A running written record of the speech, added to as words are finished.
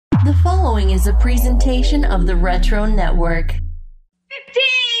The following is a presentation of the Retro Network. 15,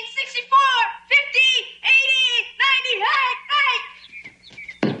 64, 50, 80, 90,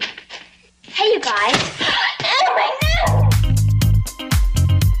 hey! Hey, you guys. Oh, my neck!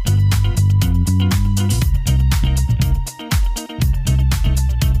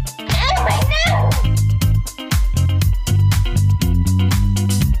 Oh, my neck! Oh,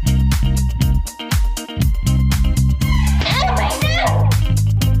 my neck!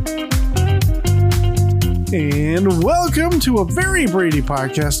 And welcome to a very Brady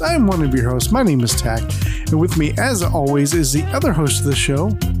podcast. I'm one of your hosts. My name is Tack. And with me, as always, is the other host of the show,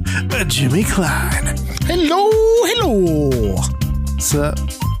 Jimmy Klein. Hello. What's up?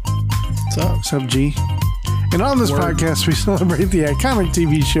 What's up, G? And on this podcast, we celebrate the iconic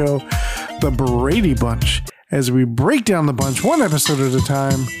TV show, The Brady Bunch. As we break down the bunch one episode at a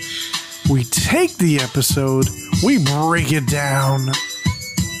time, we take the episode, we break it down.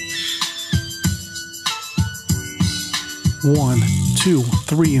 1, 2,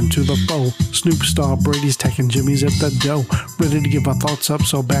 3 into the bow. Snooperstar, Brady's taking Jimmy's at the dough. Ready to give our thoughts up,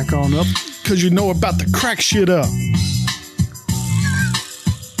 so back on up. Because you know about to crack shit up.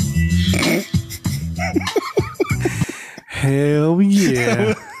 Hell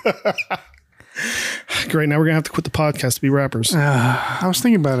yeah. Great, now we're going to have to quit the podcast to be rappers. I was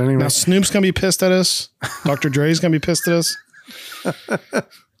thinking about it anyway. Now Snoop's going to be pissed at us. Dr. Dre's going to be pissed at us.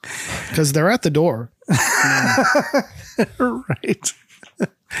 Because they're at the door. Right.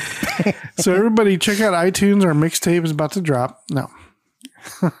 So everybody check out iTunes. Our mixtape is about to drop. No.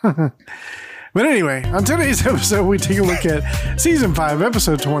 But anyway, on today's episode, we take a look at Season 5,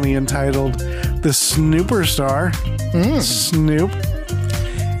 Episode 20, entitled The Snooperstar. Snoop.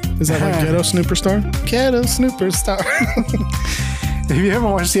 Is that like Ghetto Snooperstar? Ghetto Snooperstar. If you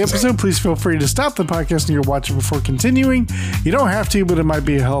haven't watched the episode, please feel free to stop the podcast and go watch it before continuing. You don't have to, but it might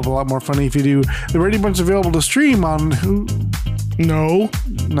be a hell of a lot more funny if you do. The Brady Bunch is available to stream on No.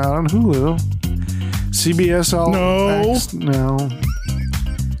 Not on Hulu. CBS All No. X, no.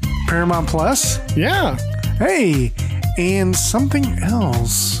 Paramount Plus? Yeah. Hey, and something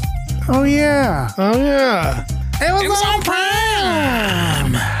else. Oh, yeah. Oh, yeah. It was on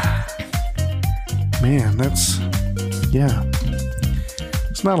Prime. Man, that's... Yeah.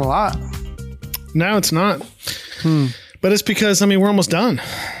 It's not a lot. No, it's not. But it's because, we're almost done.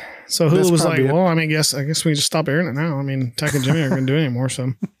 So Hulu was like, well, I guess we can just stop airing it now. Tack and Jimmy aren't going to do it anymore,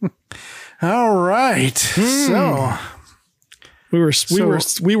 so. All right. So... We were spitting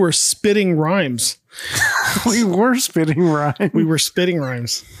rhymes. We were spitting rhymes. We were spitting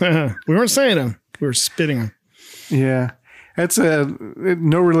rhymes. We weren't saying them. We were spitting them. Yeah. That's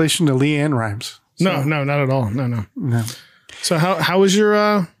no relation to Leanne rhymes. So. No, not at all. No. So how was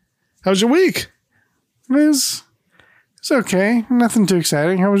your week? It's okay. Nothing too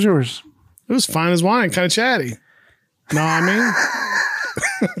exciting. How was yours? It was fine as wine, kind of chatty. No,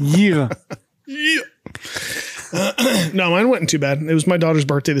 Yeah. Yeah. No, mine wasn't too bad. It was my daughter's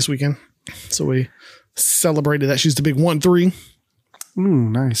birthday this weekend, so we celebrated that. She's the big 1-3. Ooh,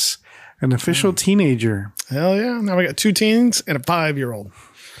 nice. An official teenager. Hell yeah. Now I got 2 teens and a 5-year-old.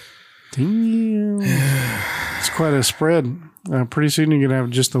 Damn. It's quite a spread. Pretty soon you're going to have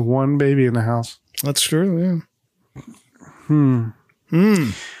just the one baby in the house. That's true, yeah.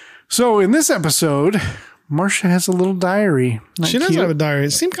 So in this episode, Marcia has a little diary. She does have a diary.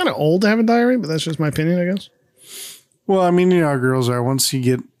 It seemed kind of old to have a diary, but that's just my opinion, I guess. Well, you know how girls are. Once you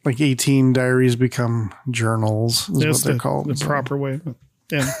get like 18, diaries become journals, is what they're called. The proper way. But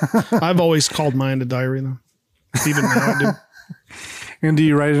yeah. I've always called mine a diary, though. Even now I do. And do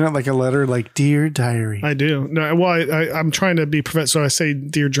you write in it like a letter, like, Dear Diary? I do. No, well, I'm trying to be so I say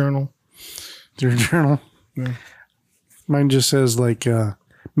Dear Journal. Dear Journal? Yeah. Mine just says like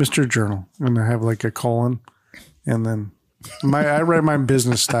Mr. Journal. And I have like a colon. And then I write my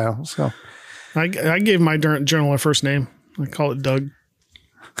business style, so... I gave my journal a first name. I call it Doug.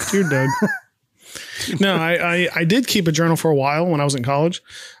 Dear Doug. No, I did keep a journal for a while when I was in college.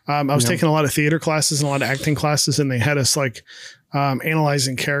 I was taking a lot of theater classes and a lot of acting classes, and they had us like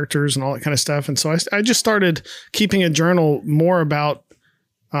analyzing characters and all that kind of stuff. And so I just started keeping a journal more about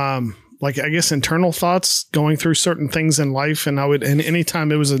like, I guess, internal thoughts going through certain things in life. And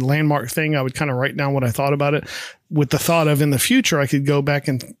anytime it was a landmark thing, I would kind of write down what I thought about it with the thought of in the future, I could go back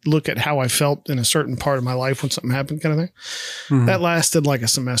and look at how I felt in a certain part of my life when something happened, kind of thing. Mm-hmm. That lasted like a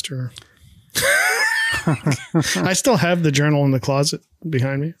semester. I still have the journal in the closet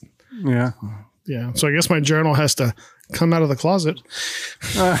behind me. Yeah. Yeah. So I guess my journal has to come out of the closet.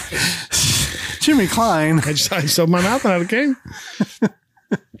 Jimmy Klein. I shoved my mouth and out it came.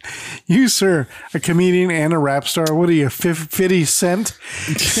 You, sir, a comedian and a rap star. What are you, 50 Cent?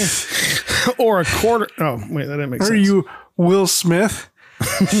 Or a quarter. Oh, wait, that didn't make sense. Are you Will Smith?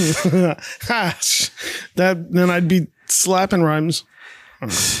 Then I'd be slapping rhymes.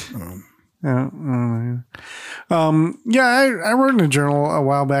 Yeah, I wrote in a journal a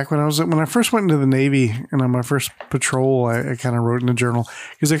while back when I first went into the Navy and on my first patrol, I kind of wrote in a journal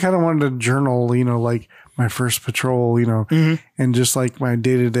because I kind of wanted to journal, like my first patrol, and just like my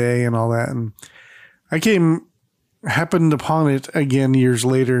day to day and all that. And I happened upon it again years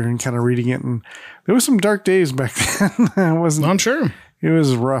later and kind of reading it, and there was some dark days back then. I'm sure it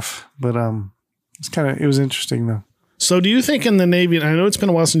was rough, but it was interesting though. So do you think in the Navy, and I know it's been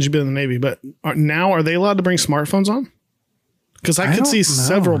a while since you've been in the Navy, but are they allowed to bring smartphones on? Because I could see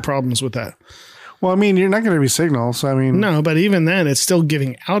several problems with that. Well, I mean, you're not going to be signal. So, I mean. No, but even then, it's still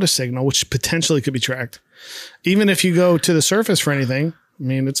giving out a signal, which potentially could be tracked. Even if you go to the surface for anything, I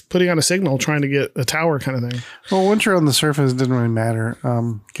mean, it's putting out a signal trying to get a tower kind of thing. Well, once you're on the surface, it doesn't really matter.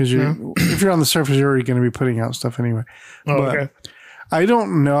 Because if you're on the surface, you're already going to be putting out stuff anyway. Oh, but, okay. I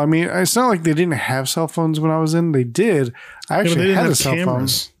don't know. I mean, it's not like they didn't have cell phones when I was in. They did. I actually had a cell phone.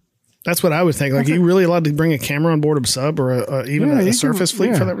 That's what I would think. Like, are you really allowed to bring a camera on board of a sub or even a surface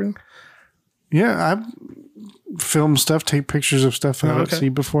fleet for that reason? Yeah, I've filmed stuff, take pictures of stuff I haven't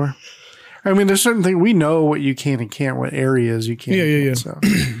seen before. I mean, there's certain things we know what you can and can't, what areas you can. Yeah. So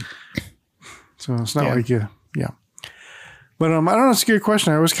it's not like you. But I don't know. It's a good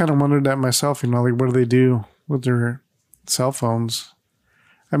question. I always kind of wondered that myself. Like, what do they do with their cell phones?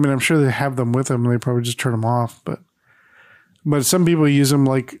 I mean, I'm sure they have them with them and they probably just turn them off, but some people use them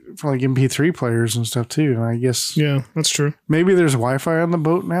for MP3 players and stuff too. And I guess, that's true. Maybe there's Wi-Fi on the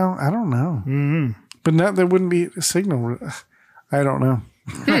boat now. I don't know, but there wouldn't be a signal. I don't know.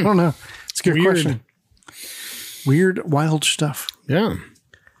 I don't know. It's a good question. Weird, wild stuff. Yeah.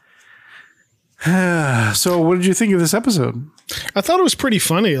 So what did you think of this episode? I thought it was pretty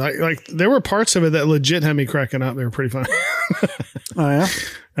funny. Like there were parts of it that legit had me cracking up. They were pretty funny. Oh yeah.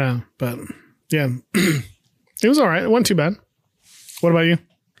 But yeah, it was all right. It wasn't too bad. What about you?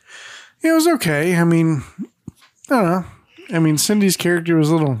 Yeah, it was okay. I mean, I don't know. I mean, Cindy's character was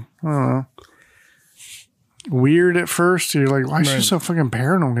a little, I don't know, weird at first. You're like, why is she so fucking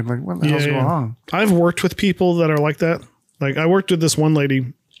paranoid? Like, what the hell's going on? I've worked with people that are like that. Like, I worked with this one lady,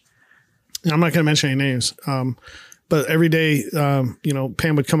 and I'm not going to mention any names, but every day,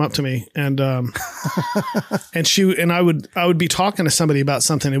 Pam would come up to me and I would be talking to somebody about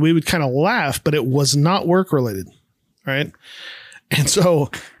something and we would kind of laugh, but it was not work related. Right. And so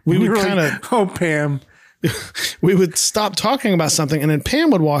we would kind of, oh, Pam, we would stop talking about something and then Pam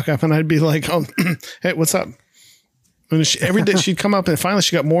would walk up and I'd be like, oh, hey, what's up? And every day she'd come up and finally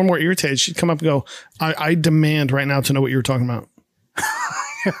she got more and more irritated. She'd come up and go, I demand right now to know what you were talking about.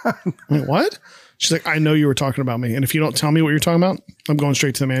 I'm like, what? She's like, I know you were talking about me. And if you don't tell me what you're talking about, I'm going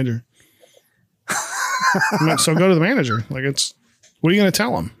straight to the manager. I'm like, so go to the manager. Like, what are you going to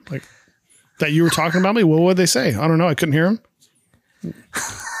tell him? Like, that you were talking about me? Well, what did they say? I don't know. I couldn't hear him.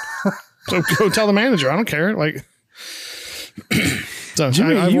 So go tell the manager. I don't care. Like, so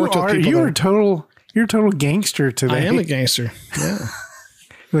Jimmy, I've worked with people. You're a total gangster today. I am a gangster. Yeah.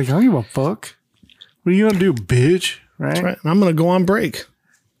 You're like, I don't give a fuck. What are you going to do, bitch? Right? That's right. And I'm going to go on break.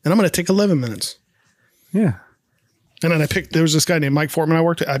 And I'm going to take 11 minutes. Yeah. And then there was this guy named Mike Fortman I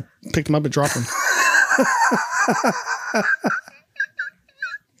worked with. I picked him up and dropped him.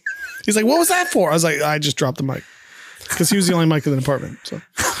 He's like, what was that for? I was like, I just dropped the mic. Because he was the only mic in the department. So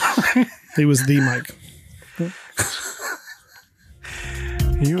he was the mic.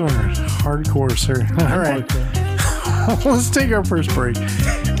 You are hardcore, sir. All right. Let's take our first break.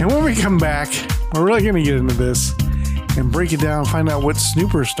 And when we come back, we're really going to get into this and break it down, find out what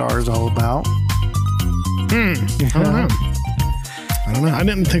Snooperstar is all about. I don't know. I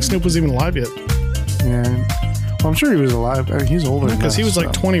didn't think Snoop was even alive yet. Yeah. Well, I'm sure he was alive. He's older. Because he was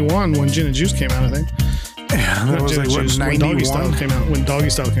like 21 when Gin and Juice came out, I think. Yeah, that was like, what, 91? When Doggy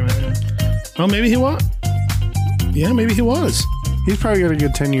Style came out. Yeah. Oh, maybe he was. Yeah, maybe he was. He's probably got a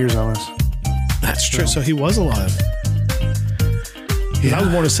good 10 years on us. That's true. So he was alive. Yeah. I was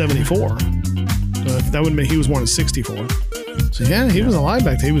born in 74. So that would mean he was born in 64. So yeah, he was alive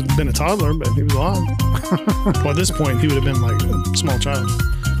back then. He was been a toddler, but he was alive. Well, at this point, he would have been like a small child.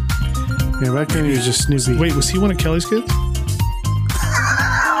 Yeah, back then he was just Snoopy. Wait, was he one of Kelly's kids?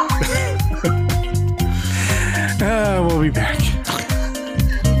 We'll be back.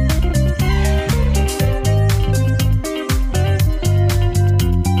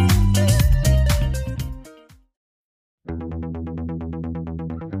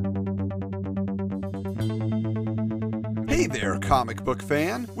 there, comic book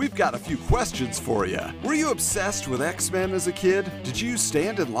fan. We've got a few questions for you. Were you obsessed with X-Men as a kid? Did you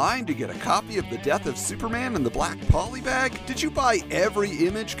stand in line to get a copy of The Death of Superman in the black polybag? Did you buy every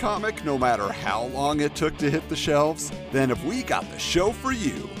Image comic, no matter how long it took to hit the shelves? Then have we got the show for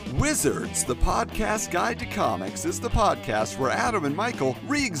you. Wizards, the podcast guide to comics, is the podcast where Adam and Michael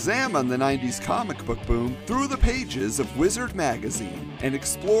re-examine the 90s comic book boom through the pages of Wizard magazine and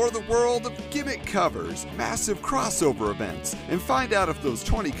explore the world of gimmick covers, massive crossover events, and find out if those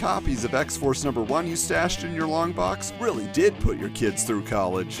 20 copies of X-Force #1 you stashed in your long box really did put your kids through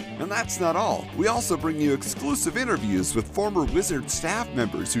college. And that's not all. We also bring you exclusive interviews with former Wizard staff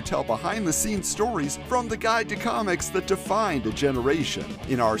members who tell behind-the-scenes stories from the guide to comics that defined a generation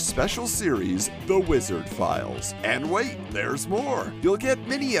in our special series, The Wizard Files. And wait, there's more. You'll get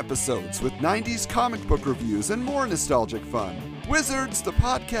mini episodes with 90s comic book reviews and more nostalgic fun. Wizards, the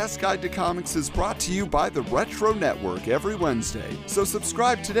podcast guide to comics, is brought to you by the Retro Network every Wednesday. So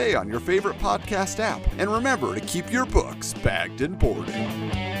subscribe today on your favorite podcast app. And remember to keep your books bagged and boarded.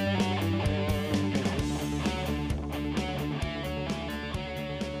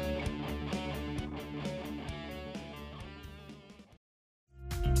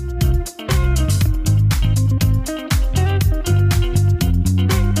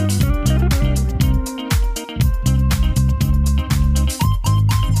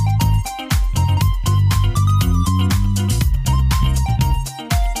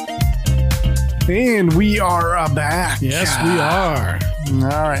 And we are back. Yes, we are.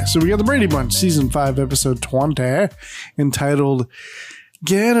 All right. So we got the Brady Bunch, season 5, episode 20, entitled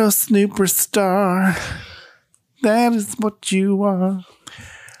Get a Snooperstar. That is what you are.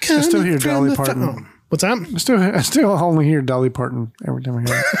 I still hear Dolly Parton. What's that? I still only hear Dolly Parton every time I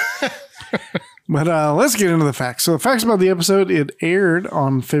hear it. But let's get into the facts. So the facts about the episode: it aired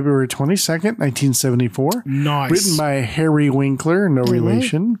on February 22nd, 1974. Nice. Written by Harry Winkler, no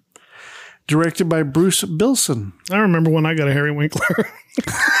relation. Directed by Bruce Bilson. I remember when I got a Harry Winkler.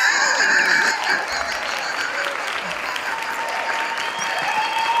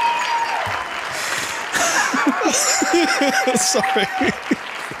 Sorry.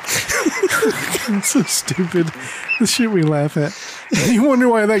 It's so stupid. The shit we laugh at. You wonder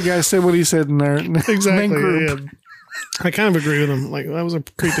why that guy said what he said in our Exactly. main group. Yeah. I kind of agree with him. Like, that was a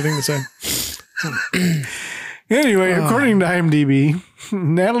creepy thing to say. Anyway, according to IMDb,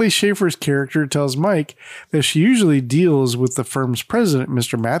 Natalie Schaefer's character tells Mike that she usually deals with the firm's president,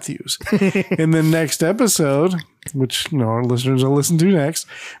 Mr. Matthews. In the next episode, which our listeners will listen to next,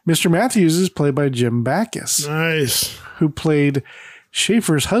 Mr. Matthews is played by Jim Backus. Nice. Who played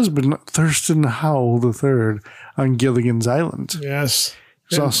Schaefer's husband, Thurston Howell III, on Gilligan's Island. Yes.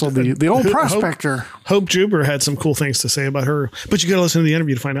 There's also the old prospector. Hope Juber had some cool things to say about her, but you got to listen to the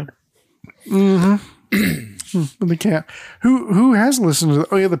interview to find out. Mm-hmm. But they can't. Who has listened to?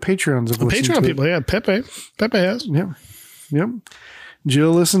 The Patreons have listened to Patreon people. it. Yeah, Pepe has. Yep.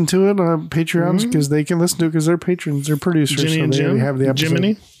 Jill listened to it on Patreons because they can listen to it because they're patrons, they're producers. Jimmy and Jim have the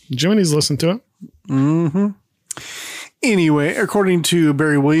episode. Jiminy's listened to it. Mm-hmm. Anyway, according to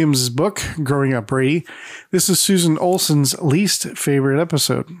Barry Williams' book, Growing Up Brady, this is Susan Olsen's least favorite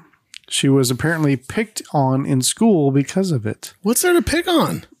episode. She was apparently picked on in school because of it. What's there to pick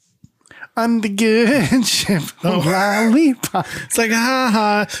on? I'm the good ship lollipop. It's like,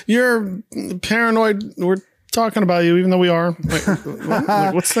 you're paranoid. We're talking about you, even though we are.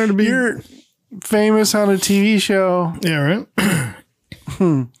 Like, what's there to be? You're famous on a TV show. Yeah, right?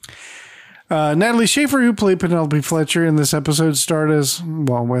 Natalie Schaefer, who played Penelope Fletcher in this episode, starred as,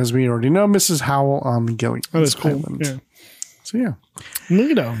 well, as we already know, Mrs. Howell on Gilligan's that's cool. Island. Yeah. So, yeah.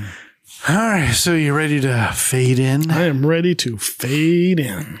 Neato. All right. So, you ready to fade in? I am ready to fade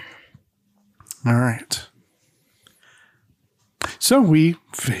in. All right. So we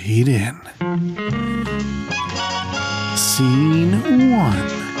fade in. Scene 1.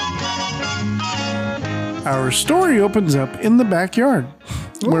 Our story opens up in the backyard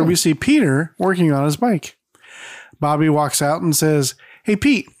where we see Peter working on his bike. Bobby walks out and says, "Hey,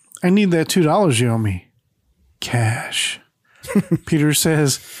 Pete, I need that $2 you owe me." Cash. Peter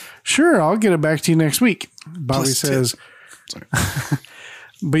says, "Sure, I'll get it back to you next week." Bobby says,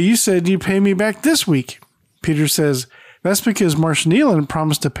 "But you said you'd pay me back this week." Peter says, "That's because Marsh Nealon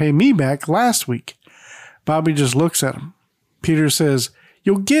promised to pay me back last week." Bobby just looks at him. Peter says,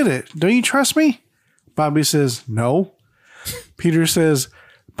 "You'll get it. Don't you trust me?" Bobby says, "No." Peter says,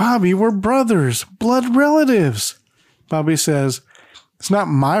 "Bobby, we're brothers, blood relatives." Bobby says, "It's not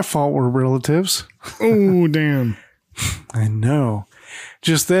my fault we're relatives." Oh, damn. I know.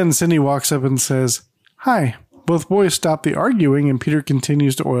 Just then, Cindy walks up and says, "Hi." Both boys stop the arguing and Peter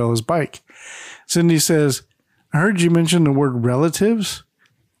continues to oil his bike. Cindy says, I heard you mention the word relatives.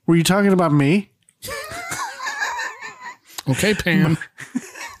 Were you talking about me? Okay, Pam.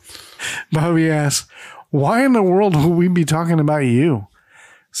 Bobby asks, why in the world would we be talking about you?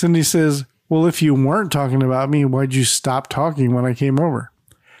 Cindy says, well, if you weren't talking about me, why'd you stop talking when I came over?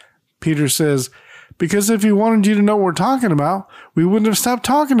 Peter says, because if he wanted you to know what we're talking about, we wouldn't have stopped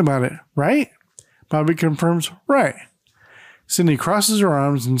talking about it, right? Bobby confirms, right. Cindy crosses her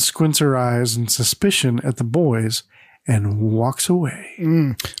arms and squints her eyes in suspicion at the boys and walks away.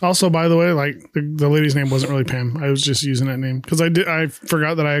 Also, by the way, like the lady's name wasn't really Pam. I was just using that name because I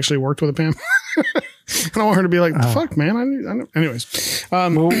forgot that I actually worked with a Pam. I don't want her to be like, fuck, man. I know. Anyways.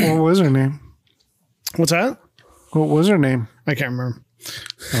 What was her name? What's that? What was her name? I can't remember.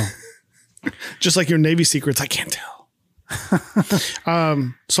 Oh. Just like your Navy secrets, I can't tell.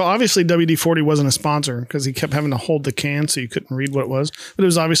 So obviously WD-40 wasn't a sponsor because he kept having to hold the can so you couldn't read what it was. But it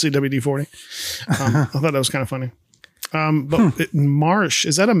was obviously WD-40. I thought that was kind of funny. Marsh,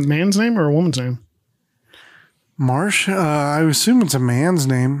 is that a man's name or a woman's name? Marsh? I assume it's a man's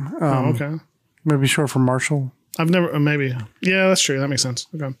name. Okay. Maybe short for Marshall. I've never, maybe. Yeah, that's true. That makes sense.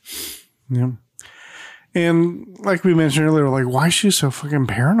 Okay. Yeah. And like we mentioned earlier, like, why is she so fucking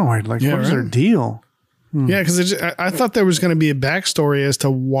paranoid? Like, what is her deal? Yeah, because I thought there was going to be a backstory as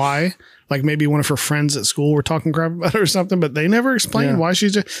to why, like maybe one of her friends at school were talking crap about her or something, but they never explained why she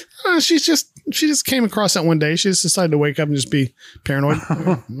just came across that one day. She just decided to wake up and just be paranoid.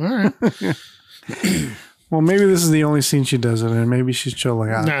 All right. Well, maybe this is the only scene she does it in. Maybe she's chill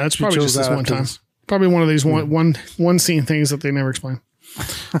like that. Nah, it's probably just this one time. Probably one of these one scene things that they never explain.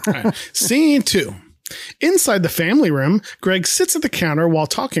 All right. Scene 2. Inside the family room, Greg sits at the counter while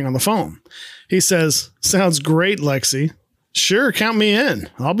talking on the phone. He says, sounds great, Lexi. Sure, count me in.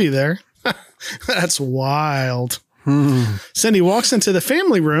 I'll be there. That's wild. Cindy walks into the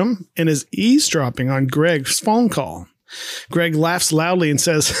family room and is eavesdropping on Greg's phone call. Greg laughs loudly and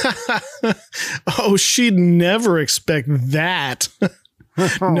says, oh, she'd never expect that.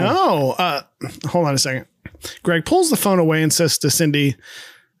 No. Hold on a second. Greg pulls the phone away and says to Cindy,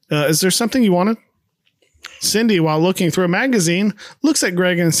 is there something you wanted? Cindy, while looking through a magazine, looks at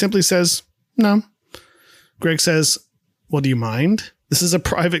Greg and simply says, no. Greg says, well, do you mind? This is a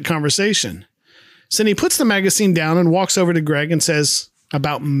private conversation. Cindy puts the magazine down and walks over to Greg and says,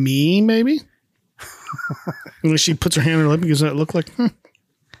 about me, maybe? And she puts her hand on her lip and gives it a look like,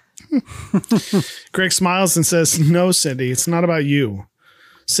 Greg smiles and says, no, Cindy, it's not about you.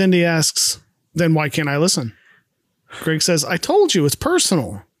 Cindy asks, then why can't I listen? Greg says, I told you, it's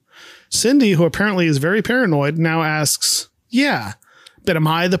personal. Cindy, who apparently is very paranoid, now asks, yeah, but am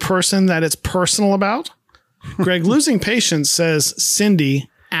I the person that it's personal about? Greg, losing patience, says, Cindy,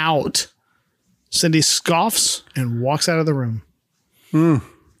 out. Cindy scoffs and walks out of the room. Yeah,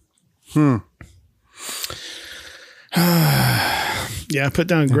 I put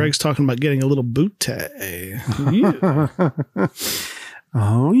down Greg's talking about getting a little bootay. Yeah.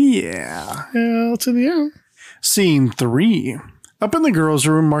 Oh, yeah. Hell to the end. Scene 3. Up in the girls'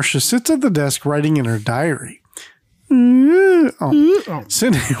 room, Marcia sits at the desk writing in her diary.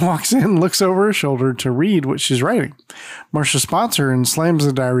 Cindy walks in, looks over her shoulder to read what she's writing. Marcia spots her and slams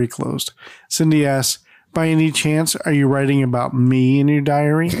the diary closed. Cindy asks, by any chance, are you writing about me in your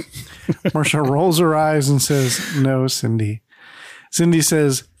diary? Marcia rolls her eyes and says, no, Cindy. Cindy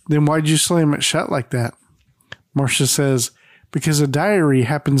says, then why'd you slam it shut like that? Marcia says, because a diary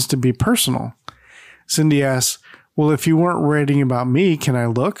happens to be personal. Cindy asks, well, if you weren't writing about me, can I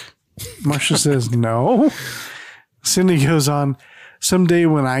look? Marcia says, no. Cindy goes on, someday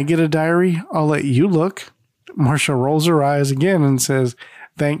when I get a diary, I'll let you look. Marcia rolls her eyes again and says,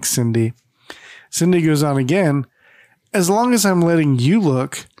 thanks, Cindy. Cindy goes on again, as long as I'm letting you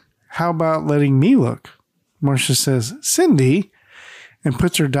look, how about letting me look? Marcia says, Cindy, and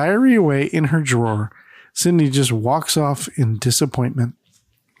puts her diary away in her drawer. Cindy just walks off in disappointment.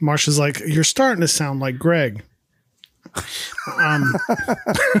 Marcia's like, you're starting to sound like Greg.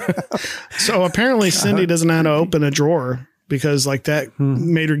 So apparently Cindy doesn't know how to open a drawer because like that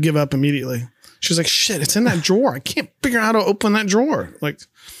made her give up immediately. She's like, shit, it's in that drawer. I can't figure out how to open that drawer. Like,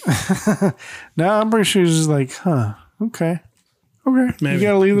 no, I'm pretty sure she's like, okay. Maybe. You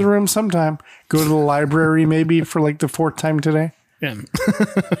got to leave the room sometime. Go to the library maybe for like the 4th time today. Yeah.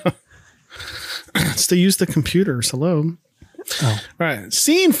 It's to use the computers. Hello. Oh. All right.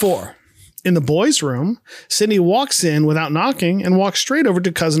 Scene 4. In the boys' room, Cindy walks in without knocking and walks straight over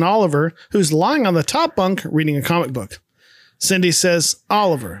to cousin Oliver, who's lying on the top bunk reading a comic book. Cindy says,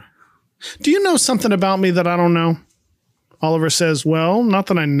 Oliver, do you know something about me that I don't know? Oliver says, well, not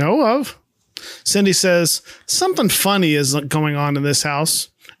that I know of. Cindy says, something funny is going on in this house,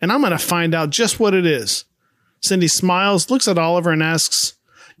 and I'm going to find out just what it is. Cindy smiles, looks at Oliver, and asks,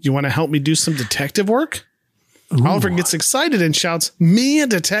 "You want to help me do some detective work?" Ooh. Oliver gets excited and shouts, "Me, a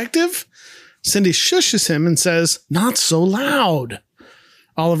detective?" Cindy shushes him and says, "Not so loud."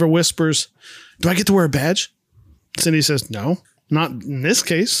 Oliver whispers, "Do I get to wear a badge?" Cindy says, "No, not in this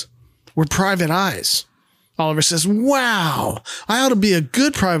case. We're private eyes." Oliver says, "Wow, I ought to be a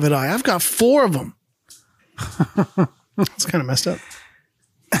good private eye. I've got 4 of them." It's kind of messed up.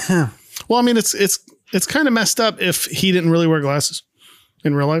 Well, I mean, it's kind of messed up if he didn't really wear glasses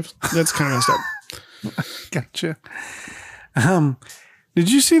in real life. That's kind of messed up. Gotcha. Did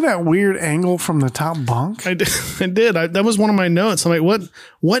you see that weird angle from the top bunk? I did. That was one of my notes. I'm like,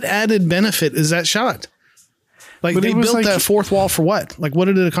 what added benefit is that shot? Like, they built that fourth wall for what? Like, what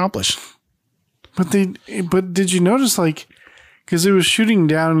did it accomplish? But did you notice, like, because it was shooting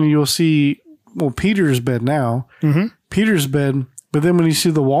down and you'll see, well, Peter's bed now. Mm-hmm. Peter's bed. But then when you see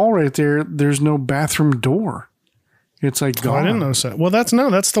the wall right there, there's no bathroom door. It's like gone. I didn't notice that. Well, that's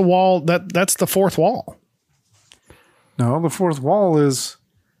the wall. That's the fourth wall. No, the fourth wall is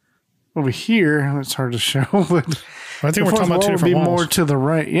over here. It's hard to show, but I think we're talking about 2 different walls. More to the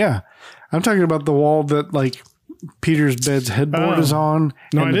right. Yeah, I'm talking about the wall that like Peter's bed's headboard is on.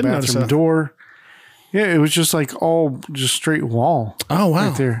 No, and I didn't notice that. Door. Yeah, it was just like all just straight wall. Oh wow,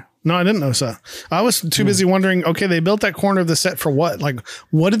 right there. No, I didn't notice that. I was too busy wondering. Okay, they built that corner of the set for what? Like,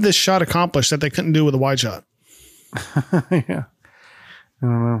 what did this shot accomplish that they couldn't do with a wide shot? Yeah, I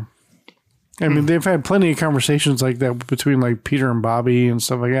don't know. I mean, they've had plenty of conversations like that between like Peter and Bobby and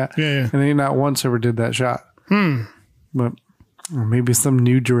stuff like that. Yeah. And they not once ever did that shot. But or maybe some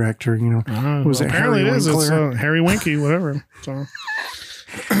new director, you know. Was it apparently Harry it is. Winkler? It's Harry Winky, whatever. So.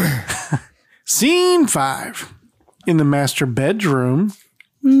 Scene 5 in the master bedroom.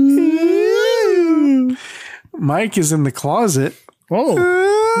 Mike is in the closet.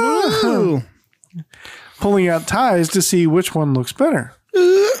 Whoa. Pulling out ties to see which one looks better.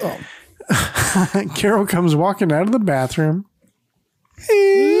 Carol comes walking out of the bathroom.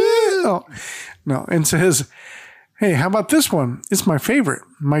 No, and says, "Hey, how about this one? It's my favorite."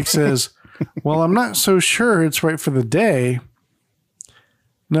 Mike says, "Well, I'm not so sure it's right for the day.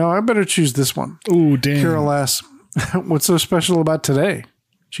 No, I better choose this one." Ooh, damn. Carol asks, "What's so special about today?"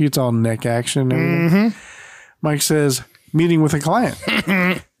 She gets all neck action and everything. Mike says, "Meeting with a client."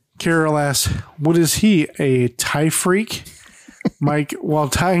 Carol asks, "What is he, a tie freak?" Mike, while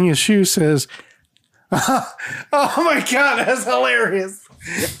tying his shoe, says, "Oh my God, that's hilarious.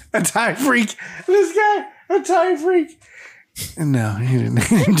 A tie freak. This guy, a tie freak." No, he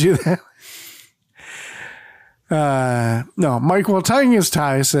didn't do that. No, Mike, while tying his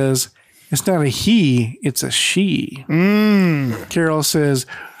tie, says, "It's not a he, it's a she." Carol says,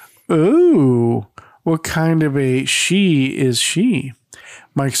 "Oh, what kind of a she is she?"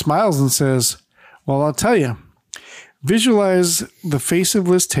 Mike smiles and says, "Well, I'll tell you. Visualize the face of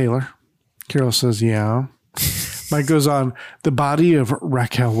Liz Taylor." Carol says, "Yeah." Mike goes on, "The body of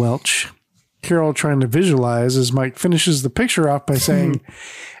Raquel Welch." Carol trying to visualize as Mike finishes the picture off by saying,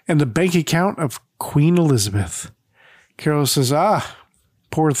 "And the bank account of Queen Elizabeth." Carol says, "Ah,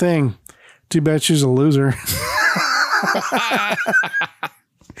 poor thing. Too bad she's a loser."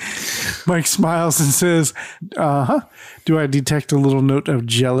 Mike smiles and says, "Uh-huh. Do I detect a little note of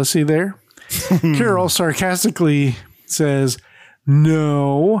jealousy there?" Carol sarcastically says,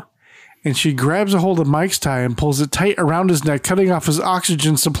 "No." And she grabs a hold of Mike's tie and pulls it tight around his neck, cutting off his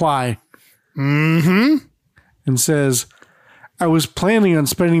oxygen supply. And says, "I was planning on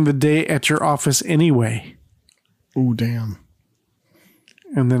spending the day at your office anyway." Ooh, damn.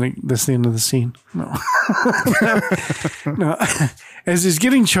 And then that's the end of the scene. No. No. As he's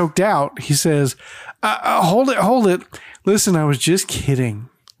getting choked out, he says, hold it. Listen, I was just kidding.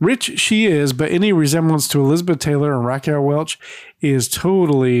 Rich she is, but any resemblance to Elizabeth Taylor and Raquel Welch is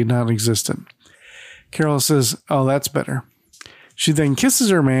totally non-existent." Carol says, "Oh, that's better." She then kisses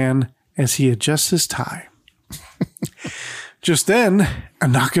her man as he adjusts his tie. Just then, a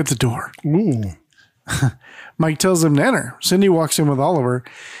knock at the door. Ooh. Mike tells them to enter. Cindy walks in with Oliver.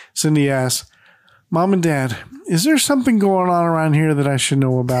 Cindy asks, "Mom and Dad, is there something going on around here that I should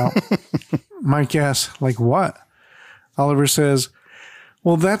know about?" Mike asks, "Like what?" Oliver says,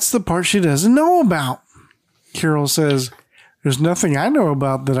 "Well, that's the part she doesn't know about." Carol says, "There's nothing I know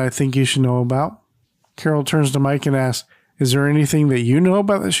about that I think you should know about." Carol turns to Mike and asks, "Is there anything that you know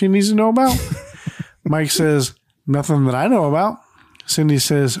about that she needs to know about?" Mike says, "Nothing that I know about." Cindy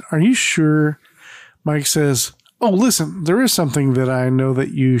says, "Are you sure?" Mike says, "Oh, listen, there is something that I know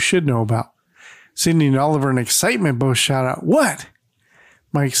that you should know about." Cindy and Oliver in excitement both shout out, "What?"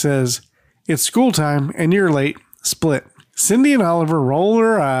 Mike says, "It's school time and you're late. Split." Cindy and Oliver roll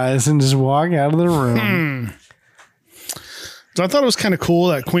their eyes and just walk out of the room. So I thought it was kind of cool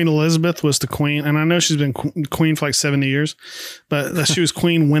that Queen Elizabeth was the queen. And I know she's been queen for like 70 years, but that she was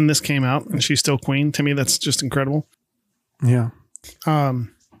queen when this came out and she's still queen. To me, that's just incredible. Yeah.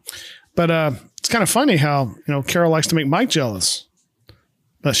 But it's kind of funny how, Carol likes to make Mike jealous,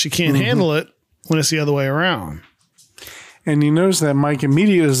 but she can't handle it when it's the other way around. And he knows that Mike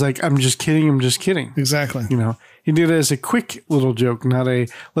immediately is like, I'm just kidding. I'm just kidding. Exactly. He did it as a quick little joke, not a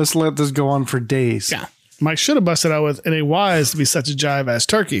let's let this go on for days. Yeah. Mike should have busted out with, it ain't wise to be such a jive ass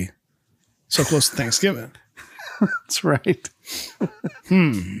turkey so close to Thanksgiving. That's right.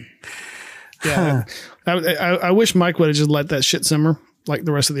 Yeah. I wish Mike would have just let that shit simmer like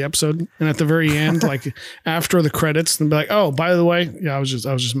the rest of the episode. And at the very end, like after the credits, and be like, oh, by the way, yeah, I was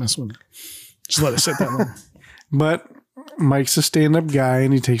just messing with it. Just let it sit that long. But Mike's a stand-up guy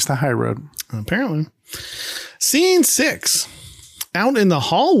and he takes the high road. Apparently. Scene 6. Out in the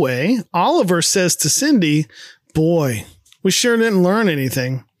hallway, Oliver says to Cindy, boy, we sure didn't learn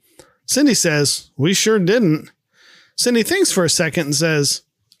anything. Cindy says, we sure didn't. Cindy thinks for a second and says,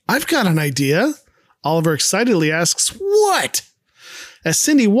 I've got an idea. Oliver excitedly asks, what? As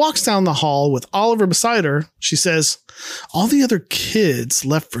Cindy walks down the hall with Oliver beside her, she says, all the other kids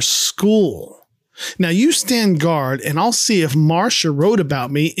left for school. Now you stand guard and I'll see if Marcia wrote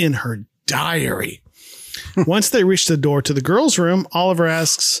about me in her diary. Once they reach the door to the girls' room, Oliver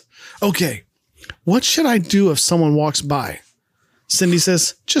asks, okay, what should I do if someone walks by? Cindy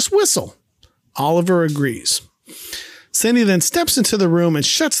says, just whistle. Oliver agrees. Cindy then steps into the room and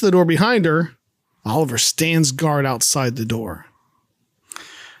shuts the door behind her. Oliver stands guard outside the door.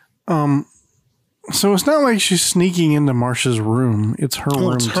 So it's not like she's sneaking into Marcia's room. It's her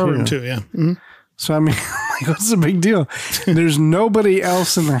room It's her room too, yeah. Mm-hmm. So, I mean, what's the big deal? There's nobody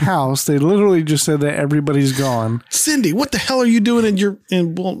else in the house. They literally just said that everybody's gone. Cindy, what the hell are you doing in your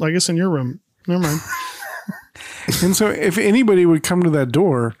room? Never mind. And so if anybody would come to that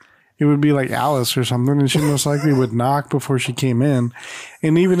door, it would be like Alice or something. And she most likely would knock before she came in.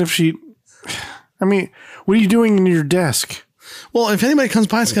 And even if what are you doing in your desk? Well, if anybody comes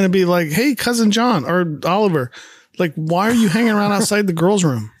by, it's going to be like, hey, cousin John or Oliver, like, why are you hanging around outside the girls'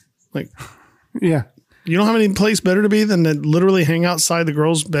 room? Like, yeah. You don't have any place better to be than to literally hang outside the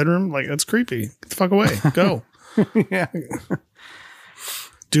girls' bedroom? Like, that's creepy. Get the fuck away. Go. Yeah.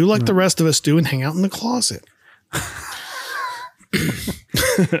 Do like the rest of us do and hang out in the closet.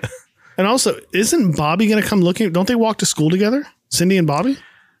 And also, isn't Bobby going to come looking? Don't they walk to school together? Cindy and Bobby?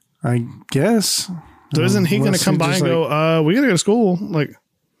 I guess. So isn't he going to come by and go, we got to go to school? Like,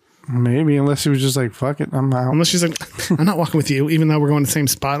 maybe, unless he was just like, fuck it, I'm out. Unless she's like, I'm not walking with you, even though we're going to the same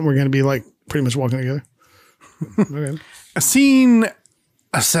spot and we're going to be like pretty much walking together. Okay. Scene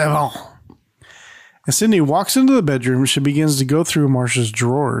 7. As Cindy walks into the bedroom, she begins to go through Marcia's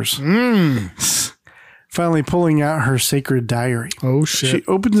drawers. Finally pulling out her sacred diary. Oh, shit. She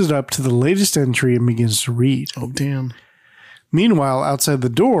opens it up to the latest entry and begins to read. Oh, damn. Meanwhile, outside the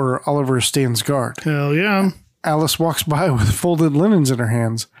door, Oliver stands guard. Hell yeah. Alice walks by with folded linens in her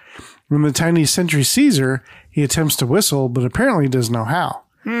hands. When the tiny sentry sees her, he attempts to whistle, but apparently doesn't know how.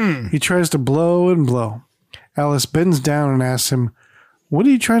 He tries to blow and blow. Alice bends down and asks him, what are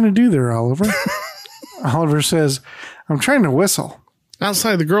you trying to do there, Oliver? Oliver says, I'm trying to whistle.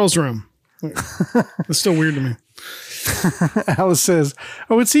 Outside the girls' room. That's still weird to me. Alice says,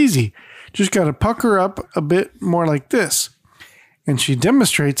 oh, it's easy. Just got to pucker up a bit more like this. And she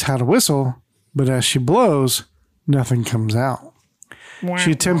demonstrates how to whistle, but as she blows, nothing comes out.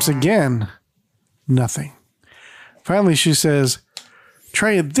 She attempts again. Nothing. Finally, she says,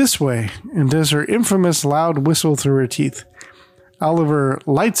 try it this way, and does her infamous loud whistle through her teeth. Oliver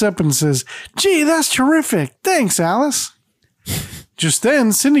lights up and says, gee, that's terrific. Thanks, Alice. Just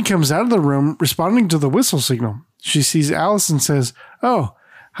then, Cindy comes out of the room, responding to the whistle signal. She sees Alice and says, oh,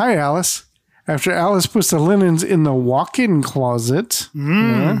 hi, Alice. After Alice puts the linens in the walk-in closet.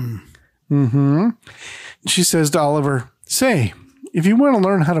 She says to Oliver, say, if you want to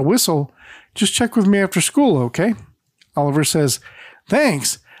learn how to whistle, just check with me after school, okay? Oliver says,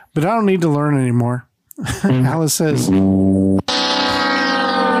 thanks, but I don't need to learn anymore. Alice says, sorry.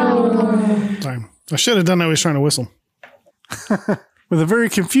 I should have done that when he was trying to whistle. with a very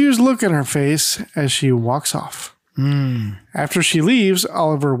confused look on her face as she walks off. After she leaves,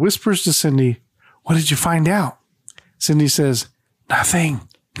 Oliver whispers to Cindy, what did you find out? Cindy says, nothing.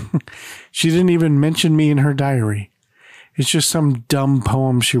 She didn't even mention me in her diary. It's just some dumb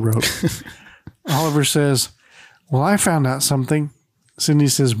poem she wrote. Oliver says, well, I found out something. Cindy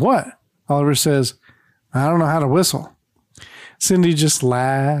says, what? Oliver says, I don't know how to whistle. Cindy just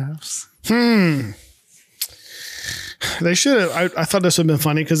laughs. They should have. I thought this would have been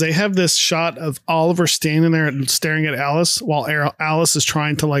funny because they have this shot of Oliver standing there and staring at Alice while Alice is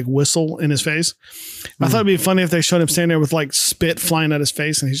trying to like whistle in his face. I thought it'd be funny if they showed him standing there with like spit flying at his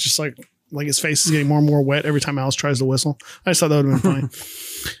face and he's just like his face is getting more and more wet every time Alice tries to whistle. I just thought that would have been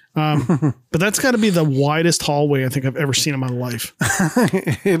funny. But that's got to be the widest hallway I think I've ever seen in my life.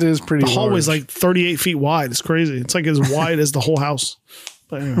 It is pretty. The hallway's like 38 feet wide. It's crazy. It's like as wide as the whole house.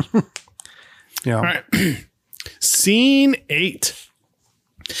 But anyways. Yeah. All right. Scene 8.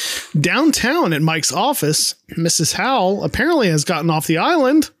 Downtown at Mike's office, Mrs. Howell apparently has gotten off the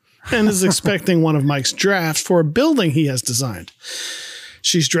island and is expecting one of Mike's drafts for a building he has designed.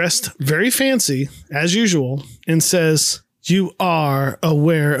 She's dressed very fancy, as usual, and says, "You are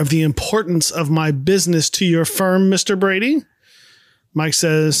aware of the importance of my business to your firm, Mr. Brady?" Mike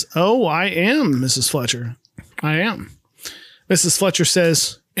says, "Oh, I am, Mrs. Fletcher. I am." Mrs. Fletcher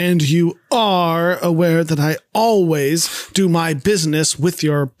says, "And you are aware that I always do my business with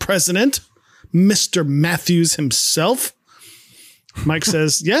your president, Mr. Matthews himself?" Mike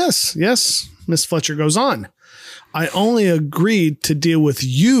says, yes. Miss Fletcher goes on, "I only agreed to deal with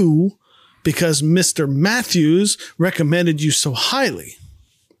you because Mr. Matthews recommended you so highly."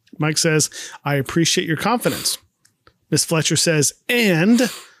 Mike says, "I appreciate your confidence." Miss Fletcher says,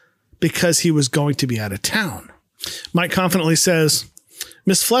 "And because he was going to be out of town." Mike confidently says,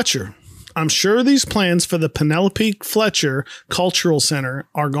 "Miss Fletcher, I'm sure these plans for the Penelope Fletcher Cultural Center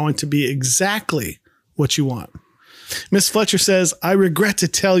are going to be exactly what you want." Miss Fletcher says, "I regret to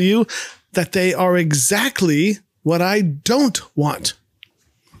tell you that they are exactly what I don't want."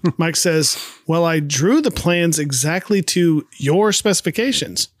 Mike says, "Well, I drew the plans exactly to your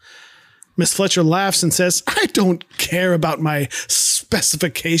specifications." Miss Fletcher laughs and says, "I don't care about my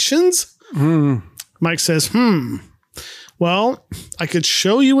specifications." Mike says, "Well, I could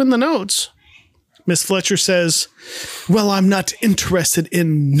show you in the notes." Miss Fletcher says, "Well, I'm not interested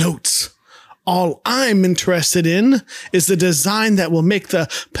in notes. All I'm interested in is the design that will make the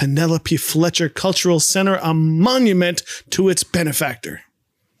Penelope Fletcher Cultural Center a monument to its benefactor."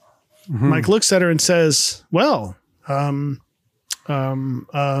 Mike looks at her and says, "Well,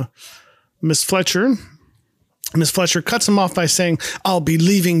 Miss Fletcher cuts him off by saying, 'I'll be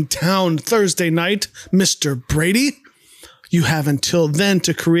leaving town Thursday night, Mr. Brady. You have until then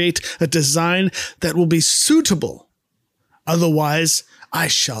to create a design that will be suitable. Otherwise, I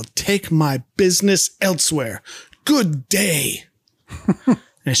shall take my business elsewhere. Good day.'"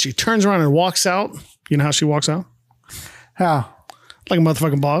 And she turns around and walks out. You know how she walks out? How? Like a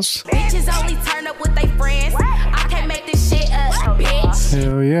motherfucking boss. Bitches only turn up with their friends. I can't make this shit up, bitch.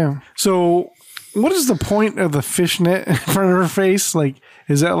 Hell yeah. So what is the point of the fishnet in front of her face? Like,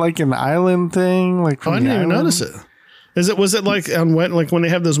 is that like an island thing? Like, I didn't even notice it. Was it like on like when they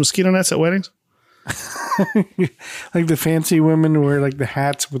have those mosquito nets at weddings? Like the fancy women wear like the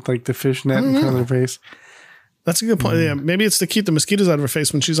hats with like the fishnet in front of their face. That's a good point. Yeah, maybe it's to keep the mosquitoes out of her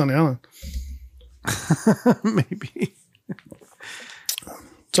face when she's on the island. Maybe.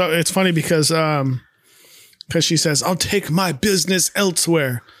 So it's funny because she says, "I'll take my business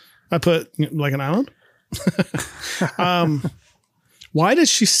elsewhere." I put like an island. Why did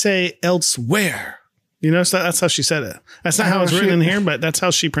she say elsewhere? You know, so that's how she said it. That's not how it's written in here, but that's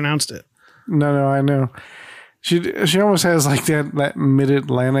how she pronounced it. No, I know. She almost has like that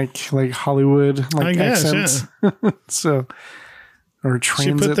mid-Atlantic, like Hollywood, like accents. Yeah. So, or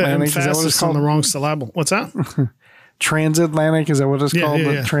transatlantic. She put the emphasis is that what it's called? On the wrong syllable. What's that? Transatlantic, is that what it's called?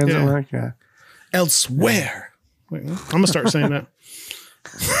 Yeah. Transatlantic, yeah. Elsewhere. Wait, I'm gonna start saying that.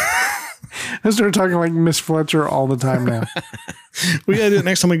 I started talking like Miss Fletcher all the time now. We gotta do it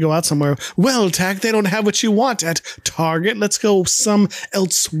next time we go out somewhere. "Well, Tack, they don't have what you want at Target. Let's go some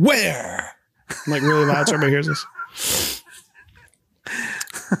elsewhere." I'm like really loud so everybody hears this.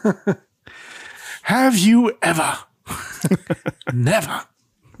 Have you ever? Never.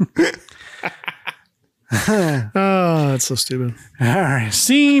 Oh, that's so stupid. All right.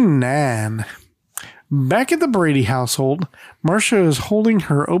 Scene 9. Back at the Brady household, Marcia is holding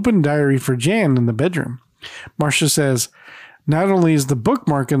her open diary for Jan in the bedroom. Marcia says, "Not only is the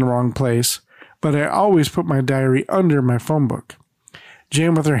bookmark in the wrong place, but I always put my diary under my phone book."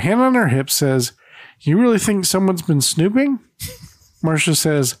 Jan, with her hand on her hip, says, "You really think someone's been snooping?" Marcia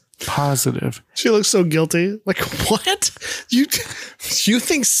says, "Positive." She looks so guilty. Like, what? You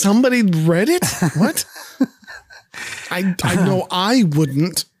think somebody read it? What? I know I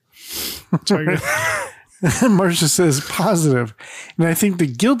wouldn't. Sorry. Marcia says, "Positive. And I think the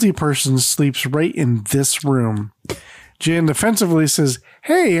guilty person sleeps right in this room." Jan defensively says,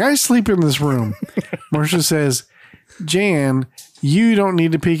 "Hey, I sleep in this room." Marcia says, "Jan, you don't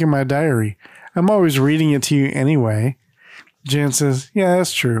need to peek in my diary. I'm always reading it to you anyway. Jan says, yeah,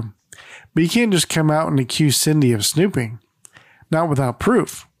 that's true. But you can't just come out and accuse Cindy of snooping. Not without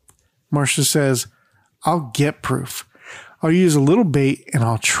proof. Marcia says, I'll get proof. I'll use a little bait and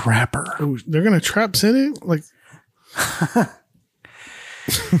I'll trap her. Oh, they're going to trap Cindy? Like,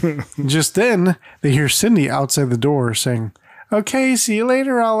 just then, they hear Cindy outside the door saying, okay, see you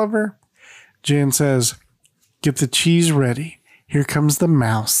later, Oliver. Jan says, get the cheese ready. Here comes the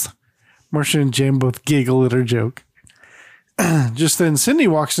mouse. Marcia and Jan both giggle at her joke. Just then, Cindy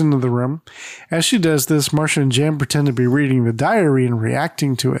walks into the room. As she does this, Marcia and Jan pretend to be reading the diary and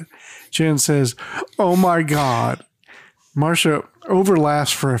reacting to it. Jan says, oh my God. Marcia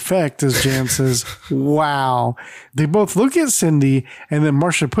overlaughs for effect as Jan says, wow. They both look at Cindy, and then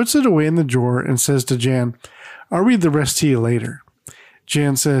Marcia puts it away in the drawer and says to Jan, I'll read the rest to you later.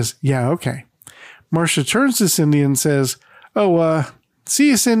 Jan says, yeah, okay. Marcia turns to Cindy and says, see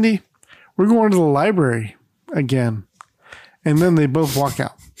you, Cindy. We're going to the library again. And then they both walk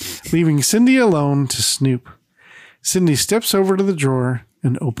out, leaving Cindy alone to snoop. Cindy steps over to the drawer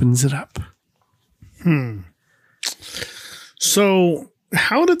and opens it up. So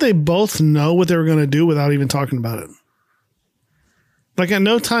how did they both know what they were going to do without even talking about it? Like at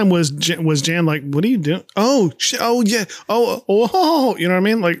no time was Jan like, what are you doing? Oh, yeah. Oh, you know what I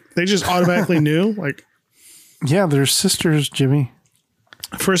mean? Like they just automatically knew. Like, yeah, they're sisters, Jimmy.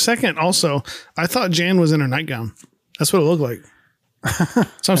 For a second, also, I thought Jan was in her nightgown. That's what it looked like.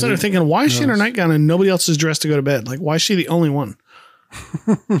 So I'm sitting there thinking, why is she in her nightgown and nobody else is dressed to go to bed? Like, why is she the only one?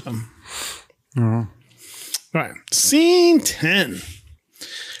 All right. Scene 10.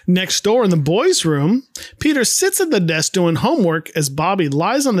 Next door in the boys' room, Peter sits at the desk doing homework as Bobby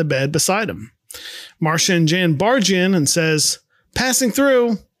lies on the bed beside him. Marcia and Jan barge in and says, passing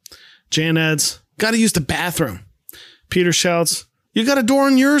through. Jan adds, gotta use the bathroom. Peter shouts, you got a door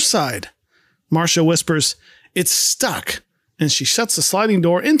on your side. Marcia whispers, it's stuck, and she shuts the sliding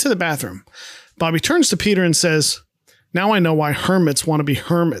door into the bathroom. Bobby turns to Peter and says, now I know why hermits want to be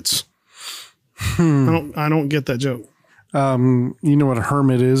hermits. I don't get that joke. You know what a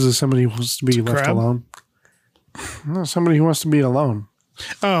hermit is somebody who wants to be left crab? alone. No, somebody who wants to be alone.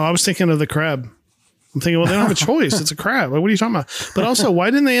 Oh, I was thinking of the crab. I'm thinking, well, they don't have a choice. It's a crab. Like, what are you talking about? But also, why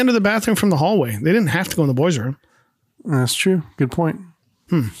didn't they enter the bathroom from the hallway? They didn't have to go in the boys' room. That's true. Good point.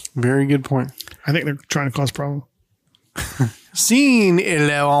 Very good point. I think they're trying to cause problems. Scene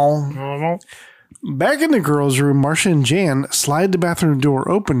 11. Back in the girls' room, Marcia and Jan slide the bathroom door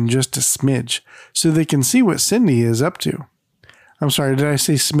open just a smidge so they can see what Cindy is up to. I'm sorry, did I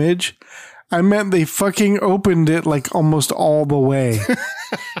say smidge? I meant they fucking opened it like almost all the way.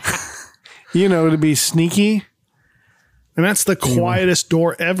 You know, to be sneaky. And that's the quietest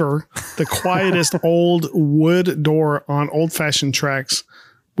door ever. The quietest old wood door on old-fashioned tracks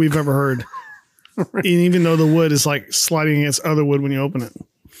we've ever heard. Right. Even though the wood is like sliding against other wood when you open it.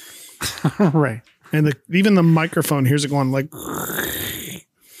 Right. And even the microphone hears it going like.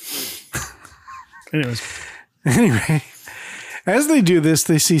 Anyway, as they do this,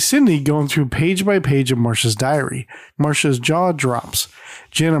 they see Cindy going through page by page of Marcia's diary. Marcia's jaw drops.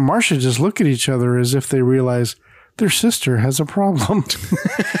 Jan and Marcia just look at each other as if they realize their sister has a problem.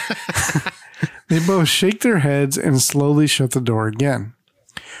 They both shake their heads and slowly shut the door again.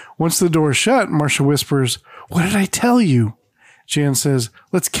 Once the door is shut, Marcia whispers, "What did I tell you?" Jan says,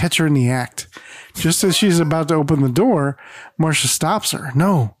 "Let's catch her in the act." Just as she's about to open the door, Marcia stops her.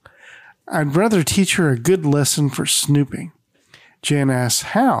 "No, I'd rather teach her a good lesson for snooping." Jan asks,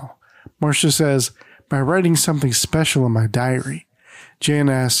 "How?" Marcia says, "By writing something special in my diary." Jan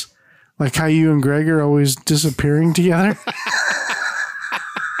asks, "Like how you and Greg are always disappearing together?"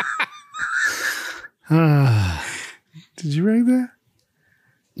 Did you write that?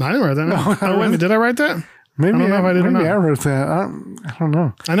 I didn't write that. No. Oh, wait a minute. Did I write that? Maybe I don't know if I did or not. I wrote that. I don't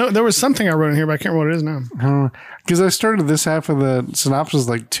know. I know there was something I wrote in here, but I can't remember what it is now. I don't know. Because I started this half of the synopsis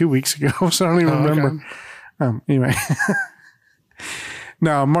like 2 weeks ago, so I don't even remember. Okay. Anyway.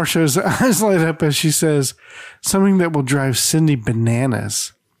 No, Marcia's eyes light up as she says something that will drive Cindy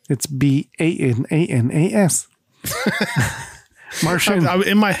bananas. It's BANANAS. Marcia.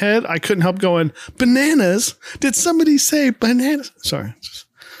 In my head, I couldn't help going, bananas? Did somebody say bananas? Sorry.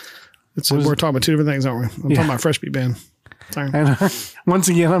 We're talking about two different things, aren't we? I'm talking about Fresh Beat Band. Sorry. And once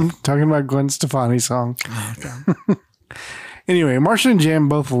again, I'm talking about Gwen Stefani's song. Oh, okay. Anyway, Marcia and Jan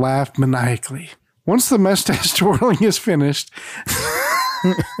both laughed maniacally. Once the mustache twirling is finished,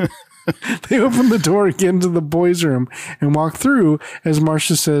 they open the door again to the boys' room and walk through as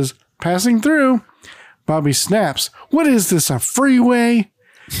Marcia says, "Passing through." Bobby snaps, "What is this, a freeway?"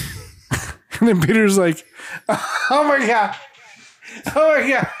 And then Peter's like, "Oh my God. Oh my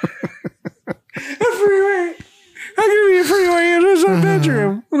God."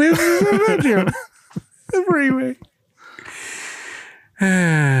 bedroom. When he was in the bedroom. The freeway.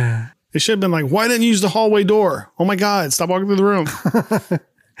 It should have been like, why didn't you use the hallway door? Oh my God, stop walking through the room.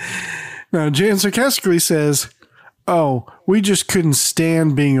 Now, Jan sarcastically says, oh, we just couldn't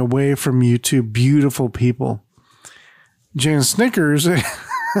stand being away from you two beautiful people. Jan snickers.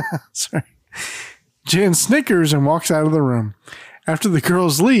 Sorry. Jan snickers and walks out of the room. After the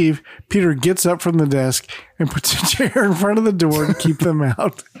girls leave, Peter gets up from the desk and puts a chair in front of the door to keep them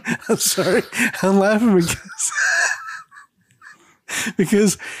out. I'm sorry. I'm laughing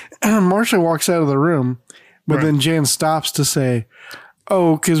because Marcia walks out of the room, but then Jan stops to say,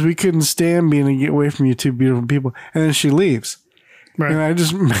 oh, because we couldn't stand being away from you two beautiful people. And then she leaves. Right. And I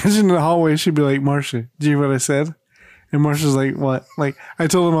just imagine in the hallway, she'd be like, Marcia, did you hear what I said? And Marcia's like, what? Like, I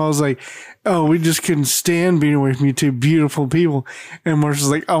told him, I was like, oh, we just couldn't stand being away from you two beautiful people. And Marcia's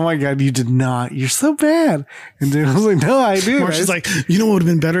like, oh my God, you did not. You're so bad. And then I was like, no, I did. Marcia's like, you know what would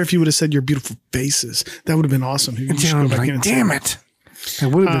have been better if you would have said your beautiful faces. That would have been awesome. And Jan was like, damn it.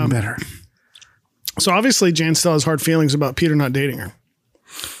 That would have been better. So obviously, Jan still has hard feelings about Peter not dating her.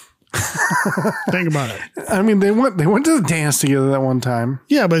 Think about it. I mean, they went to the dance together that one time.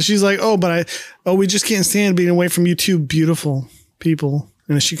 Yeah, but she's like, we just can't stand being away from you two beautiful people.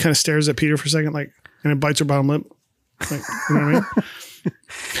 And then she kind of stares at Peter for a second, like, and it bites her bottom lip. Like, you know what I mean?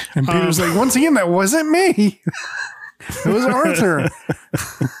 And Peter's like, once again, that wasn't me. It was Arthur.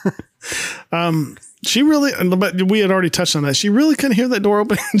 She really, but we had already touched on that. She really couldn't hear that door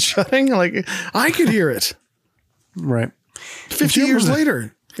open and shutting. Like, I could hear it. Right. 50 years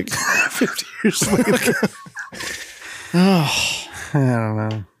later. 50 years later. Oh. I don't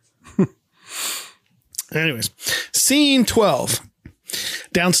know. Anyways, scene 12.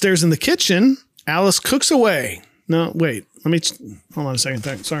 Downstairs in the kitchen, Alice cooks away. No, wait. Let me hold on a second.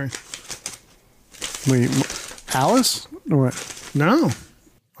 Sorry. Wait, Alice? Or what? No.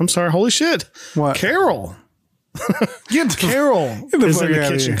 I'm sorry. Holy shit. What? Carol. Carol is in the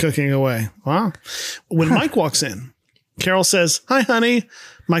kitchen cooking away. Wow. When Mike walks in, Carol says, hi, honey.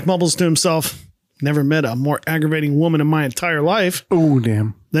 Mike mumbles to himself, never met a more aggravating woman in my entire life. Oh,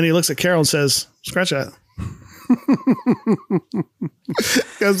 damn. Then he looks at Carol and says, scratch that.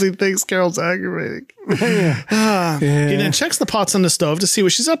 Because he thinks Carol's aggravating. Yeah. He then checks the pots on the stove to see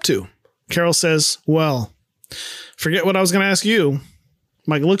what she's up to. Carol says, well, forget what I was going to ask you.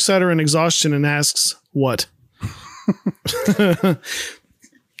 Mike looks at her in exhaustion and asks, what?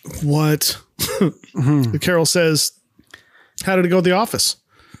 What? Carol says, how did it go at the office?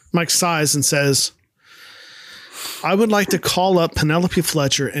 Mike sighs and says, I would like to call up Penelope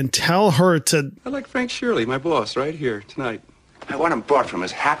Fletcher and tell her to... I like Frank Shirley, my boss, right here tonight. I want him brought from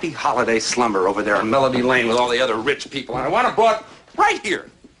his happy holiday slumber over there on Melody Lane with all the other rich people. And I want him brought right here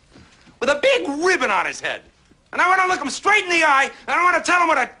with a big ribbon on his head. And I want to look him straight in the eye, and I want to tell him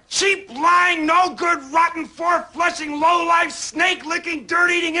what a cheap, lying, no-good, rotten, four-flushing, low-life, snake-licking,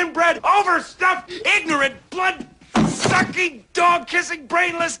 dirt-eating, inbred, overstuffed, ignorant, blood-sucking, dog-kissing,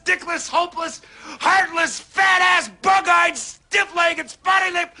 brainless, dickless, hopeless, heartless, fat-ass, bug-eyed, stiff-legged,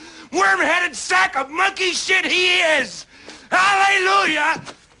 spotty-lipped, worm-headed sack of monkey shit he is! Hallelujah!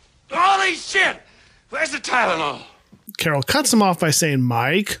 Holy shit! Where's the Tylenol? Carol cuts him off by saying,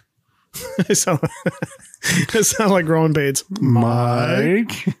 Mike. It sounds like growing pains.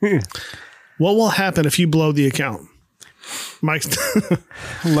 Mike. What will happen if you blow the account? Mike's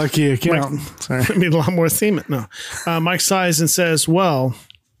lucky account. Sorry. I mean, a lot more theme. No. Mike sighs and says, well,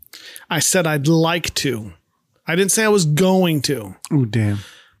 I said I'd like to. I didn't say I was going to. Oh, damn.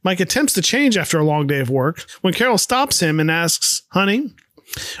 Mike attempts to change after a long day of work when Carol stops him and asks, honey,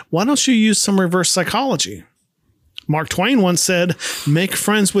 why don't you use some reverse psychology? Mark Twain once said, make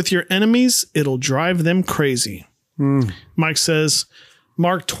friends with your enemies. It'll drive them crazy. Mike says,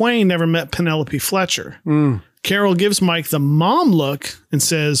 Mark Twain never met Penelope Fletcher. Carol gives Mike the mom look and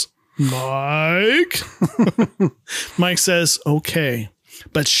says, Mike. Mike says, okay,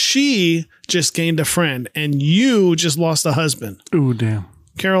 but she just gained a friend and you just lost a husband. Oh, damn.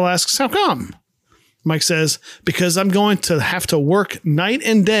 Carol asks, how come? Mike says, because I'm going to have to work night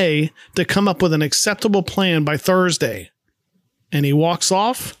and day to come up with an acceptable plan by Thursday. And he walks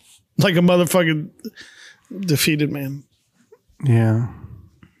off like a motherfucking defeated man. Yeah.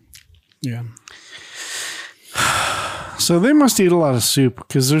 Yeah. So they must eat a lot of soup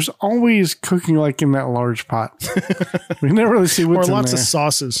because there's always cooking like in that large pot. We never really see what's in there. Or lots of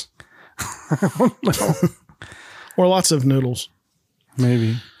sauces. Or lots of noodles.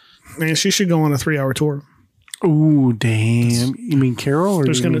 Maybe. Man, she should go on a 3-hour tour. Ooh, damn. You mean Carol? Or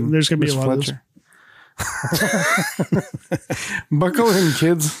there's gonna be a lot Fletcher? Of this. Buckle in,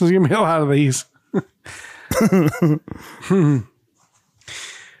 kids. There's gonna be a lot of these.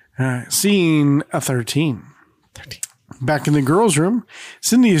 All right. Scene 13. Back in the girls' room,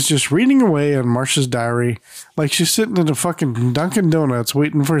 Cindy is just reading away on Marcia's diary like she's sitting in a fucking Dunkin' Donuts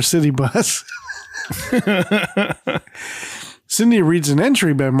waiting for a city bus. Cindy reads an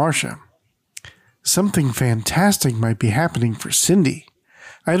entry by Marcia. Something fantastic might be happening for Cindy.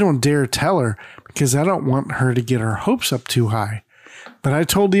 I don't dare tell her because I don't want her to get her hopes up too high. But I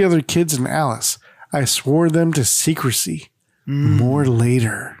told the other kids and Alice. I swore them to secrecy. More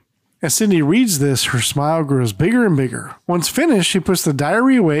later. As Cindy reads this, her smile grows bigger and bigger. Once finished, she puts the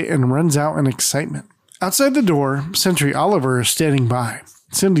diary away and runs out in excitement. Outside the door, Sentry Oliver is standing by.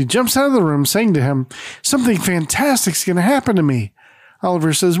 Cindy jumps out of the room, saying to him, something fantastic's going to happen to me.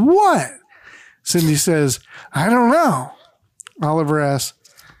 Oliver says, what? Cindy says, I don't know. Oliver asks,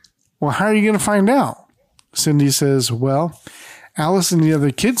 well, how are you going to find out? Cindy says, well, Alice and the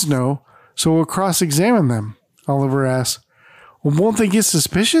other kids know, so we'll cross-examine them. Oliver asks, well, won't they get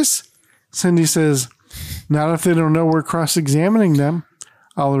suspicious? Cindy says, not if they don't know we're cross-examining them.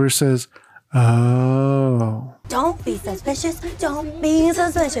 Oliver says, oh. Don't be suspicious. Don't be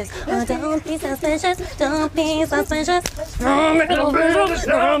suspicious. Don't be suspicious. Don't be suspicious.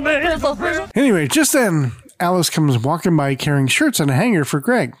 Anyway, just then, Alice comes walking by carrying shirts on a hanger for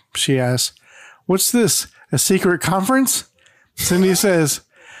Greg. She asks, what's this, a secret conference? Cindy says,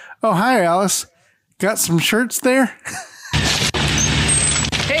 oh, hi, Alice. Got some shirts there?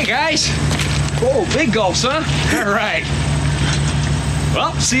 Hey, guys. Oh, big gulps, huh? All right.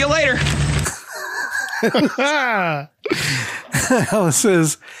 Well, see you later. Alice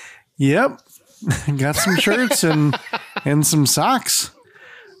says, yep, got some shirts and some socks.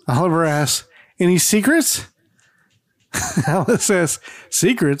 Oliver asks, any secrets? Alice says,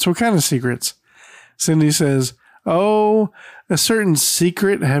 secrets? What kind of secrets? Cindy says, oh, a certain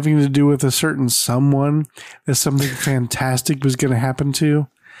secret having to do with a certain someone that something fantastic was going to happen to.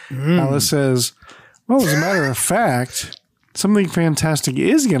 Alice says, well, as a matter of fact, something fantastic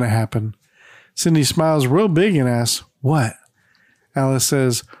is going to happen. Cindy smiles real big and asks, what? Alice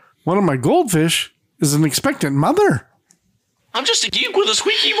says, one of my goldfish is an expectant mother. I'm just a geek with a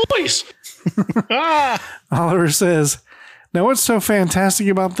squeaky voice. Oliver says, now what's so fantastic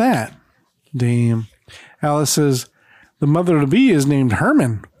about that? Damn. Alice says, the mother-to-be is named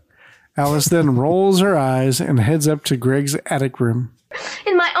Herman. Alice then rolls her eyes and heads up to Greg's attic room.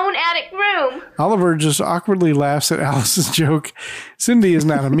 In my own attic room. Oliver just awkwardly laughs at Alice's joke. Cindy is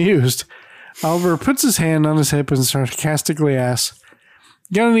not amused. Oliver puts his hand on his hip and sarcastically asks,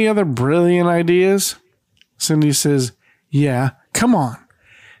 got any other brilliant ideas? Cindy says, yeah, come on.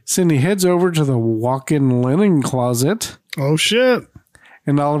 Cindy heads over to the walk-in linen closet. Oh, shit.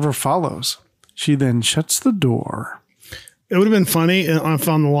 And Oliver follows. She then shuts the door. It would have been funny if I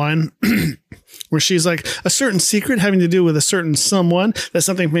found the line where she's like, a certain secret having to do with a certain someone that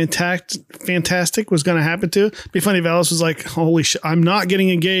something fantastic was going to happen to. It'd be funny if Alice was like, holy shit, I'm not getting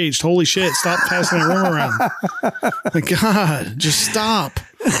engaged. Holy shit, stop passing that room around. My God, just stop.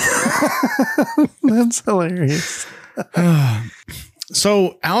 That's hilarious.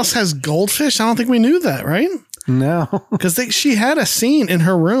 So Alice has goldfish? I don't think we knew that, right? No. Because she had a scene in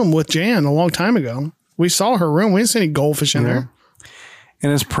her room with Jan a long time ago. We saw her room. We didn't see any goldfish in there.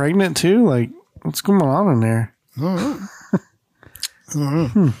 And is pregnant too? Like, what's going on in there? I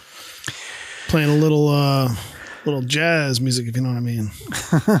don't know. Playing a little jazz music, if you know what I mean.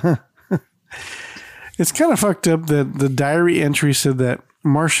 It's kind of fucked up that the diary entry said that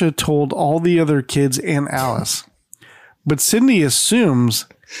Marcia told all the other kids and Alice. But Cindy assumes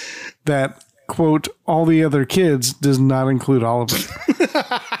that, quote, all the other kids does not include Oliver.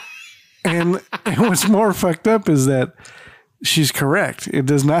 And what's more fucked up is that she's correct. It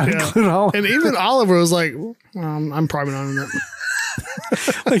does not include Oliver. And even Oliver was like, I'm probably not in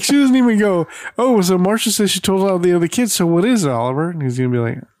that. Like, she doesn't even go, oh, so Marcia says she told all the other kids, so what is it, Oliver? And he's going to be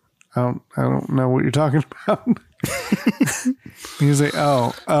like, I don't know what you're talking about. He's like,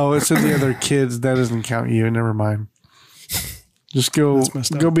 oh, it said the other kids. That doesn't count you. Never mind. Just go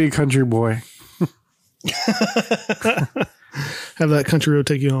be a country boy. Have that country road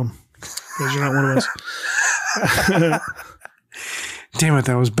take you home. Because you're not one of us. Damn it,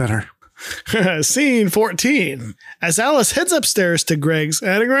 that was better. Scene 14. As Alice heads upstairs to Greg's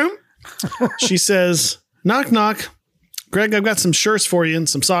attic room, she says, knock, knock. Greg, I've got some shirts for you and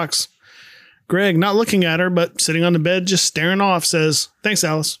some socks. Greg, not looking at her, but sitting on the bed, just staring off, says, thanks,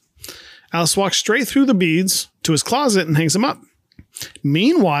 Alice. Alice walks straight through the beads to his closet and hangs them up.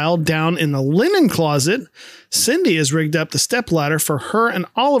 Meanwhile, down in the linen closet, Cindy has rigged up the stepladder for her and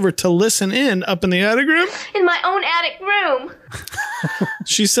Oliver to listen in up in the attic room. In my own attic room.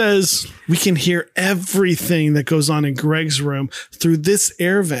 She says, we can hear everything that goes on in Greg's room through this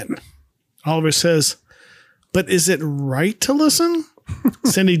air vent. Oliver says, but is it right to listen?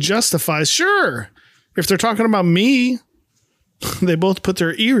 Cindy justifies, sure. If they're talking about me, they both put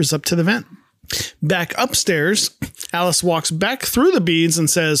their ears up to the vent. Back upstairs, Alice walks back through the beads and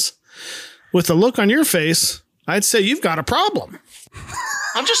says, with the look on your face, I'd say you've got a problem.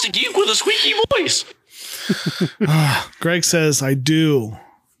 I'm just a geek with a squeaky voice. Greg says, I do.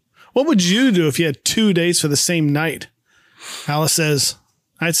 What would you do if you had 2 dates for the same night? Alice says,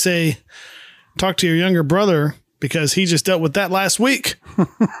 I'd say, talk to your younger brother because he just dealt with that last week.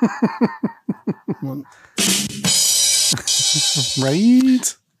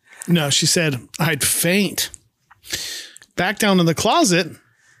 Right? No, she said, I'd faint. Back down in the closet,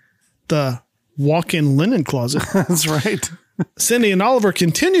 the walk-in linen closet. That's right. Cindy and Oliver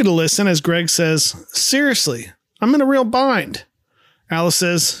continue to listen as Greg says, seriously, I'm in a real bind. Alice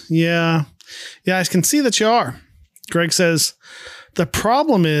says, yeah, I can see that you are. Greg says, the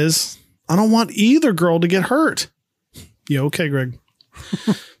problem is I don't want either girl to get hurt. Yeah, okay, Greg.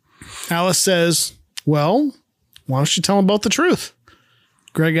 Alice says, well, why don't you tell them both the truth?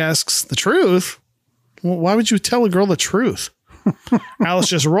 Greg asks, the truth? Well, why would you tell a girl the truth? Alice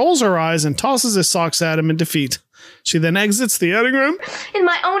just rolls her eyes and tosses his socks at him in defeat. She then exits the attic room. In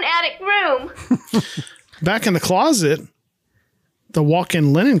my own attic room. Back in the closet, the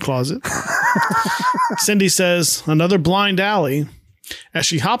walk-in linen closet, Cindy says, another blind alley. As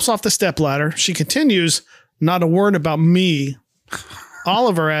she hops off the stepladder, she continues, not a word about me.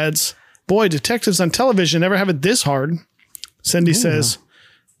 Oliver adds, boy, detectives on television never have it this hard. Cindy says,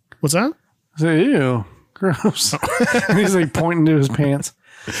 what's that? Ew, gross. He's like pointing to his pants.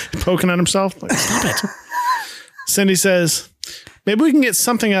 Poking at himself. Like, stop it. Cindy says, maybe we can get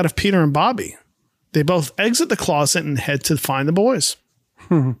something out of Peter and Bobby. They both exit the closet and head to find the boys.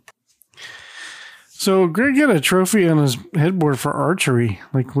 So Greg got a trophy on his headboard for archery.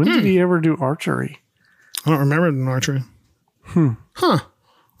 Like, when did he ever do archery? I don't remember it in archery.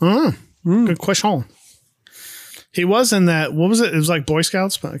 Good question. He was in that, what was it? It was like Boy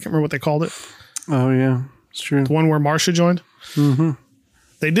Scouts, but I can't remember what they called it. Oh, yeah. It's true. The one where Marcia joined. Mm-hmm.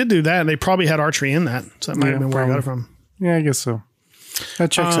 They did do that, and they probably had archery in that. So that might have been where I got it from. Yeah, I guess so.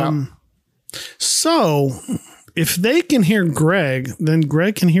 That checks out. So if they can hear Greg, then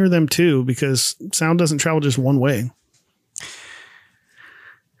Greg can hear them too, because sound doesn't travel just one way.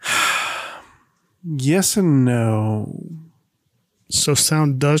 Yes and no. So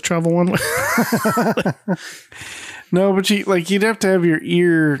sound does travel one way? No, but you'd have to have your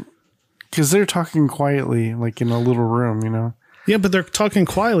ear, because they're talking quietly, like in a little room, you know? Yeah, but they're talking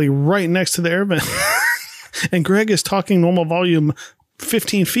quietly right next to the air vent. And Greg is talking normal volume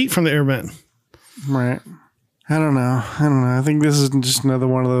 15 feet from the air vent. Right. I don't know. I think this is just another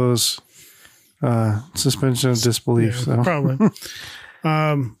one of those suspension of disbelief. Yeah, so. Probably.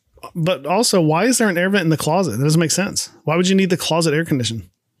 But also, why is there an air vent in the closet? That doesn't make sense. Why would you need the closet air condition?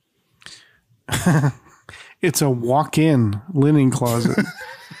 It's a walk-in linen closet.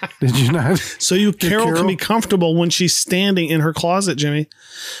 Did you not? So Carol can be comfortable when she's standing in her closet, Jimmy.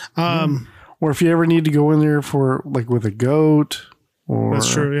 Or if you ever need to go in there for like with a goat. Or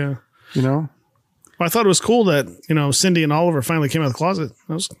that's true, yeah. You know? Well, I thought it was cool that, Cindy and Oliver finally came out of the closet.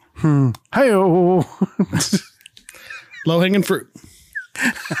 That was Hi-oh. Low-hanging fruit.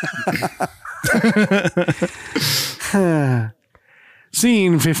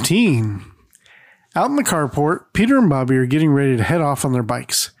 Scene 15. Out in the carport, Peter and Bobby are getting ready to head off on their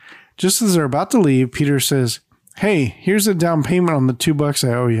bikes. Just as they're about to leave, Peter says, hey, here's a down payment on the $2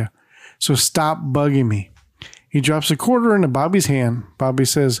 I owe you. So stop bugging me. He drops a quarter into Bobby's hand. Bobby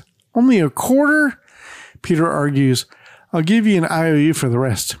says, only a quarter? Peter argues, I'll give you an IOU for the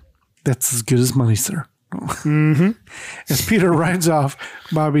rest. That's as good as money, sir. Mm-hmm. As Peter rides off,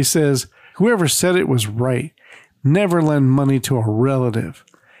 Bobby says, whoever said it was right. Never lend money to a relative.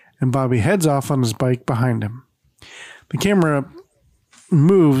 And Bobby heads off on his bike behind him. The camera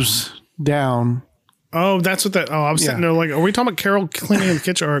moves down. Oh, that's what that... Oh, I was sitting there like, are we talking about Carol cleaning in the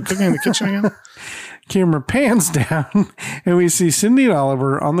kitchen or cooking in the kitchen again? Camera pans down, and we see Cindy and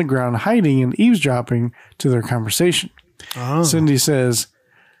Oliver on the ground hiding and eavesdropping to their conversation. Oh. Cindy says,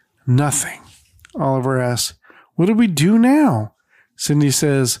 nothing. Oliver asks, what do we do now? Cindy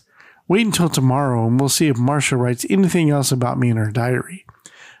says, wait until tomorrow, and we'll see if Marcia writes anything else about me in her diary.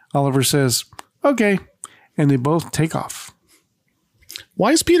 Oliver says, okay, and they both take off.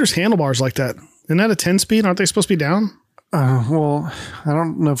 Why is Peter's handlebars like that? Isn't that a 10-speed? Aren't they supposed to be down? Well, I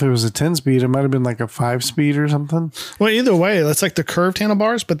don't know if it was a 10-speed. It might have been like a 5-speed or something. Well, either way, that's like the curved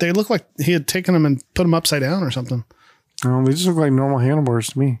handlebars, but they look like he had taken them and put them upside down or something. Oh, they just look like normal handlebars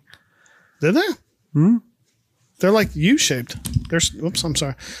to me. Did they? Hmm? They're like U-shaped. Oops, I'm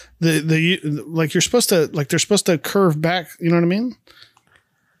sorry. Like you're supposed to, like they're supposed to curve back. You know what I mean?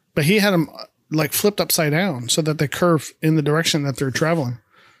 But he had them like flipped upside down so that they curve in the direction that they're traveling.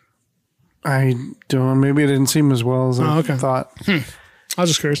 I don't know. Maybe it didn't seem as well as I thought. I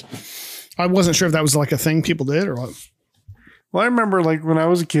was just curious. I wasn't sure if that was like a thing people did or what. Well, I remember like when I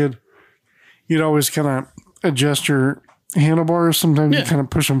was a kid, you'd always kind of adjust your handlebars. Sometimes you kind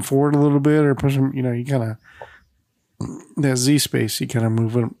of push them forward a little bit or push them, you kind of, that Z space, you kind of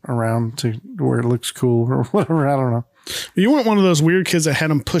move it around to where it looks cool or whatever. I don't know. You weren't one of those weird kids that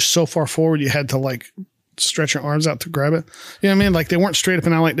had them pushed so far forward you had to like stretch your arms out to grab it. You know what I mean? Like they weren't straight up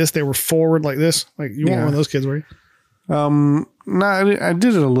and out like this. They were forward like this. Like you weren't one of those kids, were you? No, I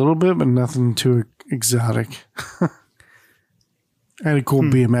did it a little bit, but nothing too exotic. I had a cool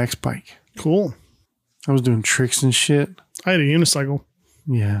BMX bike. Cool. I was doing tricks and shit. I had a unicycle.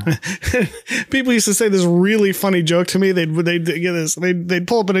 Yeah. People used to say this really funny joke to me. They'd get this. They'd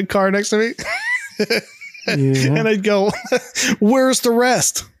pull up in a car next to me. And I'd go, "Where's the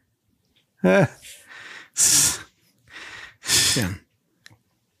rest?" Yeah.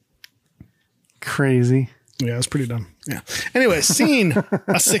 Crazy. Yeah, it's pretty dumb. Yeah. Anyway, scene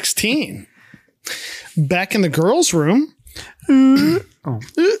 16. Back in the girls' room,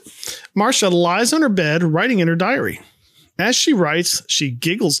 Marcia lies on her bed writing in her diary. As she writes, she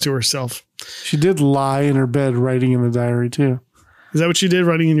giggles to herself. She did lie in her bed writing in the diary too. Is that what you did,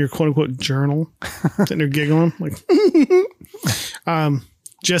 writing in your quote unquote journal? Sitting there giggling like.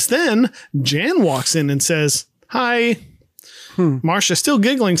 Just then, Jan walks in and says, "Hi." Marcia, still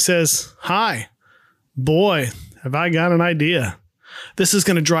giggling, says, "Hi. Boy, have I got an idea. This is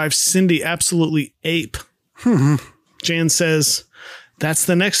going to drive Cindy absolutely ape." Jan says, "That's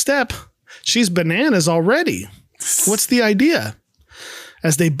the next step. She's bananas already. What's the idea?"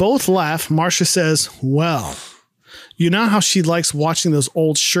 As they both laugh, Marcia says, "Well, you know how she likes watching those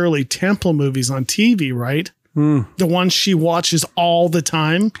old Shirley Temple movies on TV, right? The ones she watches all the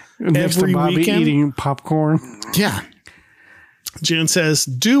time, every Bobby weekend. Eating popcorn. Yeah." Jan says,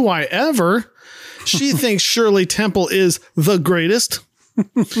 "Do I ever? She thinks Shirley Temple is the greatest."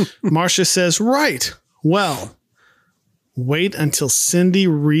 Marcia says, "Right. Well, wait until Cindy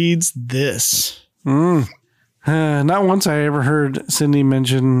reads this." Not once I ever heard Cindy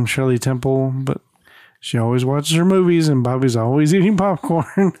mention Shirley Temple, but she always watches her movies and Bobby's always eating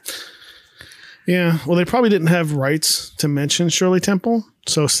popcorn. Yeah, well, they probably didn't have rights to mention Shirley Temple,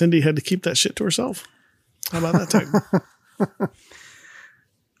 so Cindy had to keep that shit to herself. How about that type?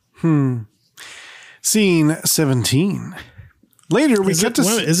 Scene 17. Later, we get to...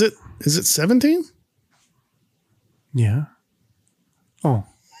 Is it 17? Yeah. Oh,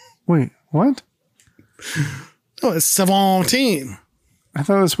 wait, what? Oh, it's 17. I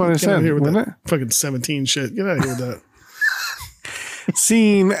thought that's what I said, wasn't it? Fucking 17 shit. Get out of here with that.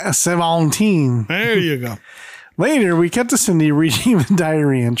 Scene 17. There you go. Later, we cut to Cindy reading the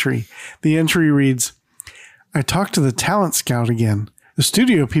diary entry. The entry reads, "I talked to the talent scout again. The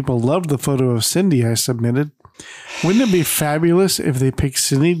studio people loved the photo of Cindy I submitted. Wouldn't it be fabulous if they picked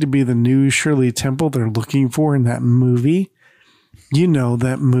Cindy to be the new Shirley Temple they're looking for in that movie? You know,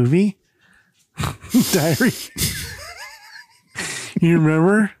 that movie." Diary. You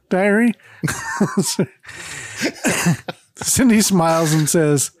remember, diary? Cindy smiles and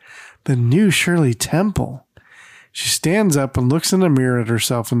says, "The new Shirley Temple." She stands up and looks in the mirror at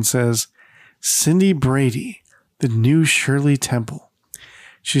herself and says, "Cindy Brady, the new Shirley Temple."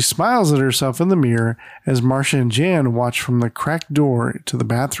 She smiles at herself in the mirror as Marcia and Jan watch from the cracked door to the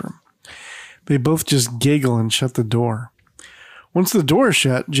bathroom. They both just giggle and shut the door. Once the door is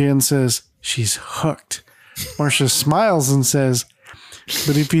shut, Jan says, "She's hooked." Marcia smiles and says,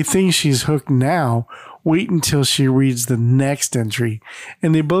 "But if you think she's hooked now, wait until she reads the next entry."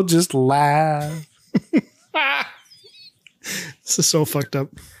 And they both just laugh. This is so fucked up.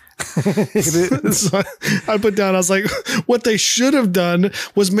 It is. So I put down, I was like, what they should have done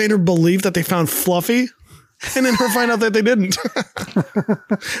was made her believe that they found Fluffy and then her find out that they didn't.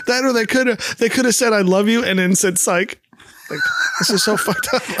 That or they could have said, "I love you," and then said psych. Like, this is so fucked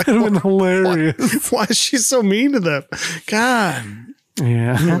up. Like, It would have been hilarious. why is she so mean to them? God.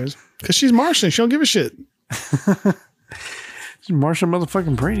 Yeah. Anyways, because she's Marcia. She don't give a shit. She's Marcia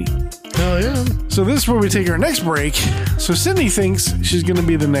motherfucking Brady. Hell yeah. So this is where we take our next break. So Cindy thinks she's going to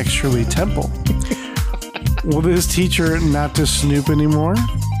be the next Shirley Temple. Will this teach her not to snoop anymore?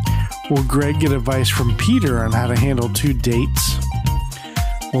 Will Greg get advice from Peter on how to handle 2 dates?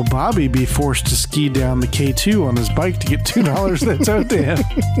 Will Bobby be forced to ski down the K2 on his bike to get $2 that's owed to him?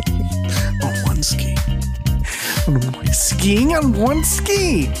 On one ski. Skiing on one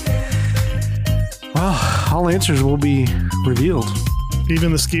ski. Well, all answers will be revealed.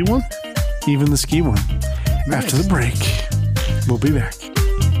 Even the ski one? Even the ski one. Nice. After the break, we'll be back.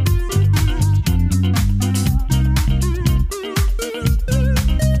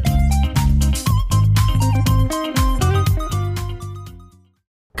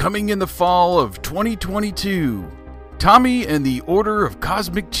 Coming in the fall of 2022, Tommy and the Order of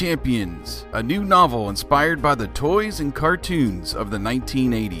Cosmic Champions, a new novel inspired by the toys and cartoons of the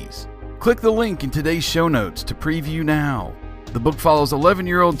 1980s. Click the link in today's show notes to preview now. The book follows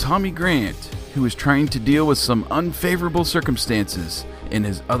 11-year-old Tommy Grant, who is trying to deal with some unfavorable circumstances in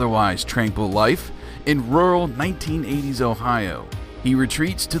his otherwise tranquil life in rural 1980s Ohio. He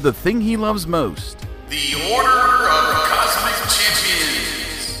retreats to the thing he loves most, the Order of Cosmic Champions,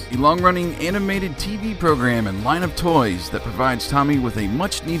 a long-running animated TV program and line of toys that provides Tommy with a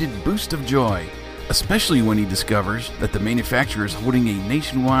much-needed boost of joy, especially when he discovers that the manufacturer is holding a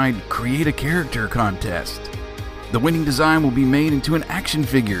nationwide Create a Character contest. The winning design will be made into an action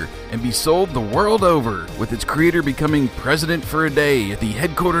figure and be sold the world over, with its creator becoming president for a day at the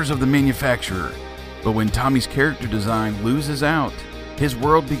headquarters of the manufacturer. But when Tommy's character design loses out, his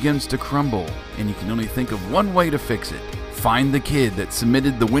world begins to crumble, and you can only think of one way to fix it. Find the kid that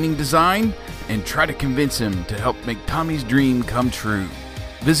submitted the winning design and try to convince him to help make Tommy's dream come true.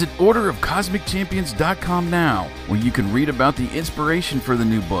 Visit orderofcosmicchampions.com now, where you can read about the inspiration for the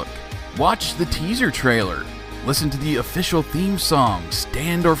new book. Watch the teaser trailer. Listen to the official theme song,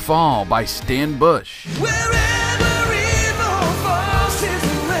 Stand or Fall by Stan Bush. Wherever evil forces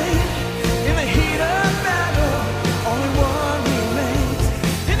reign, in the heat of battle, only one remains.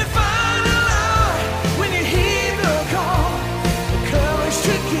 In the final hour, when you hear the call, the courage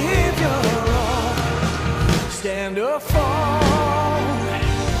to give your all. Stand or fall.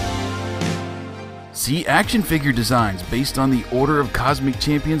 See action figure designs based on the Order of Cosmic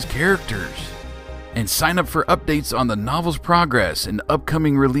Champions characters. And sign up for updates on the novel's progress and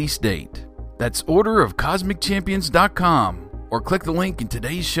upcoming release date. That's orderofcosmicchampions.com, or click the link in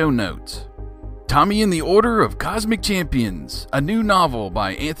today's show notes. Tommy and the Order of Cosmic Champions, a new novel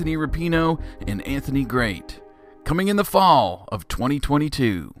by Anthony Rapino and Anthony Great, coming in the fall of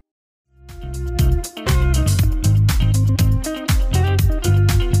 2022.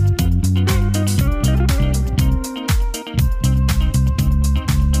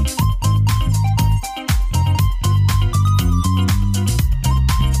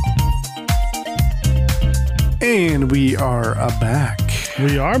 And we are back.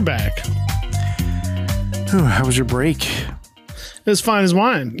 We are back. Ooh, how was your break? It was fine as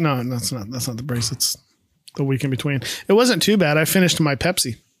wine. No, that's not the brace. It's the week in between. It wasn't too bad. I finished my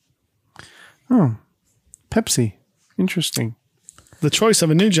Pepsi. Oh, Pepsi. Interesting. The choice of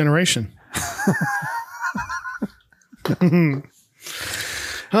a new generation.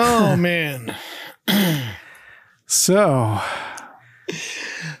 Oh, man. So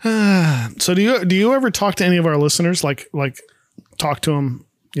do you ever talk to any of our listeners? Like talk to them,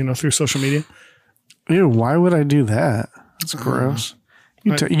 through social media? Ew, why would I do that? That's gross.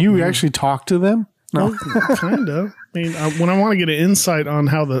 You actually talk to them? No, kind of. I mean, when I want to get an insight on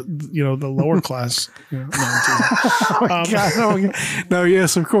how the lower class. No,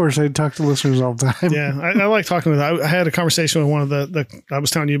 yes, of course. I talk to listeners all the time. Yeah, I like talking with them. I had a conversation with one of the I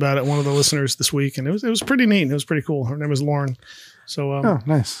was telling you about it, one of the listeners this week, and it was pretty neat. It was pretty cool. Her name was Lauren. So, oh,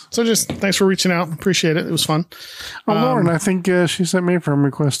 nice. So just thanks for reaching out. Appreciate it. It was fun. Lauren, I think she sent me a friend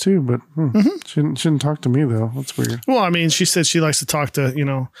request too, but she didn't talk to me though. That's weird. Well, I mean, she said she likes to talk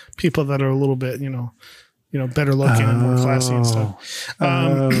to, people that are a little bit, better looking and more classy and stuff.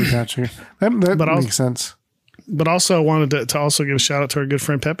 Gotcha. That makes sense. But also I wanted to also give a shout out to our good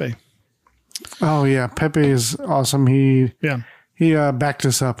friend Pepe. Oh yeah. Pepe is awesome. He backed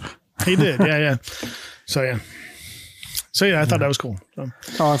us up. He did. Yeah. So yeah, I thought that was cool. So.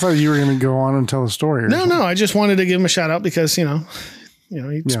 Oh, I thought you were going to go on and tell the story. No. I just wanted to give him a shout out because he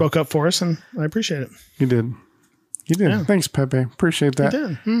spoke up for us, and I appreciate it. You did. Yeah. Thanks, Pepe. Appreciate that.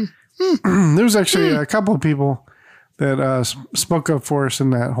 You did. There was actually a couple of people that spoke up for us in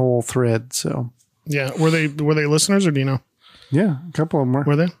that whole thread. So yeah, were they listeners, or do you know? Yeah, a couple of them were.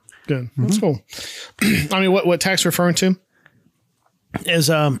 Were they? Good. That's cool. I mean, what Tack's referring to is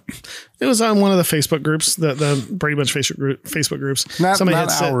it was on one of the Facebook groups, the Brady Bunch Facebook groups. Not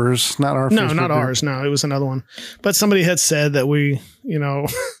ours, not our. No, Facebook not group. ours. No, it was another one. But somebody had said that we, they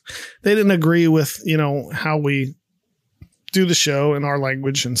didn't agree with, how we do the show in our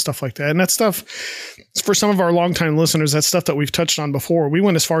language and stuff like that. And that stuff, for some of our longtime listeners, that's stuff that we've touched on before. We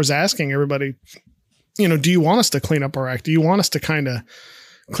went as far as asking everybody, you know, do you want us to clean up our act? Do you want us to kind of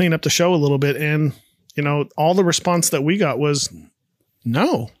clean up the show a little bit? And, you know, all the response that we got was,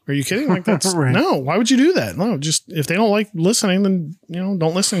 no. Are you kidding? Like, that's Right. no. Why would you do that? No, just if they don't like listening, then, you know,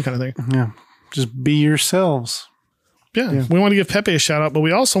 don't listen kind of thing. Yeah. Just be yourselves. Yeah. We want to give Pepe a shout out, but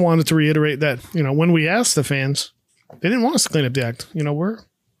we also wanted to reiterate that, you know, when we asked the fans, they didn't want us to clean up the act. You know, we're,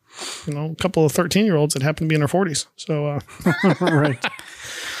 you know, a couple of 13-year-olds that happen to be in their 40s. So, right.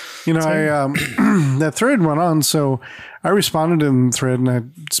 You know, that thread went on, so I responded in the thread, and I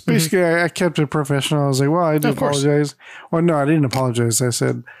basically I kept it professional. I was like, well, I do apologize. Well, no, I didn't apologize. I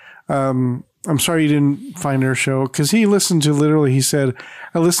said, I'm sorry you didn't find our show, because he listened to literally, he said,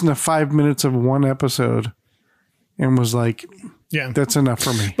 I listened to 5 minutes of one episode and was like, yeah, that's enough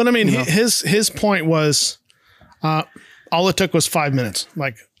for me. But I mean, You know? his point was, all it took was 5 minutes.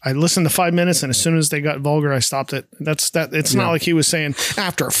 Like, I listened to 5 minutes, and as soon as they got vulgar, I stopped it. That's that. It's not like he was saying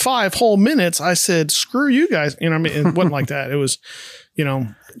after 5 whole minutes, I said, screw you guys. You know what I mean? It wasn't like that. It was, you know,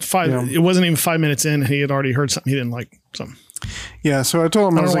 it wasn't even 5 minutes in. He had already heard something he didn't like. So, yeah. So I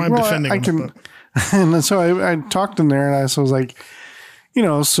told him, I was like, well, I can, and so I talked in there, and I was like, you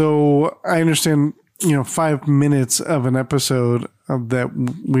know, so I understand, you know, 5 minutes of an episode that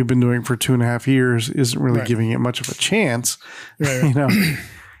we've been doing for 2.5 years isn't really giving it much of a chance, you know?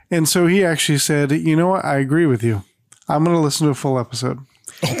 And so he actually said, you know what? I agree with you. I'm going to listen to a full episode.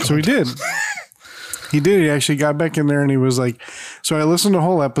 So he did. He did. He actually got back in there and he was like, so I listened to a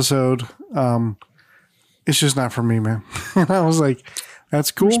whole episode. It's just not for me, man. And I was like, that's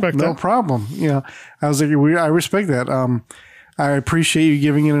cool. No problem. You know, I was like, I respect that. I appreciate you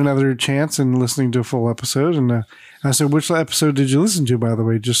giving it another chance and listening to a full episode. And I said, which episode did you listen to, by the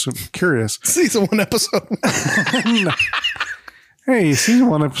way? Just so curious. Season 1 episode. No. Hey, season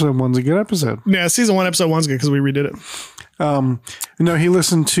 1 episode 1's a good episode. Yeah, season 1 episode 1's good because we redid it. No, he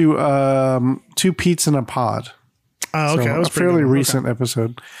listened to 2 Pete's in a Pod. Oh, okay. So That was a fairly good. recent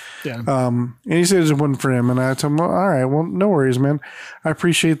episode. Yeah. And he said it wasn't for him. And I told him, well, all right, well, no worries, man. I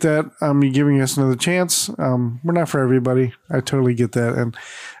appreciate that. You giving us another chance. We're not for everybody. I totally get that. And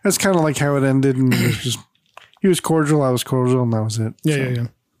that's kind of like how it ended. And it was just, he was cordial, I was cordial, and that was it. Yeah.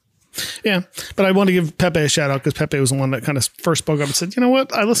 Yeah, but I want to give Pepe a shout out because Pepe was the one that kind of first spoke up and said, you know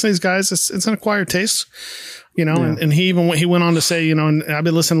what, I listen to these guys. It's an acquired taste, you know, and he went on to say, you know, and I've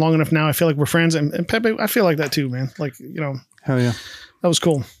been listening long enough now. I feel like we're friends. And Pepe, I feel like that too, man. Like, you know, hell yeah, that was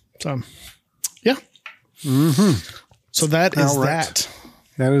cool. So, yeah. So that is that.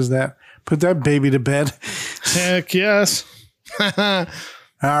 That is that. Put that baby to bed. Heck yes. All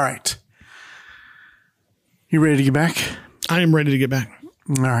right. You ready to get back? I am ready to get back.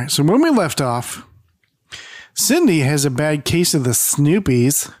 All right. So when we left off, Cindy has a bad case of the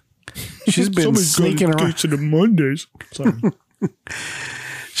Snoopies. She's been sneaking around. To the Mondays. Sorry.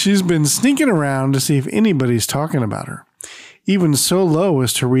 She's been sneaking around to see if anybody's talking about her, even so low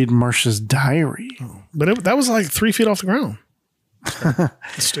as to read Marcia's diary. But that was like 3 feet off the ground.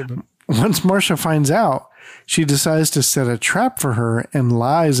 That's stupid. Once Marcia finds out, she decides to set a trap for her and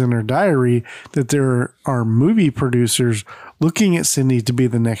lies in her diary that there are movie producers looking at Cindy to be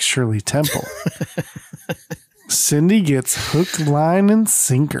the next Shirley Temple. Cindy gets hook, line, and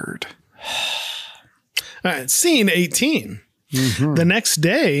sinkered. All right, scene 18. The next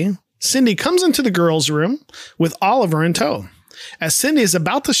day, Cindy comes into the girls' room with Oliver in tow. As Cindy is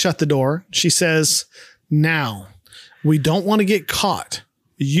about to shut the door, she says, now, we don't want to get caught.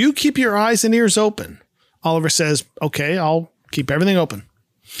 You keep your eyes and ears open. Oliver says, okay, I'll keep everything open.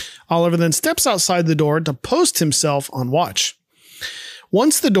 Oliver then steps outside the door to post himself on watch.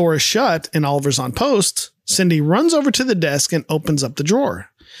 Once the door is shut and Oliver's on post, Cindy runs over to the desk and opens up the drawer.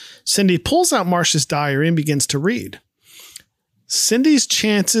 Cindy pulls out Marcia's diary and begins to read. Cindy's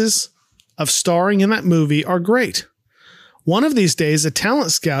chances of starring in that movie are great. One of these days, a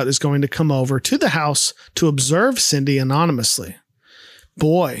talent scout is going to come over to the house to observe Cindy anonymously.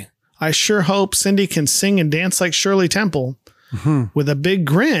 Boy, I sure hope Cindy can sing and dance like Shirley Temple. With a big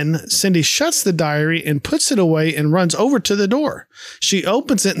grin, Cindy shuts the diary and puts it away and runs over to the door. She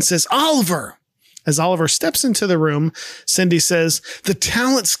opens it and says, Oliver! As Oliver steps into the room, Cindy says, the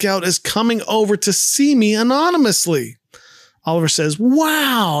talent scout is coming over to see me anonymously. Oliver says,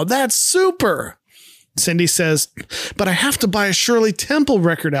 wow, that's super. Cindy says, but I have to buy a Shirley Temple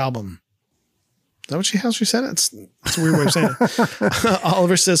record album. Is that how she said it? That's a weird way of saying it.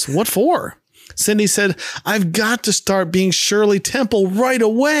 Oliver says, what for? Cindy said, I've got to start being Shirley Temple right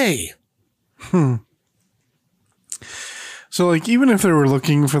away. So, like, even if they were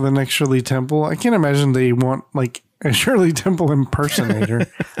looking for the next Shirley Temple, I can't imagine they want, like, a Shirley Temple impersonator.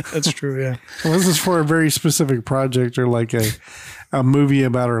 That's true, yeah. Unless it's for a very specific project or like a movie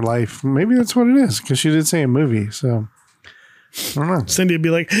about her life. Maybe that's what it is, because she did say a movie. So I don't know. Cindy would be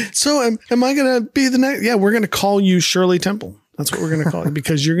like, so am I going to be the next? Yeah, we're going to call you Shirley Temple. That's what we're going to call you,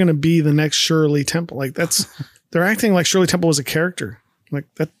 because you're going to be the next Shirley Temple. Like they're acting like Shirley Temple was a character. Like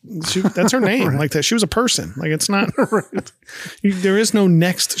that's her name. Right. Like that. She was a person. Like it's not, right. There is no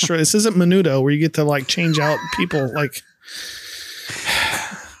next Shirley. This isn't Menudo where you get to like change out people like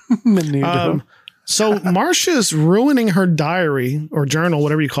Menudo. So Marcia's ruining her diary or journal,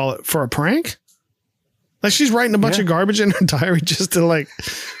 whatever you call it, for a prank. Like she's writing a bunch of garbage in her diary just to like,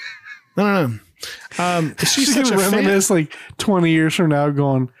 I don't know. She's such a reminisce fan. Like 20 years from now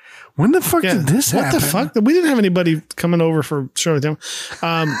going, when the fuck did this happen? What the fuck? We didn't have anybody coming over for Shirley Temple.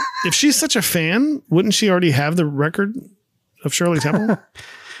 If she's such a fan, wouldn't she already have the record of Shirley Temple?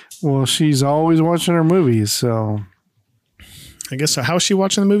 Well, she's always watching her movies, so. I guess so. How's she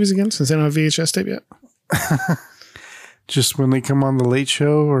watching the movies again since they don't have VHS tape yet? Just when they come on the late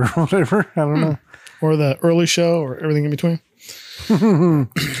show or whatever. I don't know. Or the early show or everything in between.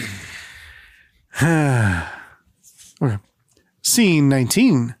 Okay. Scene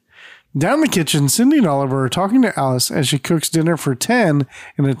 19. Down the kitchen, Cindy and Oliver are talking to Alice as she cooks dinner for 10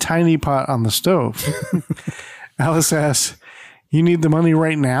 in a tiny pot on the stove. Alice asks, "You need the money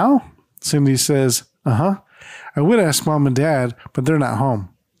right now?" Cindy says, "Uh-huh. I would ask Mom and Dad, but they're not home.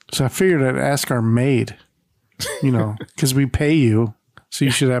 So I figured I'd ask our maid, because we pay you, so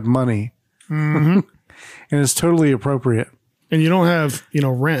you should have money." Mm-hmm. And it's totally appropriate. And you don't have,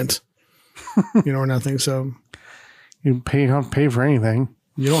 rent, or nothing. So you don't pay for anything.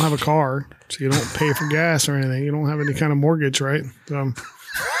 You don't have a car, so you don't pay for gas or anything. You don't have any kind of mortgage, right? So.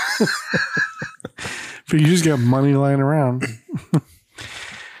 But you just got money lying around.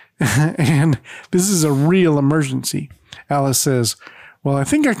 And this is a real emergency. Alice says, "Well, I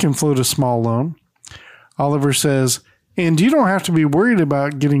think I can float a small loan." Oliver says, "And you don't have to be worried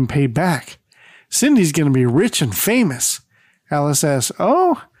about getting paid back. Cindy's going to be rich and famous." Alice asks,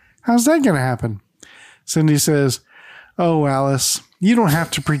 "Oh, how's that going to happen?" Cindy says, "Oh, Alice, you don't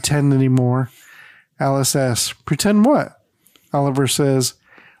have to pretend anymore." Alice asks, "Pretend what?" Oliver says,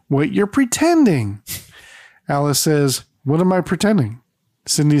 "What you're pretending." Alice says, "What am I pretending?"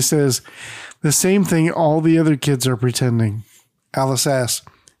 Cindy says, "The same thing all the other kids are pretending." Alice asks,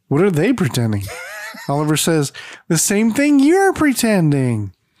 "What are they pretending?" Oliver says, "The same thing you're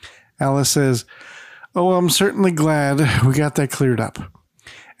pretending." Alice says, "Oh, I'm certainly glad we got that cleared up."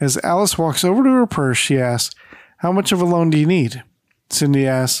 As Alice walks over to her purse, she asks, "How much of a loan do you need?" Cindy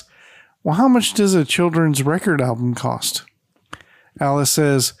asks, "Well, how much does a children's record album cost?" Alice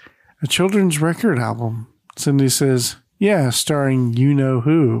says, "A children's record album?" Cindy says, "Yeah, starring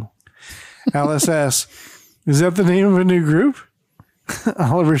you-know-who." Alice asks, "Is that the name of a new group?"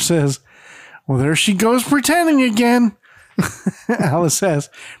 Oliver says, "Well, there she goes pretending again." Alice says,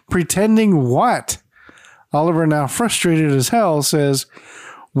 "Pretending what?" Oliver, now frustrated as hell, says,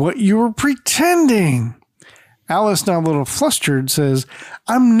 "What you were pretending." Alice, now a little flustered, says,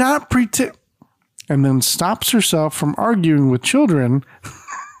 "I'm not and then stops herself from arguing with children,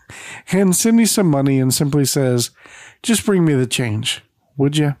 hands Cindy some money and simply says, "Just bring me the change,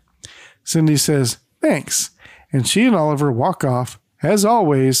 would you?" Cindy says, "Thanks." And she and Oliver walk off. As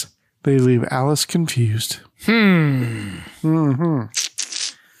always, they leave Alice confused. Mm-hmm.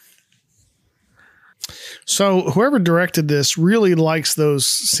 So whoever directed this really likes those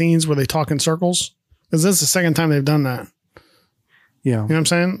scenes where they talk in circles. Because this is the second time they've done that. Yeah. You know what I'm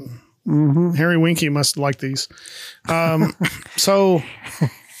saying? Mm-hmm. Harry Winky must like these. So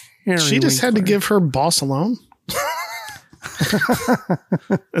she just had to give her boss a loan.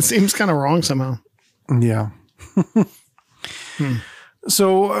 It seems kind of wrong somehow. Yeah.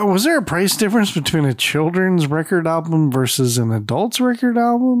 So was there a price difference between a children's record album versus an adult's record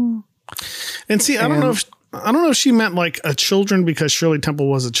album? And see, I don't know if she meant like a children because Shirley Temple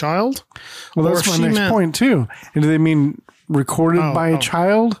was a child. Well, that's my next point too. And do they mean recorded by a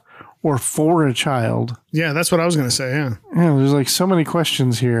child or for a child? Yeah, that's what I was going to say. Yeah. Yeah. There's like so many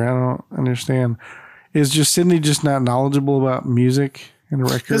questions here. I don't understand. Is just Sydney just not knowledgeable about music and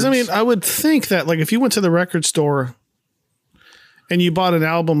records? Because I mean, I would think that like if you went to the record store and you bought an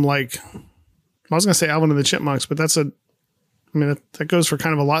album, like I was going to say Alvin and the Chipmunks, but that goes for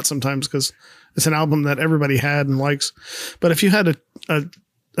kind of a lot sometimes because it's an album that everybody had and likes. But if you had an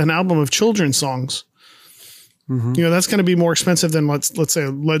album of children's songs, that's going to be more expensive than let's say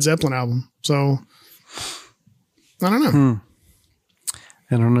a Led Zeppelin album. So I don't know.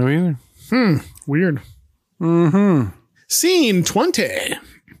 I don't know either. Weird. Scene 20.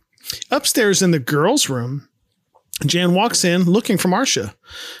 Upstairs in the girls' room, Jan walks in looking for Marcia.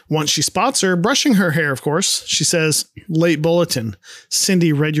 Once she spots her, brushing her hair, of course, she says, "Late bulletin.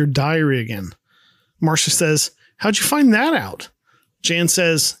 Cindy read your diary again." Marcia says, "How'd you find that out?" Jan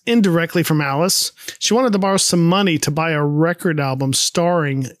says, indirectly from Alice, she wanted to borrow some money to buy a record album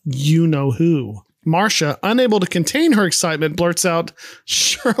starring you-know-who. Marcia, unable to contain her excitement, blurts out,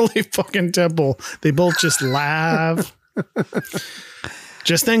 "Shirley fucking Temple." They both just laugh.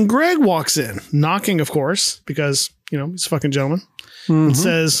 Just then Greg walks in, knocking, of course, because, he's a fucking gentleman, and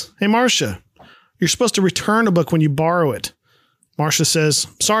says, "Hey, Marcia, you're supposed to return a book when you borrow it." Marcia says,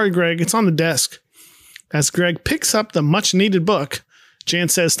 "Sorry, Greg, it's on the desk." As Greg picks up the much-needed book, Jan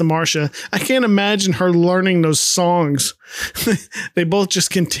says to Marcia, "I can't imagine her learning those songs." They both just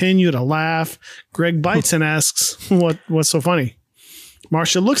continue to laugh. Greg bites and asks, what's so funny?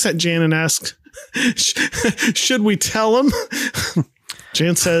 Marcia looks at Jan and asks, "Should we tell him?"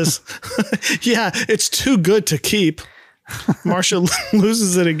 Jan says, "Yeah, it's too good to keep." Marcia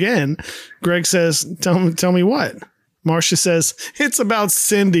loses it again. Greg says, Tell me what?" Marcia says, "It's about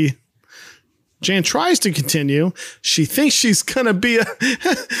Cindy." Jan tries to continue. She thinks she's going to be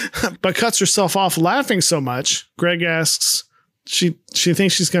but cuts herself off laughing so much. Greg asks, she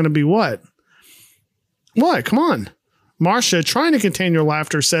thinks she's going to be what? What? Come on. Marcia, trying to contain her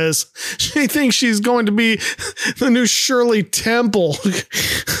laughter, says she thinks she's going to be the new Shirley Temple.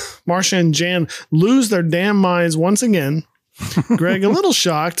 Marcia and Jan lose their damn minds once again. Greg, a little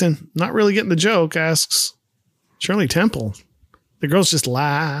shocked and not really getting the joke, asks, "Shirley Temple?" The girls just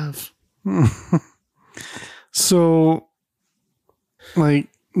laugh. So,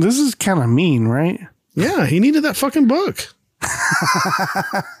 this is kind of mean, right? Yeah, he needed that fucking book.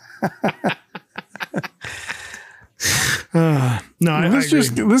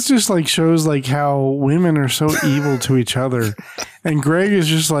 This just shows how women are so evil to each other, and Greg is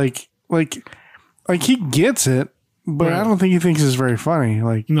just like he gets it, but right. I don't think he thinks it's very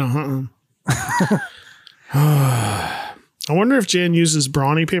funny. No. I wonder if Jan uses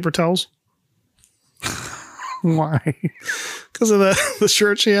brawny paper towels. Why? Because of the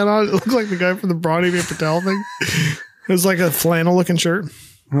shirt she had on. It looked like the guy from the brawny paper towel thing. It was like a flannel looking shirt.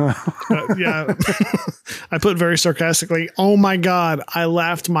 Yeah. I put very sarcastically, "Oh my God, I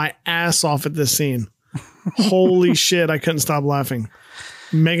laughed my ass off at this scene. Holy shit, I couldn't stop laughing."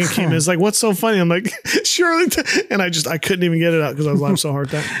 Megan came in, is like, "What's so funny?" I'm like, "Shirley," and I couldn't even get it out because I was laughing so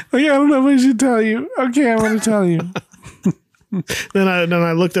hard at that. Okay, I don't know if I should tell you. Okay, I'm going to tell you. Then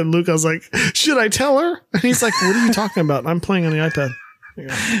I looked at Luke. I was like, "Should I tell her?" And he's like, "What are you talking about?" I'm playing on the iPad.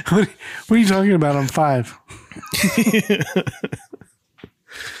 What are you talking about? I'm 5.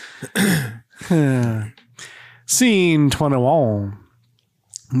 Scene 21.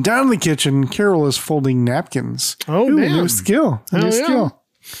 Down in the kitchen, Carol is folding napkins. Oh, damn. New skill. New skill.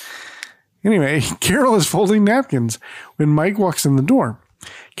 Anyway, Carol is folding napkins when Mike walks in the door.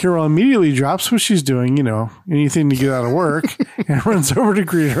 Carol immediately drops what she's doing, anything to get out of work, and runs over to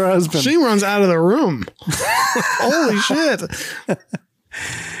greet her husband. She runs out of the room. Holy shit.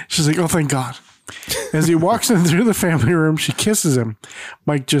 She's like, "Oh, thank God." As he walks in through the family room, she kisses him.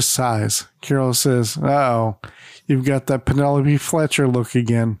 Mike just sighs. Carol says, "Uh-oh, you've got that Penelope Fletcher look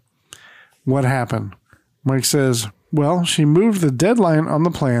again. What happened?" Mike says, "Well, she moved the deadline on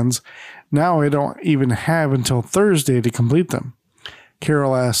the plans. Now I don't even have until Thursday to complete them."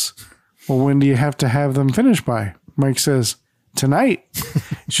 Carol asks, "Well, when do you have to have them finished by?" Mike says, "Tonight."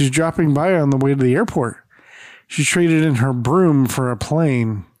 She's dropping by on the way to the airport. She traded in her broom for a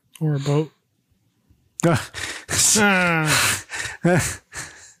plane. Or a boat.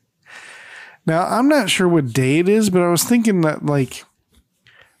 Now, I'm not sure what day it is, but I was thinking that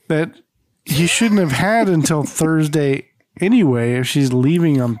that you shouldn't have had until Thursday anyway if she's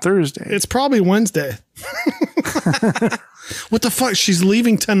leaving on Thursday. It's probably Wednesday. What the fuck? She's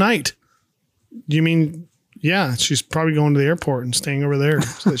leaving tonight. You mean, yeah, she's probably going to the airport and staying over there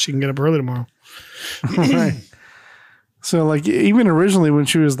so that she can get up early tomorrow. Right. So, even originally when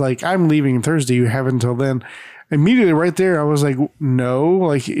she was like, "I'm leaving Thursday, you have until then." Immediately right there, I was like,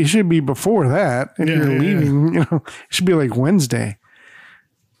 no, it should be before that. If you're leaving, it should be Wednesday.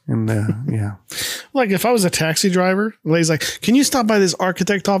 And, yeah. If I was a taxi driver, the lady's like, "Can you stop by this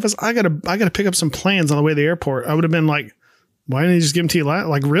architect office? I gotta pick up some plans on the way to the airport." I would have been like, "Why didn't he just give them to you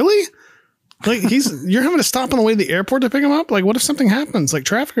last?" Really? You're having to stop on the way to the airport to pick him up? What if something happens,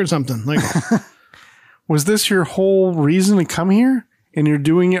 traffic or something? Was this your whole reason to come here? And you're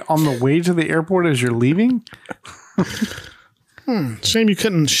doing it on the way to the airport as you're leaving? Shame you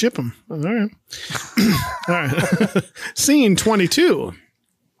couldn't ship them. All right. All right. Scene 22.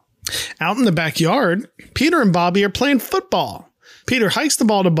 Out in the backyard, Peter and Bobby are playing football. Peter hikes the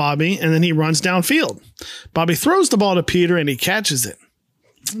ball to Bobby, and then he runs downfield. Bobby throws the ball to Peter, and he catches it.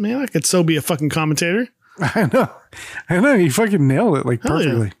 Man, I could so be a fucking commentator. I know. You fucking nailed it like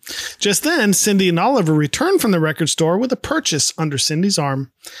perfectly. Yeah. Just then, Cindy and Oliver return from the record store with a purchase under Cindy's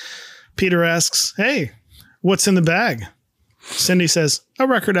arm. Peter asks, "Hey, what's in the bag?" Cindy says, "A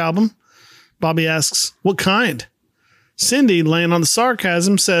record album." Bobby asks, "What kind?" Cindy, laying on the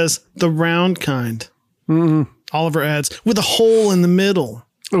sarcasm, says, "The round kind." Mm-hmm. Oliver adds, "With a hole in the middle."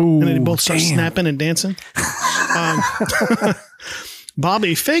 Ooh, and then they both start snapping and dancing.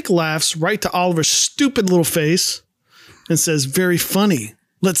 Bobby fake laughs right to Oliver's stupid little face and says, "Very funny.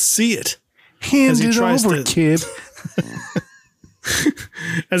 Let's see it." Hand it over, kid.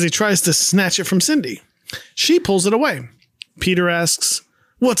 As he tries to snatch it from Cindy. She pulls it away. Peter asks,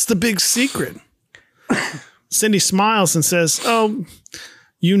 "What's the big secret?" Cindy smiles and says, "Oh,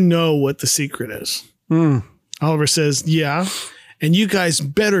 you know what the secret is." Oliver says, "Yeah, and you guys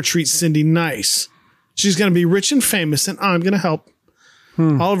better treat Cindy nice. She's going to be rich and famous, and I'm going to help."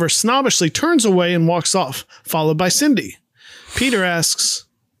 Oliver snobbishly turns away and walks off, followed by Cindy. Peter asks,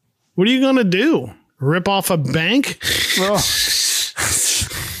 "What are you going to do? Rip off a bank?"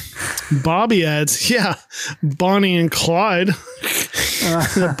 Bobby adds, "Yeah, Bonnie and Clyde."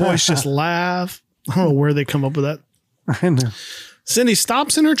 The boys just laugh. I don't know where they come up with that. I know. Cindy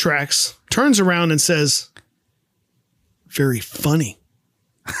stops in her tracks, turns around and says, "Very funny."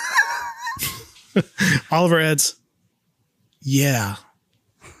 Oliver adds, "Yeah."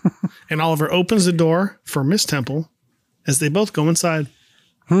 And Oliver opens the door for Miss Temple as they both go inside.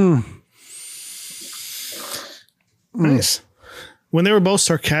 Nice. When they were both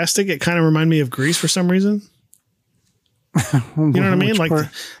sarcastic, it kind of reminded me of Grease for some reason. You know what I mean?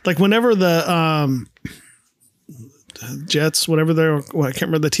 Like whenever the Jets, whatever they're, I can't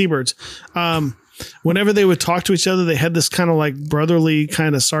remember, the T-Birds. Whenever they would talk to each other, they had this kind of like brotherly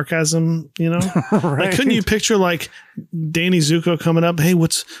kind of sarcasm, you know? Right. Like, couldn't you picture like Danny Zuko coming up? "Hey,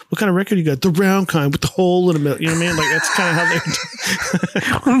 what kind of record you got?" "The round kind with the hole in the middle." You know what I mean? Like, that's kind of how they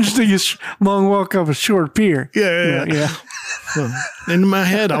Why don't you take a long walk up a short pier? Yeah. So, in my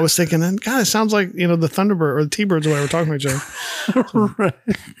head, I was thinking, God, it sounds like, you know, the Thunderbird or the T-Birds or whatever talking to each other. Right.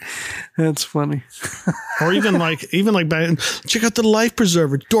 That's funny. Or even like back, "Check out the life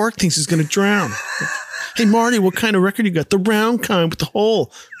preserver. Dork thinks he's going to drown." "Hey, Marty, what kind of record you got?" "The round kind with the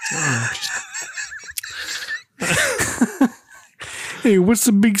hole." "Hey, what's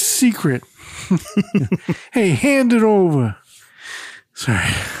the big secret?" "Hey, hand it over."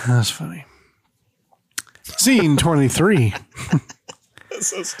 Sorry, that's funny. Scene 23. That's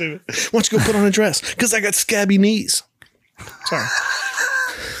so stupid. "Why don't you go put on a dress?" "Because I got scabby knees." Sorry.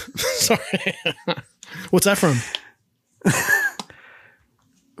 Sorry. What's that from?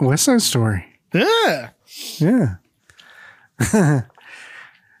 West Side Story. Yeah.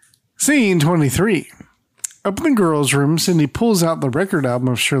 Scene 23. Up in the girls' room, Cindy pulls out the record album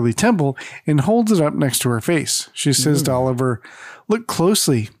of Shirley Temple and holds it up next to her face. She says to Oliver, "Look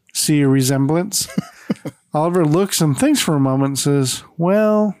closely. See a resemblance?" Oliver looks and thinks for a moment and says,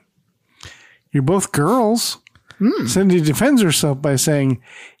 "Well, you're both girls." Cindy defends herself by saying,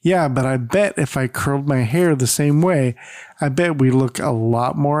 "Yeah, but I bet if I curled my hair the same way, I bet we look a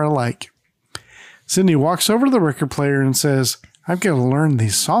lot more alike." Cindy walks over to the record player and says, "I've got to learn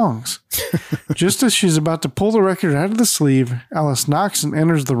these songs." Just as she's about to pull the record out of the sleeve, Alice knocks and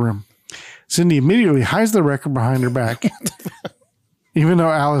enters the room. Cindy immediately hides the record behind her back. Even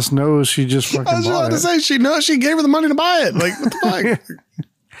though Alice knows she just fucking bought it. I was about to say, she knows she gave her the money to buy it. Like, what the fuck?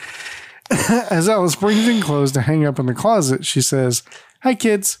 As Alice brings in clothes to hang up in the closet, she says, "Hi,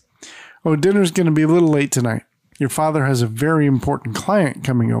 kids. Oh, dinner's going to be a little late tonight. Your father has a very important client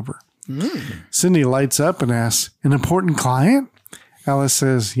coming over." Cindy lights up and asks, "An important client?" Alice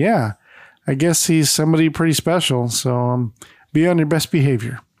says, "Yeah, I guess he's somebody pretty special, so be on your best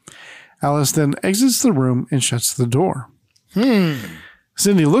behavior." Alice then exits the room and shuts the door.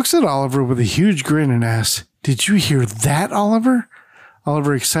 Cindy looks at Oliver with a huge grin and asks, "Did you hear that, Oliver?"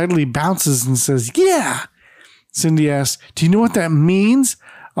 Oliver excitedly bounces and says, "Yeah." Cindy asks, "Do you know what that means?"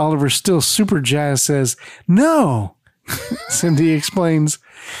 Oliver, still super jazzed, says, "No." Cindy explains,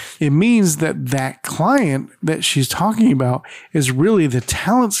 "It means that client that she's talking about is really the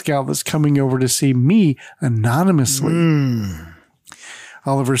talent scout that's coming over to see me anonymously."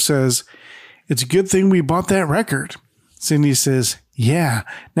 Oliver says, "It's a good thing we bought that record." Cindy says, "Yeah,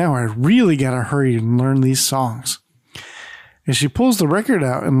 now I really got to hurry and learn these songs." As she pulls the record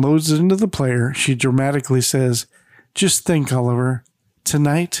out and loads it into the player, she dramatically says, "Just think, Oliver,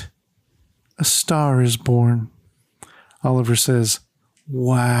 tonight, a star is born." Oliver says,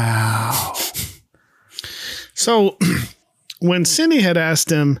 "Wow." So when Cindy had asked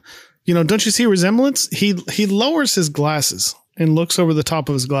him, don't you see a resemblance? He lowers his glasses and looks over the top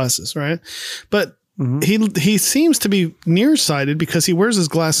of his glasses, right? But he seems to be nearsighted because he wears his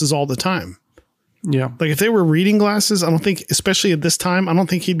glasses all the time. Yeah. Like if they were reading glasses, I don't think, especially at this time, I don't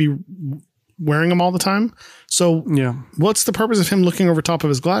think he'd be wearing them all the time. So yeah, what's the purpose of him looking over top of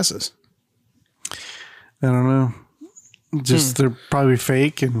his glasses? I don't know. Just they're probably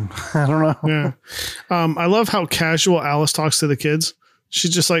fake, and I don't know. Yeah. I love how casual Alice talks to the kids.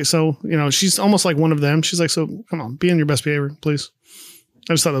 She's just like, so, she's almost like one of them. She's like, so come on, be in your best behavior, please.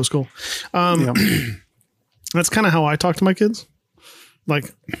 I just thought that was cool. That's kind of how I talk to my kids.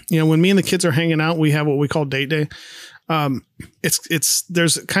 Like, when me and the kids are hanging out, we have what we call date day.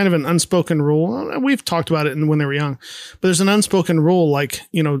 There's kind of an unspoken rule. We've talked about it when they were young, but there's an unspoken rule. Like,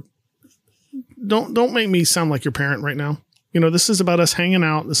 don't make me sound like your parent right now. This is about us hanging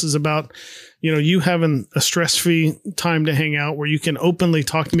out. This is about, you having a stress-free time to hang out where you can openly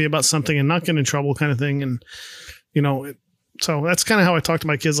talk to me about something and not get in trouble kind of thing. And, so that's kind of how I talk to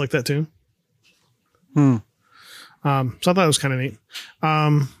my kids like that too. So I thought it was kind of neat.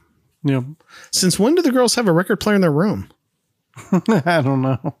 Yeah. Since when do the girls have a record player in their room? I don't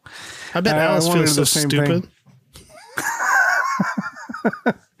know. I bet Alice feels so stupid.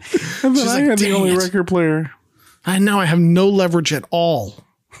 She's I had the only record player. I know. I have no leverage at all.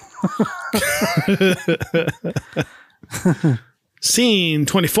 Scene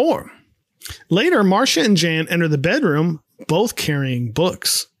 24. Later, Marcia and Jan enter the bedroom, both carrying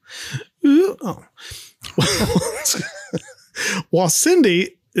books. Ooh, oh. While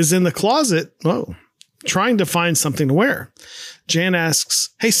Cindy is in the closet, trying to find something to wear. Jan asks,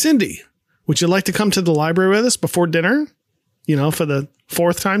 "Hey, Cindy, would you like to come to the library with us before dinner? For the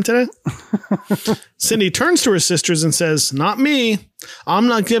 4th time today?" Cindy turns to her sisters and says, "Not me. I'm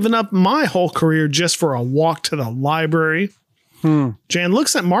not giving up my whole career just for a walk to the library." Jan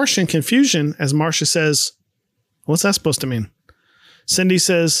looks at Marcia in confusion as Marcia says, "What's that supposed to mean?" Cindy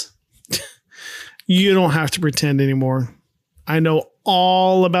says, "You don't have to pretend anymore. I know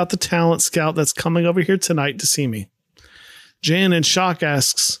all about the talent scout that's coming over here tonight to see me." Jan in shock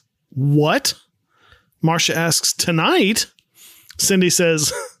asks, "What?" Marcia asks, "Tonight?" Cindy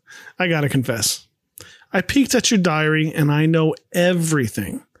says, "I gotta confess. I peeked at your diary and I know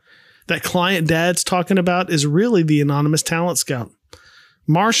everything. That client Dad's talking about is really the anonymous talent scout."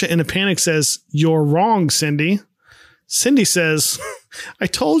 Marcia in a panic says, "You're wrong, Cindy." Cindy says, "I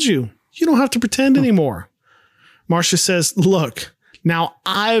told you, you don't have to pretend anymore." Marcia says, "Look, now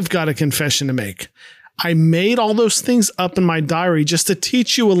I've got a confession to make. I made all those things up in my diary just to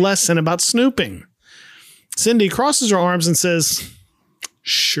teach you a lesson about snooping." Cindy crosses her arms and says,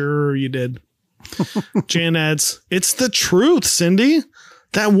 "Sure you did." Jan adds, "It's the truth, Cindy.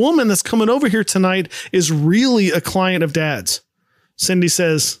 That woman that's coming over here tonight is really a client of Dad's." Cindy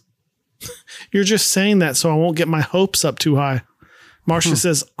says, "You're just saying that so I won't get my hopes up too high." Marcia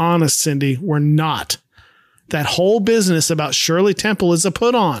says, "Honest, Cindy, we're not. That whole business about Shirley Temple is a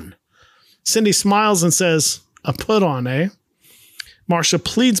put on." Cindy smiles and says, "A put on, eh?" Marcia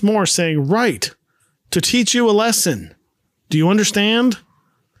pleads more, saying, "Right. To teach you a lesson. Do you understand?"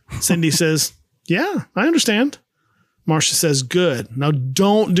 Cindy says, "Yeah, I understand." Marcia says, "Good. Now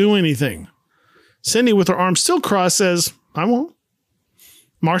don't do anything." Cindy, with her arms still crossed, says, "I won't."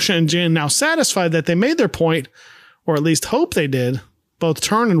 Marcia and Jan, now satisfied that they made their point, or at least hope they did, both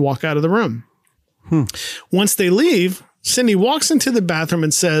turn and walk out of the room. Once they leave, Cindy walks into the bathroom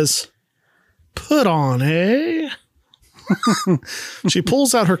and says, "Put on, eh?" She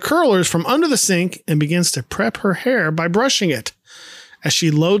pulls out her curlers from under the sink and begins to prep her hair by brushing it. As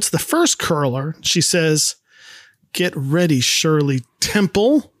she loads the first curler, she says, "Get ready, Shirley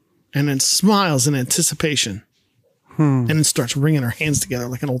Temple," and then smiles in anticipation. And then starts wringing her hands together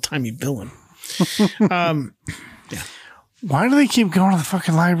like an old-timey villain. Yeah. Why do they keep going to the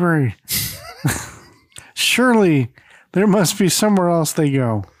fucking library? Surely there must be somewhere else they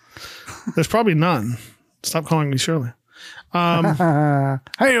go. There's probably none. Stop calling me Shirley. Hey-o.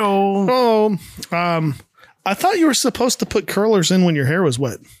 I thought you were supposed to put curlers in when your hair was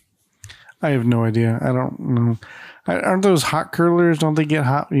wet. I have no idea. I don't know. Aren't those hot curlers? Don't they get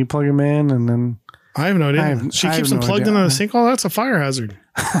hot when you plug them in? And then I have no idea. She keeps them plugged in on the sink. Oh, that's a fire hazard.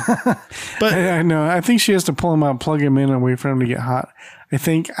 But I know. I think she has to pull them out, plug them in, and wait for them to get hot. I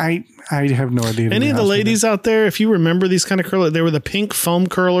think I have no idea. Any of the ladies out there, if you remember these kind of curlers, they were the pink foam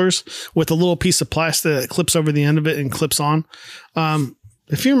curlers with a little piece of plastic that clips over the end of it and clips on.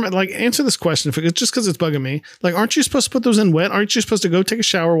 If you remember, answer this question, if it's just because it's bugging me. Aren't you supposed to put those in wet? Aren't you supposed to go take a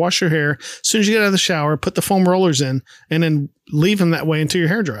shower, wash your hair? As soon as you get out of the shower, put the foam rollers in, and then leave them that way until your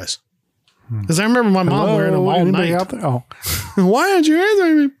hair dries? Because I remember my mom wearing them all Anybody night. out there? Oh, Why aren't you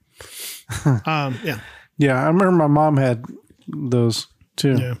answering me? Yeah. yeah. I remember my mom had those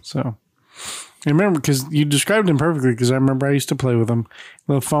too. Yeah. So I remember because you described them perfectly. Because I remember I used to play with them.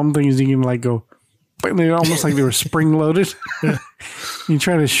 The foam things you can like go, but they're almost like they were spring loaded. Yeah. You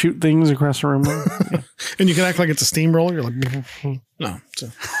try to shoot things across the room. Yeah. And you can act like it's a steamroller. You're like, no. So.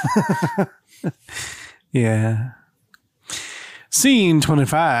 Yeah. Scene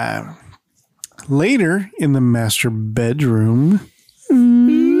 25. Later in the master bedroom,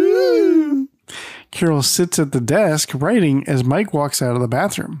 Carol sits at the desk writing as Mike walks out of the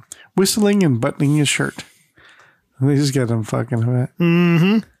bathroom, whistling and buttoning his shirt. They just got him fucking wet.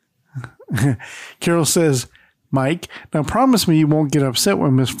 Mm-hmm. Carol says, Mike, now promise me you won't get upset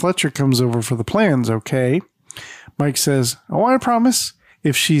when Miss Fletcher comes over for the plans, okay? Mike says, oh, I promise.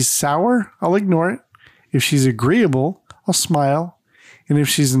 If she's sour, I'll ignore it. If she's agreeable, I'll smile. And if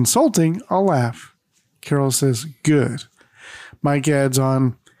she's insulting, I'll laugh. Carol says, good. Mike adds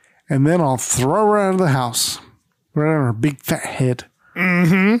on, and then I'll throw her out of the house. Right on her big fat head.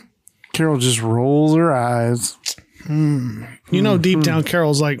 Mm-hmm. Carol just rolls her eyes. You know, deep down,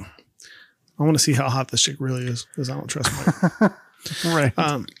 Carol's like, I want to see how hot this chick really is because I don't trust Mike. Right.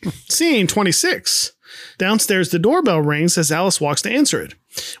 Scene 26. Downstairs, the doorbell rings as Alice walks to answer it.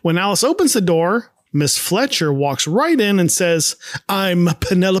 When Alice opens the door, Miss Fletcher walks right in and says, I'm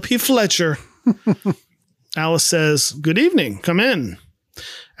Penelope Fletcher. Alice says, good evening. Come in.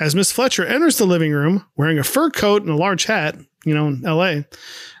 As Miss Fletcher enters the living room, wearing a fur coat and a large hat, you know, in L.A.,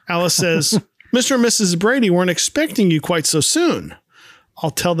 Alice says, Mr. and Mrs. Brady weren't expecting you quite so soon.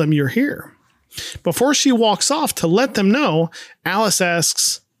 I'll tell them you're here. Before she walks off to let them know, Alice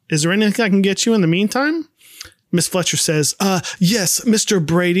asks, is there anything I can get you in the meantime? Miss Fletcher says, yes, Mr.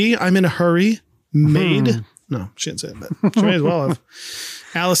 Brady, I'm in a hurry. Maid? No, she didn't say it, but she may as well have.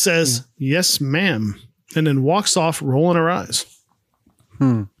 Alice says, yes, ma'am, and then walks off, rolling her eyes.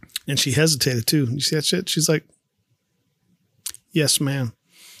 And she hesitated too. You see that shit? She's like, yes, ma'am.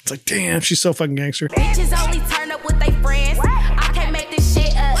 It's like, damn, she's so fucking gangster. Bitches only turn up with they friends. I can't make this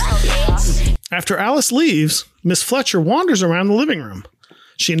shit up, bitch. After Alice leaves, Miss Fletcher wanders around the living room.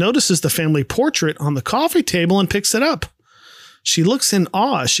 She notices the family portrait on the coffee table and picks it up. She looks in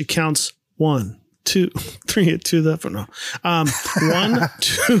awe as she counts 1, 2, 3, 2, the no. 1,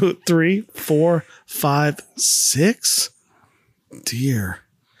 2, 3, 4, 5, 6. Dear.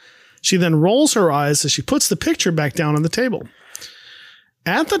 She then rolls her eyes as she puts the picture back down on the table.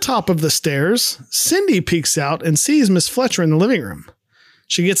 At the top of the stairs, Cindy peeks out and sees Miss Fletcher in the living room.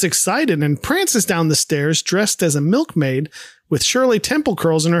 She gets excited and prances down the stairs dressed as a milkmaid with Shirley Temple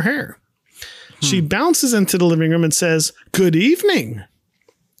curls in her hair. She bounces into the living room and says, good evening.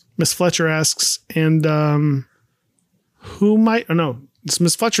 Miss Fletcher asks, and who might, oh no, it's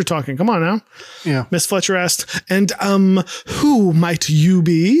Miss Fletcher talking. Come on now. Yeah. Miss Fletcher asked, and who might you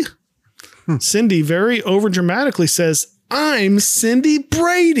be? Cindy very overdramatically says, I'm Cindy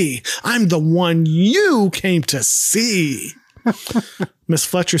Brady. I'm the one you came to see. Miss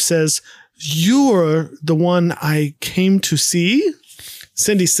Fletcher says, you're the one I came to see?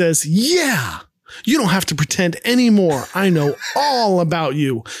 Cindy says, yeah. You don't have to pretend anymore. I know all about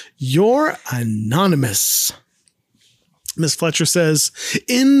you. You're anonymous. Miss Fletcher says,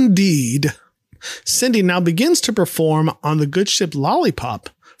 indeed. Cindy now begins to perform on the good ship Lollipop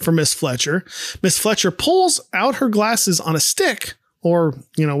for Miss Fletcher. Miss Fletcher pulls out her glasses on a stick, or,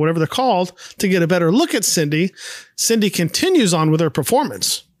 you know, whatever they're called, to get a better look at Cindy. Cindy continues on with her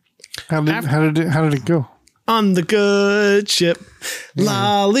performance. How did it go? On the good ship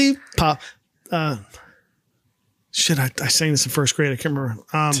Lollipop. Shit, I sang this in first grade. I can't remember.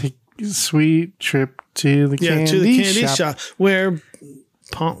 Take a sweet trip to the candy shop. Where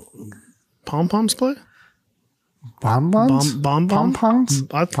pom-poms play? Bonbons? Bonbons?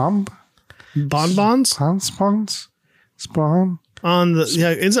 Bonbons? Bonbons? Spawn? On the,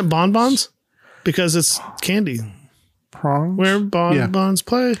 yeah, isn't bonbons? Because it's candy. Prongs? Where bonbons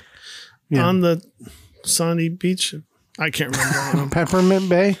play? Yeah. On the sunny beach. I can't remember. Peppermint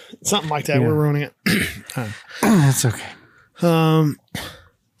Bay? Something like that. Yeah. We're ruining it. That's okay.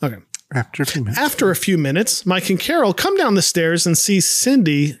 Okay. After a few minutes, Mike and Carol come down the stairs and see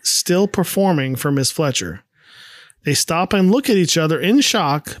Cindy still performing for Miss Fletcher. They stop and look at each other in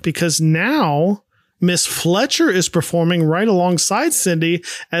shock because now Miss Fletcher is performing right alongside Cindy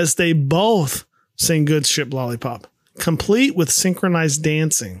as they both sing Good Ship Lollipop, complete with synchronized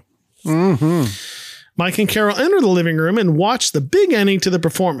dancing. Mm-hmm. Mike and Carol enter the living room and watch the big ending to the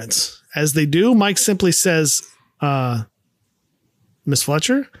performance. As they do, Mike simply says, Miss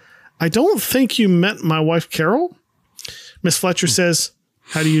Fletcher, I don't think you met my wife, Carol. Miss Fletcher says,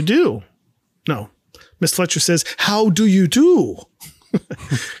 how do you do? No. Miss Fletcher says, how do you do?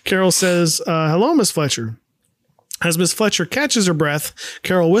 Carol says, hello, Miss Fletcher. As Miss Fletcher catches her breath,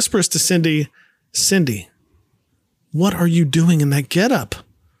 Carol whispers to Cindy, Cindy, what are you doing in that getup?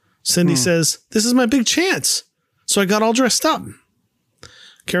 Cindy says, this is my big chance. So I got all dressed up.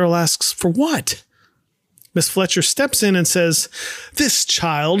 Carol asks, for what? Miss Fletcher steps in and says, this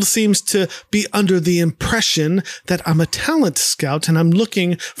child seems to be under the impression that I'm a talent scout and I'm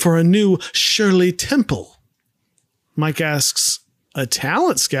looking for a new Shirley Temple. Mike asks, a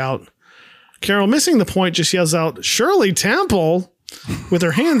talent scout? Carol, missing the point, just yells out, Shirley Temple? With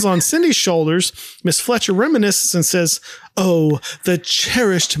her hands on Cindy's shoulders, Miss Fletcher reminisces and says, oh, the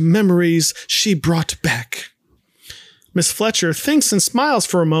cherished memories she brought back. Miss Fletcher thinks and smiles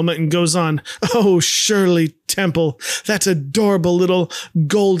for a moment and goes on, oh, Shirley Temple, that adorable little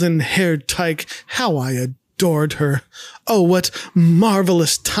golden-haired tyke, how I adored her. Oh, what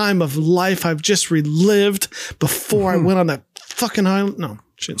marvelous time of life I've just relived before I went on that fucking island. No,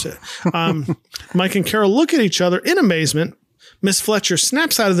 shouldn't say it. Mike and Carol look at each other in amazement. Miss Fletcher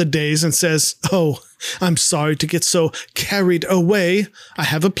snaps out of the daze and says, oh, I'm sorry to get so carried away. I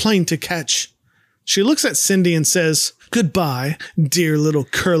have a plane to catch. She looks at Cindy and says, goodbye, dear little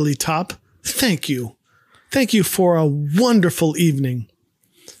curly top. Thank you. Thank you for a wonderful evening.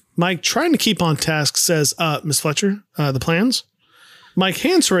 Mike, trying to keep on task, says, Miss Fletcher, the plans? Mike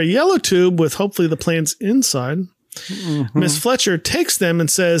hands her a yellow tube with hopefully the plans inside. Miss Fletcher takes them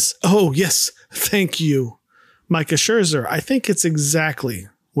and says, oh, yes, thank you. Mike assures her, I think it's exactly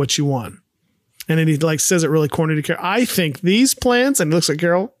what you want. And then he says it really corny to Carol. I think these plans, and he looks at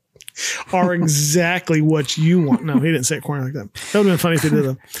Carol, are exactly what you want. No, he didn't say it corny like that. That would have been funny if he did,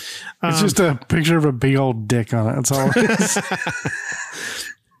 though. It's just a picture of a big old dick on it. That's all it is.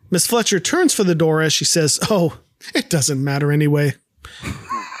 Miss Fletcher turns for the door as she says, oh, it doesn't matter anyway.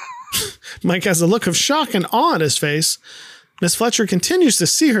 Mike has a look of shock and awe on his face. Miss Fletcher continues to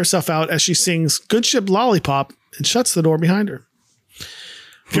see herself out as she sings Good Ship Lollipop and shuts the door behind her.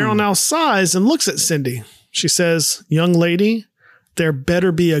 Carol now sighs and looks at Cindy. She says, young lady, there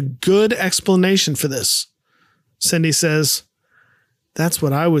better be a good explanation for this. Cindy says, that's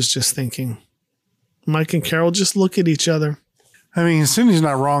what I was just thinking. Mike and Carol just look at each other. I mean, Cindy's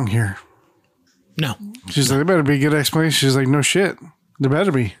not wrong here. No. She's like, there better be a good explanation. She's like, no shit. There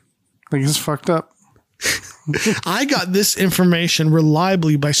better be. Like, it's fucked up. I got this information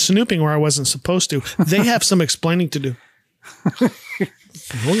reliably by snooping where I wasn't supposed to. They have some explaining to do.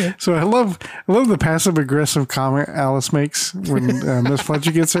 Okay. So I love the passive aggressive comment Alice makes when Miss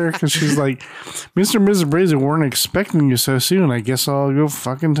Fletcher gets there, because she's like, Mr. and Mrs. Brady weren't expecting you so soon. I guess I'll go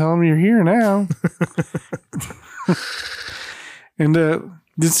fucking tell them you're here now. And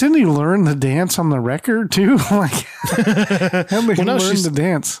did Cindy learn the dance on the record too? Like, how did they learn the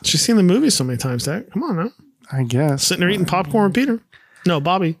dance? She's seen the movie so many times. That come on now. I guess sitting there eating popcorn with Peter. No,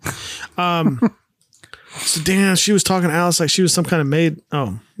 Bobby. So Dan, she was talking to Alice like she was some kind of maid.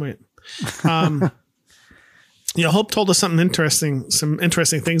 Oh, wait. Hope told us some interesting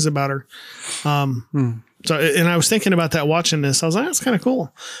things about her. So, and I was thinking about that watching this. I was like, that's kind of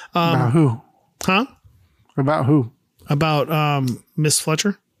cool. About who? Huh? About who? About Miss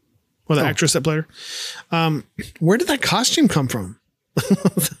Fletcher, or the actress that played her. Where did that costume come from?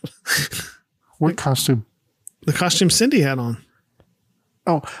 What costume? The costume Cindy had on.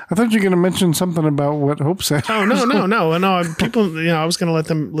 Oh, I thought you were going to mention something about what Hope said. Oh, no. People, I was going to let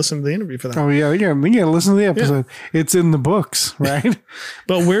them listen to the interview for that. Oh, yeah. They got to listen to the episode. Yeah. It's in the books, right?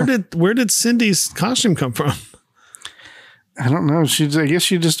 But where did Cindy's costume come from? I don't know. I guess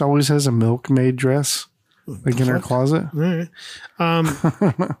she just always has a milkmaid dress, like in her closet. All right.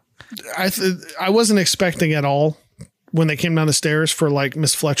 I wasn't expecting at all when they came down the stairs for like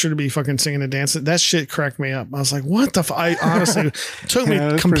Miss Fletcher to be fucking singing and dancing. That shit cracked me up. I was like, what the I honestly took me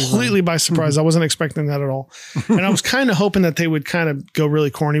completely by surprise. I wasn't expecting that at all. And I was kind of hoping that they would kind of go really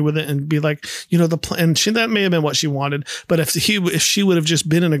corny with it and be like, that may have been what she wanted. But if she would have just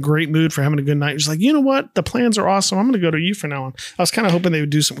been in a great mood for having a good night, she's like, you know what? The plans are awesome. I'm going to go to you from now on. I was kind of hoping they would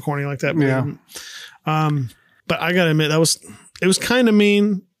do something corny like that. But yeah. But I got to admit, it was kind of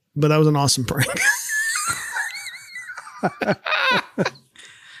mean, but that was an awesome prank.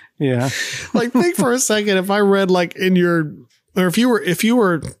 Yeah. Like, think for a second, if I read like if you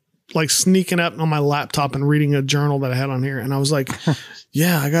were like sneaking up on my laptop and reading a journal that I had on here, and I was like,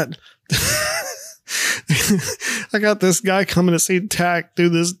 yeah, I got this guy coming to see Tack do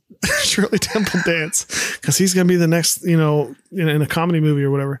this Shirley Temple dance because he's going to be the next, in a comedy movie or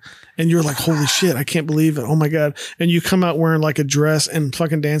whatever. And you're like, holy shit, I can't believe it. Oh my God. And you come out wearing like a dress and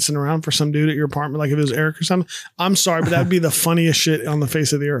fucking dancing around for some dude at your apartment, like if it was Eric or something. I'm sorry, but that'd be the funniest shit on the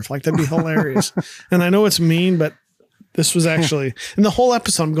face of the earth. Like that'd be hilarious. And I know it's mean, but this was actually, and the whole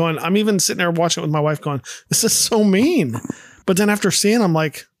episode I'm even sitting there watching it with my wife going, this is so mean. But then after seeing, I'm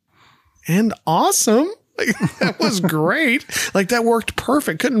like, and awesome. Like, that was great. Like that worked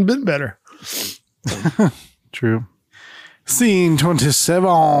perfect. Couldn't have been better. True. Scene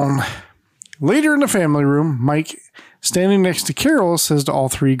 27. Later in the family room, Mike, standing next to Carol, says to all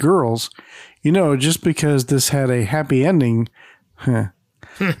three girls, just because this had a happy ending,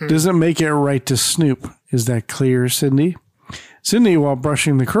 doesn't make it right to snoop. Is that clear, Cindy? Cindy, while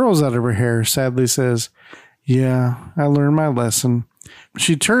brushing the curls out of her hair, sadly says, yeah, I learned my lesson.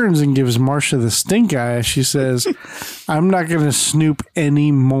 She turns and gives Marcia the stink eye as she says, I'm not going to snoop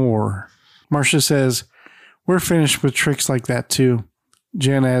anymore. Marcia says, we're finished with tricks like that too.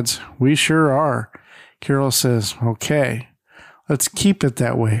 Jen adds, we sure are. Carol says, okay, let's keep it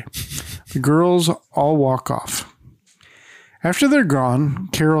that way. The girls all walk off. After they're gone,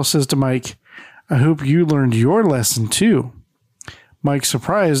 Carol says to Mike, I hope you learned your lesson too. Mike,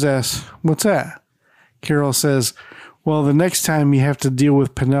 surprised, asks, what's that? Carol says, well, the next time you have to deal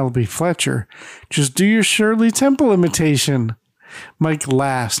with Penelope Fletcher, just do your Shirley Temple imitation. Mike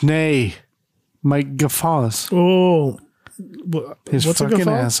laughs. Nay, Mike guffaws. Oh, his what's fucking a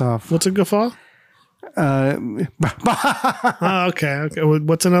guffaw? ass off. What's a guffaw? Okay.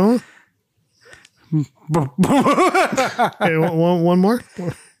 What's another one? Okay, one more.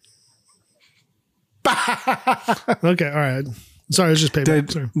 Okay, all right. Sorry, it's just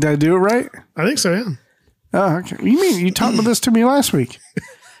payback. Did I do it right? I think so, yeah. Oh, okay. You mean you talked about this to me last week?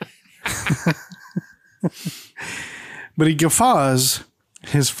 But he guffaws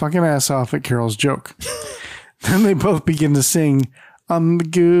his fucking ass off at Carol's joke. Then they both begin to sing, on the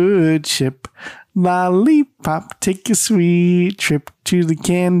good ship, lollipop, take a sweet trip to the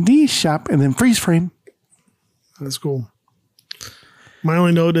candy shop, and then freeze frame. That's cool. My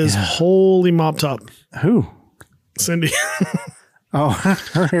only note is, holy mop top. Who? Cindy. Oh,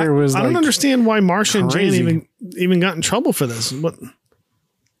 her hair was I don't understand why Marcia and Jane even got in trouble for this. What?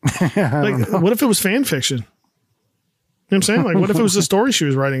 What if it was fan fiction? You know what I'm saying? Like, what if it was a story she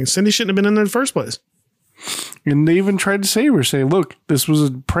was writing? Cindy shouldn't have been in there in the first place. And they even tried to save her, say, look, this was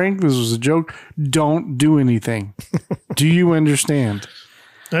a prank, this was a joke. Don't do anything. Do you understand?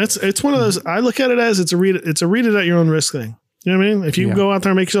 It's one of those, I look at it as it's a read it at your own risk thing. You know what I mean? If you go out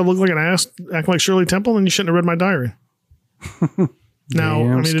there and make yourself look like an ass, act like Shirley Temple, then you shouldn't have read my diary. Now,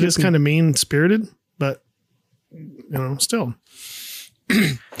 I mean, it is kind of mean-spirited, but, still.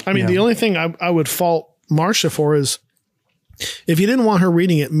 I mean, the only thing I would fault Marcia for is if you didn't want her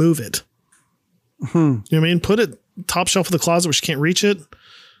reading it, move it. You know what I mean? Put it top shelf of the closet where she can't reach it.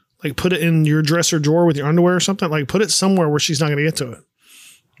 Like, put it in your dresser drawer with your underwear or something. Like, put it somewhere where she's not going to get to it.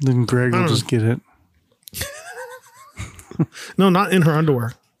 Then Greg will just get it. No, not in her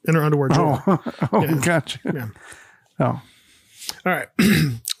underwear. In her underwear drawer. Oh, yeah. Gotcha. Yeah. Oh. All right.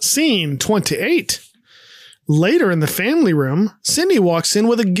 Scene 28. Later in the family room, Cindy walks in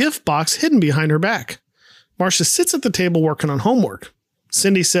with a gift box hidden behind her back. Marcia sits at the table working on homework.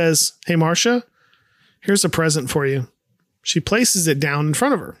 Cindy says, hey, Marcia, here's a present for you. She places it down in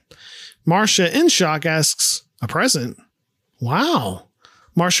front of her. Marcia, in shock, asks, a present? Wow.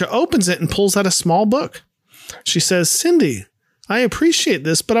 Marcia opens it and pulls out a small book. She says, Cindy, I appreciate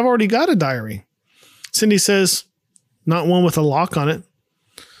this, but I've already got a diary. Cindy says, not one with a lock on it.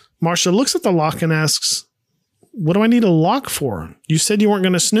 Marcia looks at the lock and asks, what do I need a lock for? You said you weren't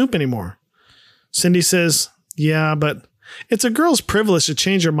going to snoop anymore. Cindy says, yeah, but it's a girl's privilege to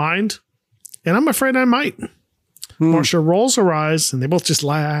change her mind, and I'm afraid I might. Marcia rolls her eyes, and they both just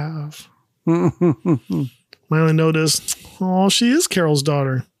laugh. My only note is, oh, she is Carol's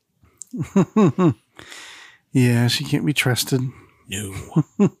daughter. Yeah, she can't be trusted. No.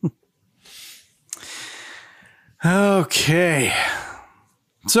 Okay.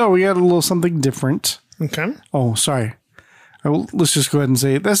 So we got a little something different. Okay. Oh, sorry. Let's just go ahead and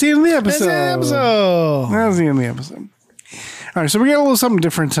say it. That's the end of the episode. That's the end of the episode. All right, so we got a little something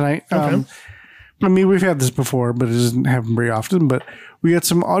different tonight. Okay. I mean, we've had this before, but it doesn't happen very often. But we got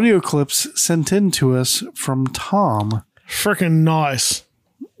some audio clips sent in to us from Tom. Freaking nice.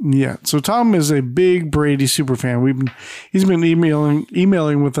 Yeah. So Tom is a big Brady super fan. He's been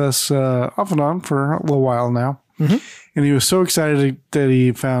emailing with us off and on for a little while now. Mm-hmm. And he was so excited that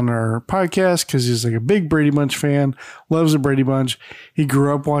he found our podcast because he's like a big Brady Bunch fan, loves the Brady Bunch. He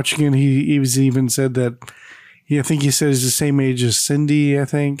grew up watching it. He even said that I think he said he's the same age as Cindy, I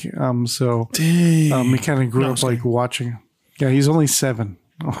think. So he kind of grew up like watching. Yeah, he's only 7.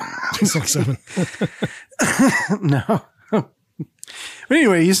 He's like 7. No. But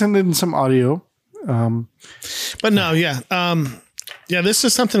anyway, he sent in some audio. But no, yeah. Yeah, this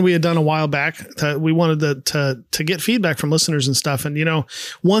is something we had done a while back. We wanted to get feedback from listeners and stuff. And,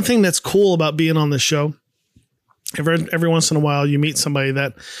 one thing that's cool about being on this show, every once in a while you meet somebody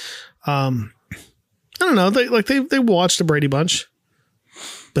that, I don't know, they watched the Brady Bunch,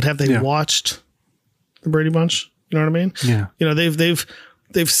 but have they watched the Brady Bunch? You know what I mean? Yeah.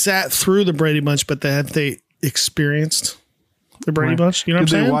 They've sat through the Brady Bunch, but have they experienced the Brady Bunch? You know what I'm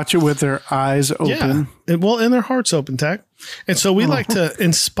saying? Did they watch it with their eyes open? Yeah. And their hearts open, Tech. And so we like to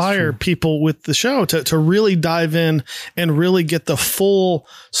inspire people with the show to really dive in and really get the full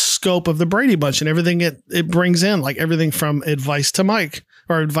scope of the Brady Bunch and everything it brings in, like everything from advice from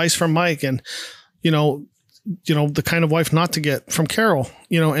Mike and, the kind of wife not to get from Carol,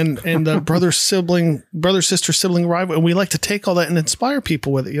 and the brother sister sibling rival. And we like to take all that and inspire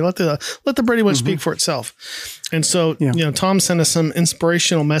people with it. You let the Brady Bunch speak for itself. And so, Tom sent us some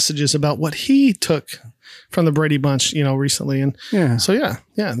inspirational messages about what he took from the Brady Bunch, recently. And so,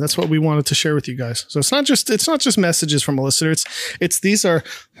 that's what we wanted to share with you guys. So it's not just messages from a listener.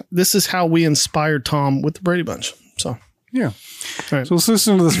 This is how we inspired Tom with the Brady Bunch. So, yeah. All right. So let's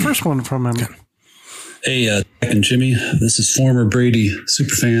listen to this first one from him. Okay. Hey, Jack and Jimmy, this is former Brady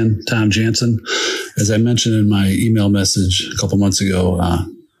superfan Tom Jansen. As I mentioned in my email message a couple months ago,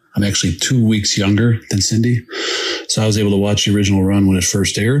 I'm actually 2 weeks younger than Cindy. So I was able to watch the original run when it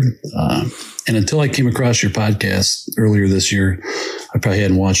first aired. And until I came across your podcast earlier this year, I probably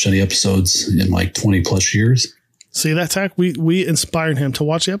hadn't watched any episodes in like 20 plus years. See that, Tack? We inspired him to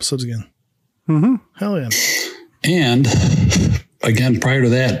watch the episodes again. Mm-hmm. Hell yeah. And again, prior to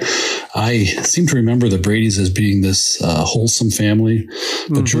that, I seem to remember the Bradys as being this wholesome family.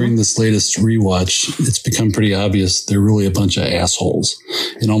 But during this latest rewatch, it's become pretty obvious they're really a bunch of assholes.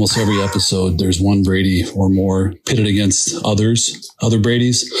 In almost every episode, there's one Brady or more pitted against other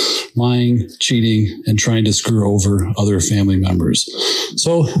Bradys, lying, cheating, and trying to screw over other family members.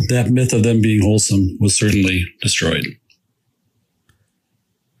 So that myth of them being wholesome was certainly destroyed.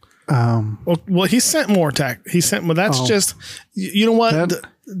 Well, he sent more, Tack. He sent more. That's just, you know what?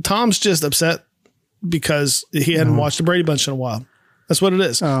 Tom's just upset because he hadn't watched the Brady Bunch in a while. That's what it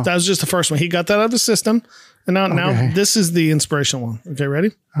is. That was just the first one. He got that out of the system. And now this is the inspirational one. Okay,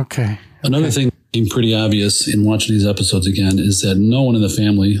 ready? Okay. Another thing that became pretty obvious in watching these episodes again is that no one in the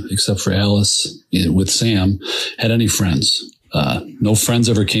family, except for Alice with Sam, had any friends. No friends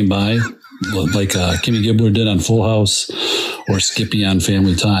ever came by, like Kimmy Gibbler did on Full House or Skippy on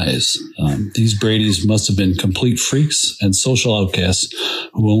Family Ties. These Bradys must have been complete freaks and social outcasts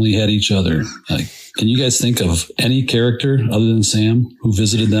who only had each other. Can you guys think of any character other than Sam who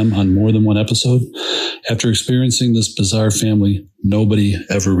visited them on more than one episode? After experiencing this bizarre family, nobody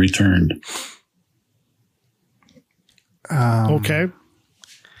ever returned. Okay.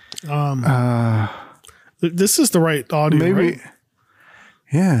 This is the right audio, maybe. Right?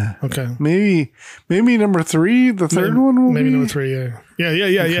 Yeah. Okay. Maybe number 3, the third one will maybe be? number 3. Yeah.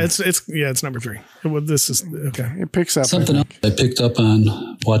 Okay. It's number 3. This is okay. It picks up. Something else I picked up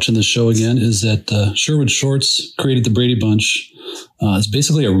on watching the show again is that Sherwood Shorts created the Brady Bunch. It's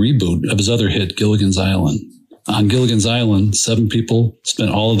basically a reboot of his other hit, Gilligan's Island. On Gilligan's Island, 7 people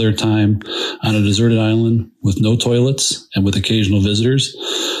spent all of their time on a deserted island with no toilets and with occasional visitors.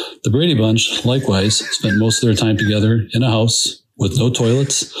 The Brady Bunch, likewise, spent most of their time together in a house with no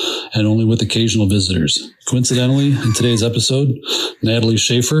toilets and only with occasional visitors. Coincidentally, in today's episode, Natalie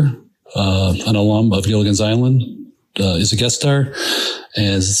Schaefer, an alum of Gilligan's Island, is a guest star,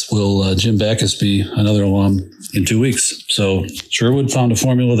 as will Jim Backus be another alum in 2 weeks. So Sherwood found a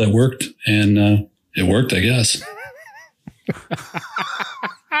formula that worked, and it worked, I guess.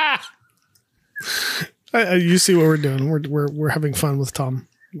 You see what we're doing. We're having fun with Tom.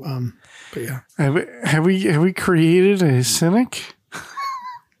 But yeah, have we created a cynic?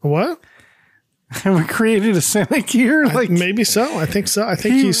 What? Have we created a cynic here? Like maybe so. I think so. I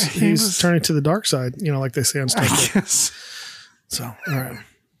think he's turning to the dark side. Like they say on Star Trek. So all right.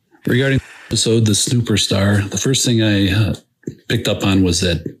 Regarding the episode, the Snooperstar, the first thing I picked up on was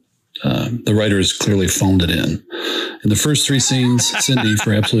that the writers clearly phoned it in. In the first 3 scenes, Cindy,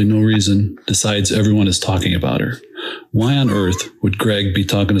 for absolutely no reason, decides everyone is talking about her. Why on earth would Greg be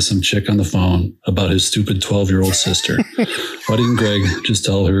talking to some chick on the phone about his stupid 12-year-old sister? Why didn't Greg just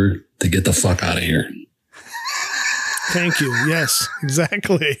tell her to get the fuck out of here? Thank you. Yes,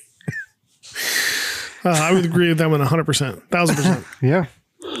 exactly. I would agree with that one 100%, 1,000%. Yeah.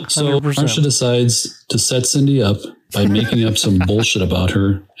 So 100%. Marcia decides to set Cindy up by making up some bullshit about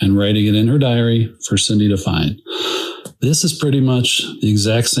her and writing it in her diary for Cindy to find. This is pretty much the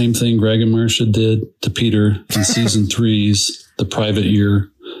exact same thing Greg and Marcia did to Peter in season 3's The Private Year,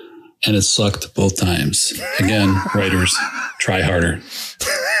 and it sucked both times. Again, writers, try harder.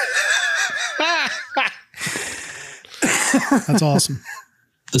 That's awesome.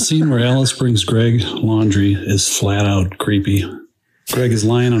 The scene where Alice brings Greg laundry is flat out creepy. Greg is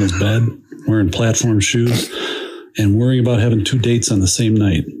lying on his bed, wearing platform shoes, and worrying about having 2 dates on the same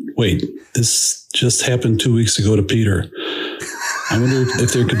night. Wait, this just happened 2 weeks ago to Peter. I wonder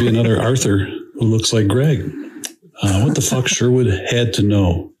if there could be another Arthur who looks like Greg. What the fuck? Sherwood had to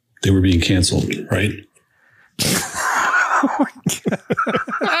know they were being canceled, right? Oh my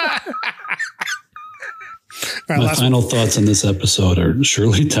God. My final thoughts on this episode are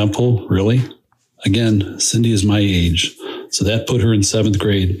Shirley Temple, really? Again, Cindy is my age, so that put her in 7th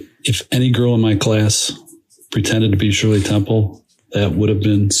grade. If any girl in my class pretended to be Shirley Temple, that would have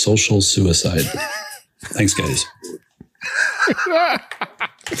been social suicide. Thanks, guys.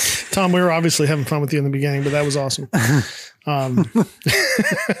 Tom, we were obviously having fun with you in the beginning, but that was awesome.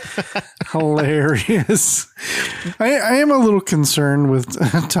 Hilarious. I am a little concerned with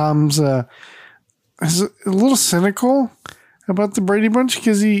Tom's is a little cynical about the Brady Bunch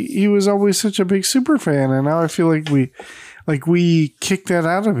because he was always such a big super fan, and now I feel like we kicked that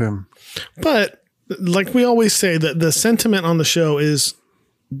out of him. But like we always say, that the sentiment on the show is,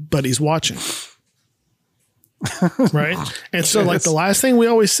 but he's watching. Right? And so like the last thing we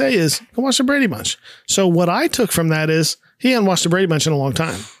always say is, go watch the Brady Bunch. So what I took from that is he hadn't watched the Brady Bunch in a long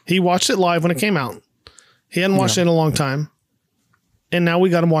time. He watched it live when it came out. He hadn't watched it in a long time. And now we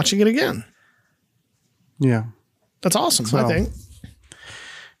got him watching it again. Yeah. That's awesome, I think.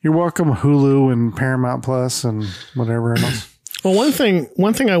 You're welcome, Hulu and Paramount Plus and whatever else. Well, one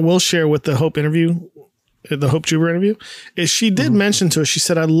thing I will share with the Hope interview, the Hope Juber interview, is she did mention to us, she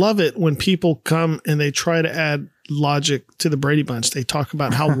said, I love it when people come and they try to add logic to the Brady Bunch. They talk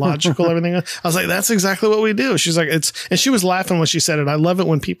about how logical everything is. I was like, that's exactly what we do. She's like, and she was laughing when she said it. I love it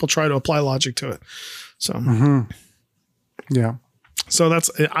when people try to apply logic to it. So, yeah. So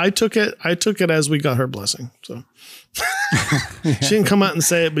I took it as we got her blessing. So she didn't come out and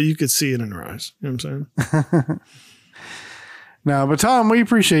say it, but you could see it in her eyes. You know what I'm saying? No, but Tom, we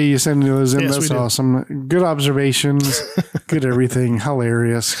appreciate you sending those in. Yes, That's awesome. Good observations. Good everything.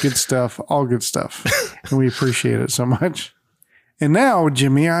 Hilarious. Good stuff. All good stuff. And we appreciate it so much. And now,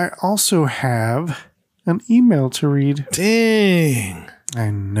 Jimmy, I also have an email to read. Dang.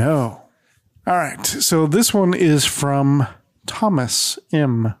 I know. All right. So this one is from Thomas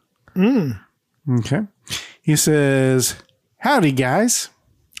M. Okay. He says, howdy, guys.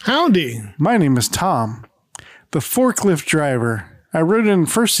 Howdy. My name is Tom, the forklift driver. I wrote it in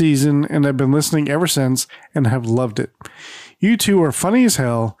first season and I've been listening ever since and have loved it. You two are funny as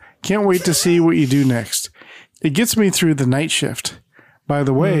hell. Can't wait to see what you do next. It gets me through the night shift. By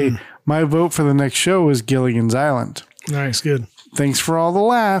the way, my vote for the next show is Gilligan's Island. Nice. Good. Thanks for all the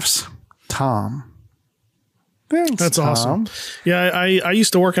laughs, Tom. Thanks, That's Tom. awesome. Yeah, I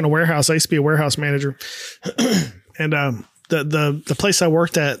used to work in a warehouse. I used to be a warehouse manager. And the place I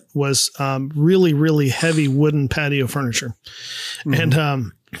worked at was really, really heavy wooden patio furniture.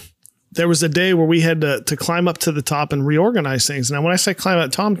 And there was a day where we had to climb up to the top and reorganize things. Now, when I say climb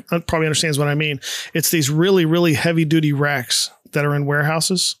up, Tom probably understands what I mean. It's these really, really heavy duty racks that are in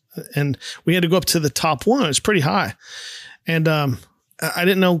warehouses. And we had to go up to the top one. It's pretty high. And I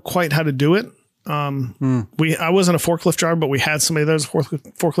didn't know quite how to do it. I wasn't a forklift driver, but we had somebody that was a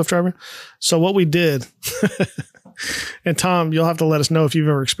forklift driver. So what we did, and Tom, you'll have to let us know if you've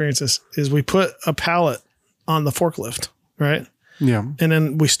ever experienced this, is we put a pallet on the forklift, right? Yeah. And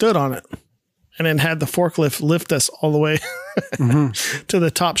then we stood on it and then had the forklift lift us all the way to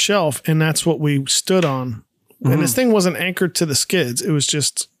the top shelf. And that's what we stood on. And this thing wasn't anchored to the skids. It was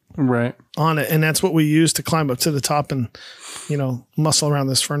just on it. And that's what we used to climb up to the top and, muscle around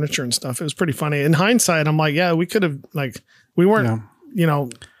this furniture and stuff. It was pretty funny. In hindsight, I'm like, yeah, we could have, we weren't,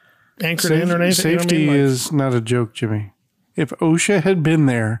 anchored in or anything. Safety is not a joke, Jimmy. If OSHA had been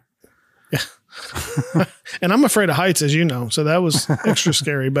there. Yeah. And I'm afraid of heights, as you know. So that was extra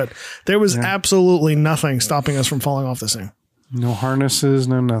scary, but there was absolutely nothing stopping us from falling off this thing. No harnesses,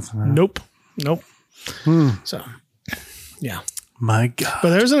 no nothing. Huh? Nope. So, yeah. My God. But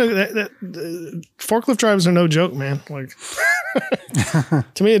there's forklift drivers are no joke, man. Like,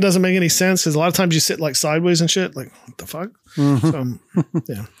 to me, it doesn't make any sense because a lot of times you sit sideways and shit. Like, what the fuck? So,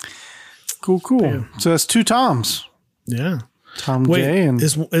 yeah. Cool. Yeah. So that's 2 Toms. Yeah. Tom J. And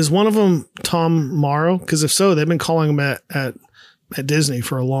is one of them Tom Morrow? Because if so, they've been calling him at at Disney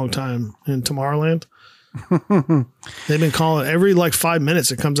for a long time in Tomorrowland. They've been calling every like 5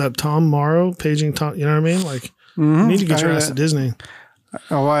 minutes. It comes up Tom Morrow paging Tom. You know what I mean? Like, you need to get your ass to Disney.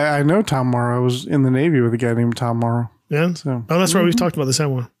 Oh, I know Tom Morrow. I was in the Navy with a guy named Tom Morrow. Yeah. So, that's right. We've talked about this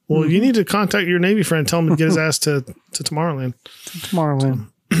one. Well, you need to contact your Navy friend. Tell him to get his ass to Tomorrowland. Tomorrowland.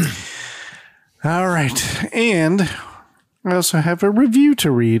 All right. And I also have a review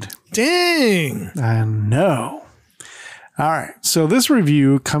to read. Dang. I know. All right. So this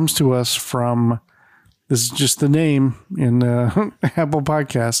review comes to us from, this is just the name in Apple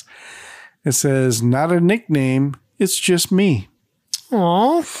Podcasts. It says, not a nickname. It's just me.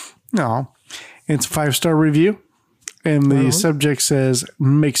 Aw. No. It's a 5-star review. And the subject says,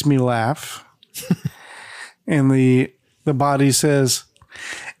 makes me laugh. And the body says,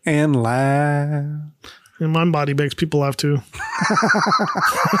 and laugh. And my body makes people laugh too.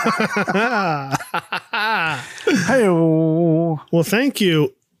 Hey-oh. Well, thank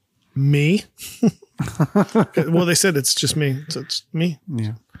you, me. Well, they said it's just me. So it's me.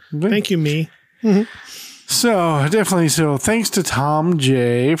 Yeah. Thank you, me. So definitely. So thanks to Tom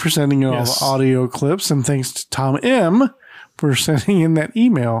J for sending in all the audio clips, and thanks to Tom M for sending in that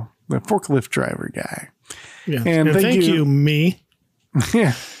email, the forklift driver guy. Yeah. And thank you, me.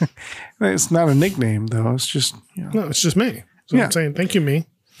 Yeah. It's not a nickname though. It's just, no, it's just me. So I'm saying thank you, me.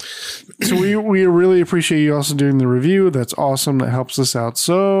 So we really appreciate you also doing the review. That's awesome. That helps us out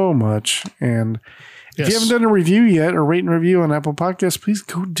so much. And if you haven't done a review yet or rate and review on Apple Podcasts, please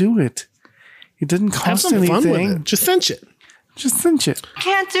go do it. It doesn't cost anything. Fun with it. Just cinch it. Just cinch it.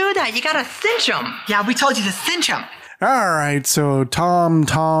 Can't do that. You gotta cinch them. Yeah, we told you to cinch them. All right. So Tom,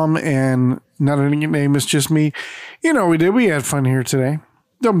 and not a nickname. It's just me. You know, we had fun here today.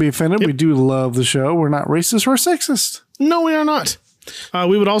 Don't be offended. Yep. We do love the show. We're not racist or sexist. No, we are not.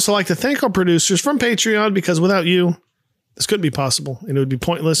 We would also like to thank our producers from Patreon, because without you, this couldn't be possible, and it would be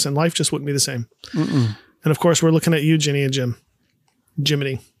pointless, and life just wouldn't be the same. And of course, we're looking at you, Jenny and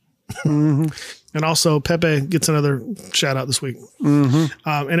Jiminy. And also, Pepe gets another shout out this week. And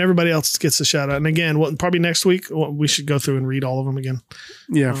everybody else gets a shout out. And again, probably next week, we should go through and read all of them again.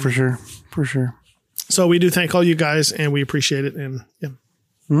 Yeah, for sure. For sure. So we do thank all you guys, and we appreciate it. And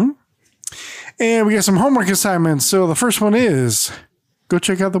And we got some homework assignments. So the first one is go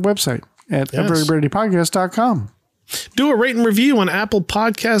check out the website at everybradypodcast.com. Do a rate and review on Apple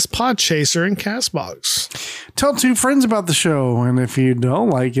Podcasts, Podchaser, and CastBox. Tell 2 friends about the show. And if you don't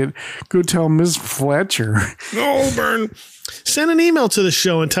like it, go tell Ms. Fletcher. No, burn. Send an email to the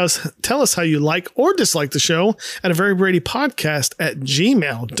show and tell us how you like or dislike the show at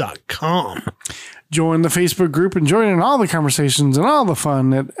everybradypodcast@gmail.com. Join the Facebook group and join in all the conversations and all the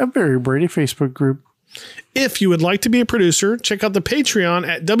fun at a Very Brady Facebook group. If you would like to be a producer, check out the Patreon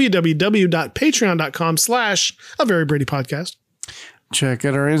at www.patreon.com/averybradypodcast. Check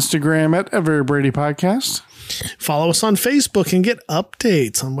out our Instagram at A Very Brady Podcast. Follow us on Facebook and get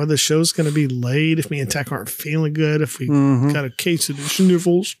updates on whether the show's going to be late, if me and Tech aren't feeling good, if we got a case of the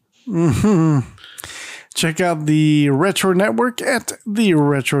sniffles. Check out the Retro Network at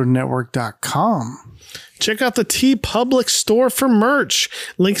theretronetwork.com. Check out the TeePublic store for merch.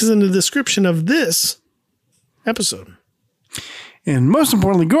 Link is in the description of this episode. And most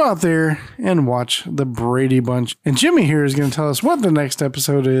importantly, go out there and watch the Brady Bunch. And Jimmy here is going to tell us what the next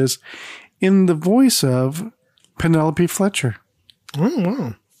episode is in the voice of Penelope Fletcher. Oh,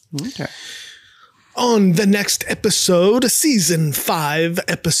 wow. Okay. On the next episode, Season 5,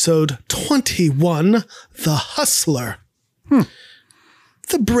 Episode 21, The Hustler.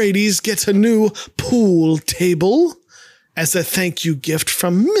 The Bradys get a new pool table as a thank you gift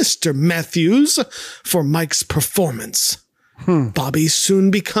from Mr. Matthews for Mike's performance. Bobby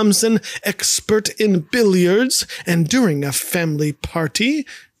soon becomes an expert in billiards, and during a family party,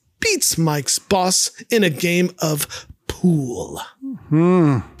 beats Mike's boss in a game of pool.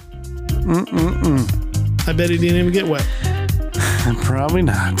 I bet he didn't even get wet. Probably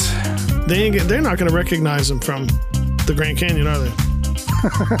not. They're not going to recognize him from the Grand Canyon, are they?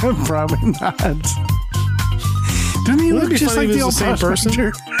 Probably not. Doesn't he look just like the old same person?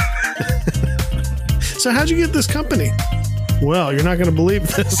 So how'd you get this company? Well, you're not going to believe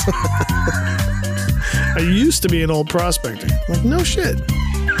this. I used to be an old prospector. Like, no shit.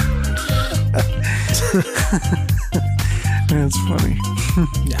 That's funny.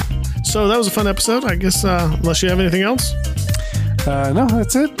 Yeah. So that was a fun episode. I guess, unless you have anything else. No,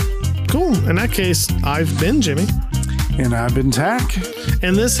 that's it. Cool. In that case, I've been Jimmy. And I've been Tack.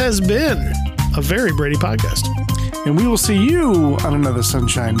 And this has been a Very Brady podcast. And we will see you on another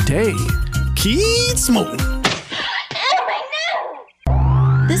sunshine day. Keep smoking.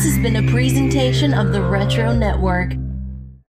 This has been a presentation of the Retro Network.